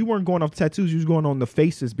off D-Rose. you weren't going off tattoos. You was going on the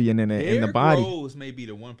faces being in the Derrick body. Rose may be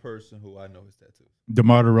the one person who I know his tattoo.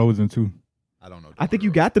 DeMar DeRozan too. I don't know. I think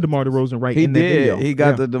you got the DeMar DeRozan right He in the video. did. He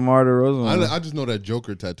got Yeah. the DeMar DeRozan. one. I just know that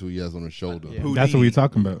Joker tattoo he has on his shoulder. Yeah. Houdini. That's what we're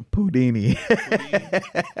talking about. Houdini.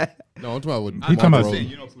 No, I'm talking about what He talking about-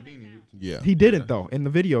 You know Houdini. Yeah. He didn't though. In the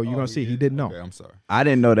video, you're Oh, gonna see he did? didn't know. Okay, I'm sorry. I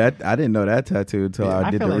didn't know that. I didn't know that tattoo until Yeah,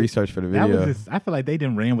 I did feel the like research for the That video. was just, I feel like they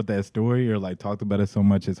didn't ran with that story or like talked about it so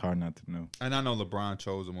much. It's hard not to know. And I know LeBron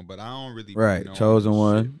chose one, but I don't really Right, know chosen shit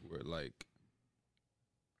one. Where like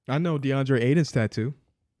I know DeAndre Ayton's tattoo.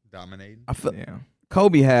 dominating. I felt Yeah.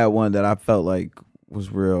 Kobe had one that I felt like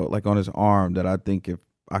was real, like on his arm. That I think if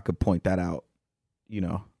I could point that out,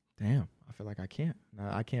 Damn. I feel like I can't.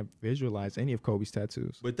 I can't visualize any of Kobe's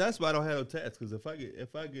tattoos. But that's why I don't have no tats. Because if I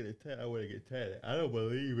get a tat, I want to get tatted. I don't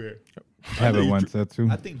believe it. I have it one tattoo.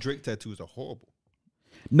 I think Drake tattoos are horrible.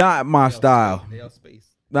 not my style. They out space.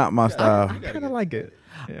 Not my I style. kind of like it.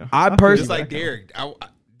 Yeah. I feel personally- Just you. like Derek.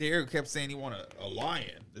 Derek kept saying he wanted a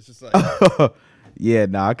lion. It's just like Yeah,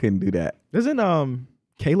 no, I couldn't do that. Doesn't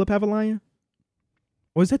Caleb have a lion?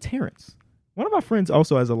 Or is that Terrence? One of my friends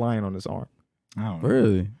also has a lion on his arm. I don't know.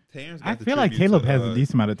 Really? Terrence got I the feel like tribute Caleb to, has a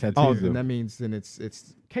decent amount of tattoos. Oh, though. then that means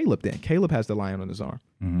it's Caleb then. Caleb has the lion on his arm.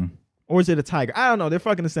 Mhm. Or is it a tiger? I don't know. They're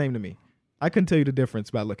fucking the same to me. I couldn't tell you the difference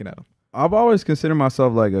by looking at them. I've always considered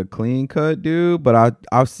myself like a clean cut dude, but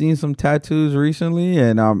I've seen some tattoos recently,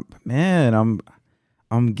 and I'm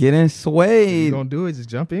getting You swayed. gonna do it? Just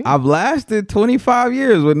jump in. I've lasted 25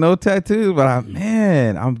 years with no tattoos, but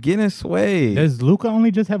I'm getting swayed. Does Luca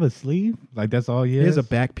only just have a sleeve? Like that's all he He has? has a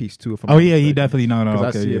back piece too. Oh yeah, he definitely no. Because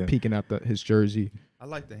Okay, I see yeah. it peeking out his jersey. I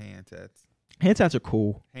like the hand tats. Hand tats are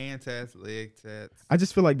cool. Hand tats, leg tats. I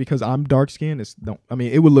just feel like because I'm dark skinned,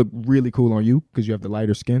 it would look really cool on you because you have the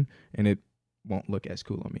lighter skin, and it won't look as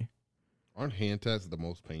cool on me. Aren't hand tats the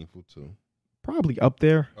most painful too? Probably up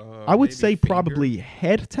there. I would Maybe say finger, probably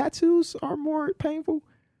head tattoos are more painful.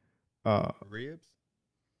 ribs.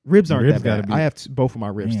 Ribs aren't Ribs that gotta bad. be- I have both of my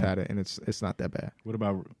ribs Damn. tatted, and it's not that bad. What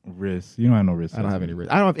about wrists? You don't have no wrists. I don't have any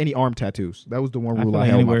wrists. I don't have any arm tattoos. That was the one I rule feel I, like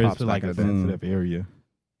held anywhere my is pops for like back a in the day. sensitive area.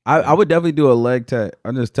 I would definitely do a leg tat.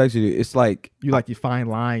 I just texted you. It's like You like your fine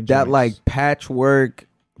line that, joints. like patchwork,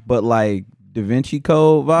 but like Da Vinci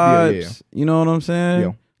Code vibes. Yeah. You know what I'm saying?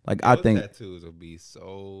 Yeah. Like I Those think tattoos will be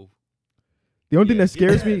so. The only thing Yeah, that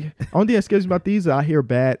scares yeah. me, only thing that scares me about these is I hear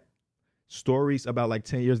bad stories about like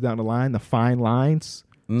 10 years down the line, the fine lines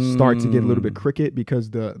start to get a little bit crooked because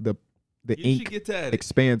the You should ink get tatted.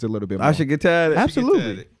 expands a little bit more. I should get tatted. You should get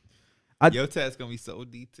absolutely. tatted. I- Your tat's gonna be so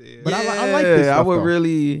detailed. But I like this I stuff, would though.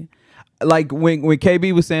 really like when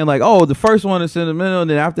KB was saying like, oh, the first one is sentimental, and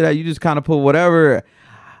then after that you just kind of put whatever.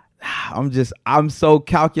 I'm so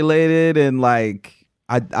calculated, and like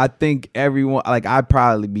I think everyone, like I'd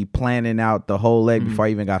probably be planning out the whole leg before I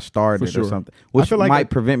even got started For sure. or something, which feel like might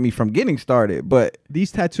prevent me from getting started. But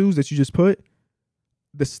These tattoos that you just put,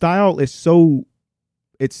 the style is so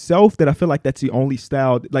itself that I feel like that's the only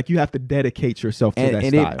style. Like you have to dedicate yourself to that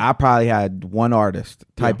and style. I probably had one artist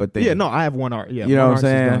type Yeah. of thing. Yeah, no, I have one art. Yeah, You know one what I'm artist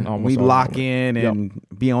is saying? done almost We all lock my work. in Yep. and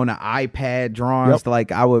be on the iPad drawings. Yep.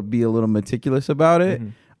 Like I would be a little meticulous about it.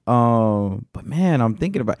 But man, I'm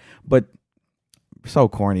thinking about, but so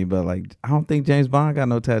corny, but like I don't think James Bond got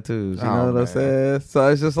no tattoos. You Oh, know what man. I'm saying? So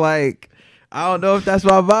it's just like I don't know if that's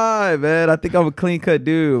my vibe, man. I think I'm a clean cut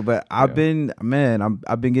dude, but I've been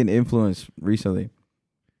getting influenced recently.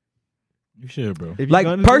 You should, bro. If you're Like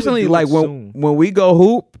gonna do it, personally, do it like soon. when we go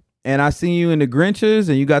hoop and I see you in the Grinches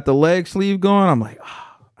and you got the leg sleeve going, I'm like,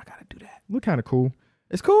 oh, I gotta do that. look kind of cool.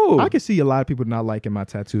 It's cool. I can see a lot of people not liking my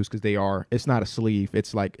tattoos because it's not a sleeve.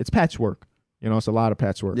 It's like it's patchwork. You know, it's a lot of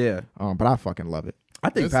patchwork. Yeah, But I fucking love it. I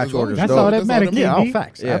think That's- patchwork is That's dope. all that matters. Yeah, KB.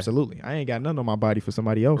 facts. Yeah. Absolutely. I ain't got nothing on my body for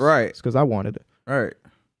somebody else. Right. It's because I wanted it. Right.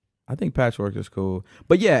 I think patchwork is cool.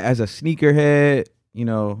 But yeah, as a sneakerhead, you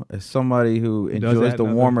know, as somebody who does enjoys that the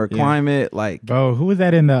another- warmer yeah. climate, like Bro, who was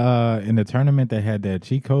that in the tournament that had that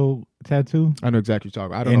cheat code tattoo? I know exactly what you're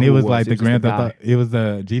talking about. I don't And know it who was like It the was just Grand guy. Theft. It was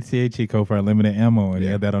the GTA cheat code for unlimited ammo, and he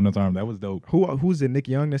Yeah. had that on his arm. That was dope. Who's it? Nick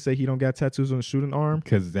Young that say he don't got tattoos on the shooting arm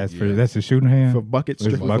Because that's Yeah. that's the shooting hand. for buckets.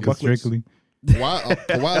 It's Strictly for bucket buckets. strictly.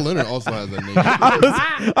 Kawhi Leonard also has a naked.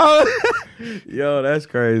 yo, that's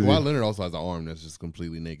crazy. Kawhi Leonard also has an arm that's just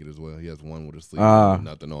completely naked as well. He has one with a sleeve Ah. and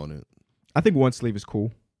nothing on it. I think one sleeve is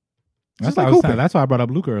cool. That's Just why, like I was hooping. saying, that's why I brought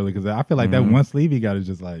up Luca early because I feel like that Mhm. one sleeve he got is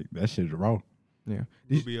just like that shit's raw. Yeah.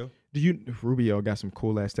 Rubio. Rubio got some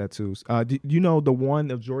cool ass tattoos. Do you know the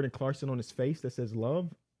one of Jordan Clarkson on his face that says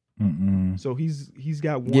love? Mm-mm. So he's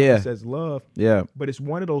got one Yeah. that says love, Yeah. but it's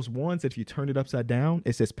one of those ones that if you turn it upside down,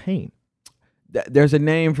 it says pain. There's a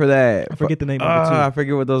name for that. I forget the name of it too. I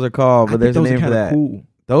forget what those are called, I but think there's a those are name for kinda that. Cool.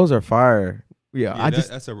 Those are fire. Yeah, Yeah, I just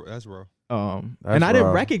that's raw. and That's I didn't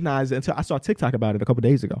rough. recognize it until I saw TikTok about it a couple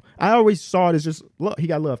days ago. I always saw it as just look, he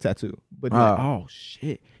got love tattoo, but like, oh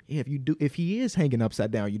shit, yeah, if he is hanging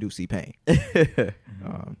upside down, you do see pain.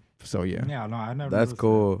 So yeah, Yeah, no, I never. That's noticed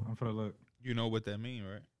cool. that. I'm finna look. You know what that mean,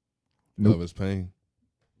 right? Nope. Love is pain.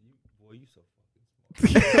 Boy, you so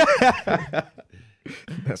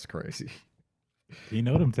That's crazy. You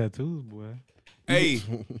know them tattoos, boy. Hey,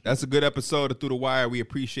 that's a good episode of Through the Wire. We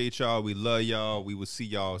appreciate y'all. We love y'all. We will see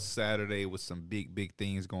y'all Saturday with some big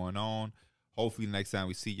things going on. Hopefully next time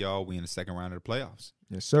we see y'all, we in the second round of the playoffs.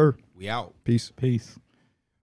 Yes, sir. We out. Peace. Peace.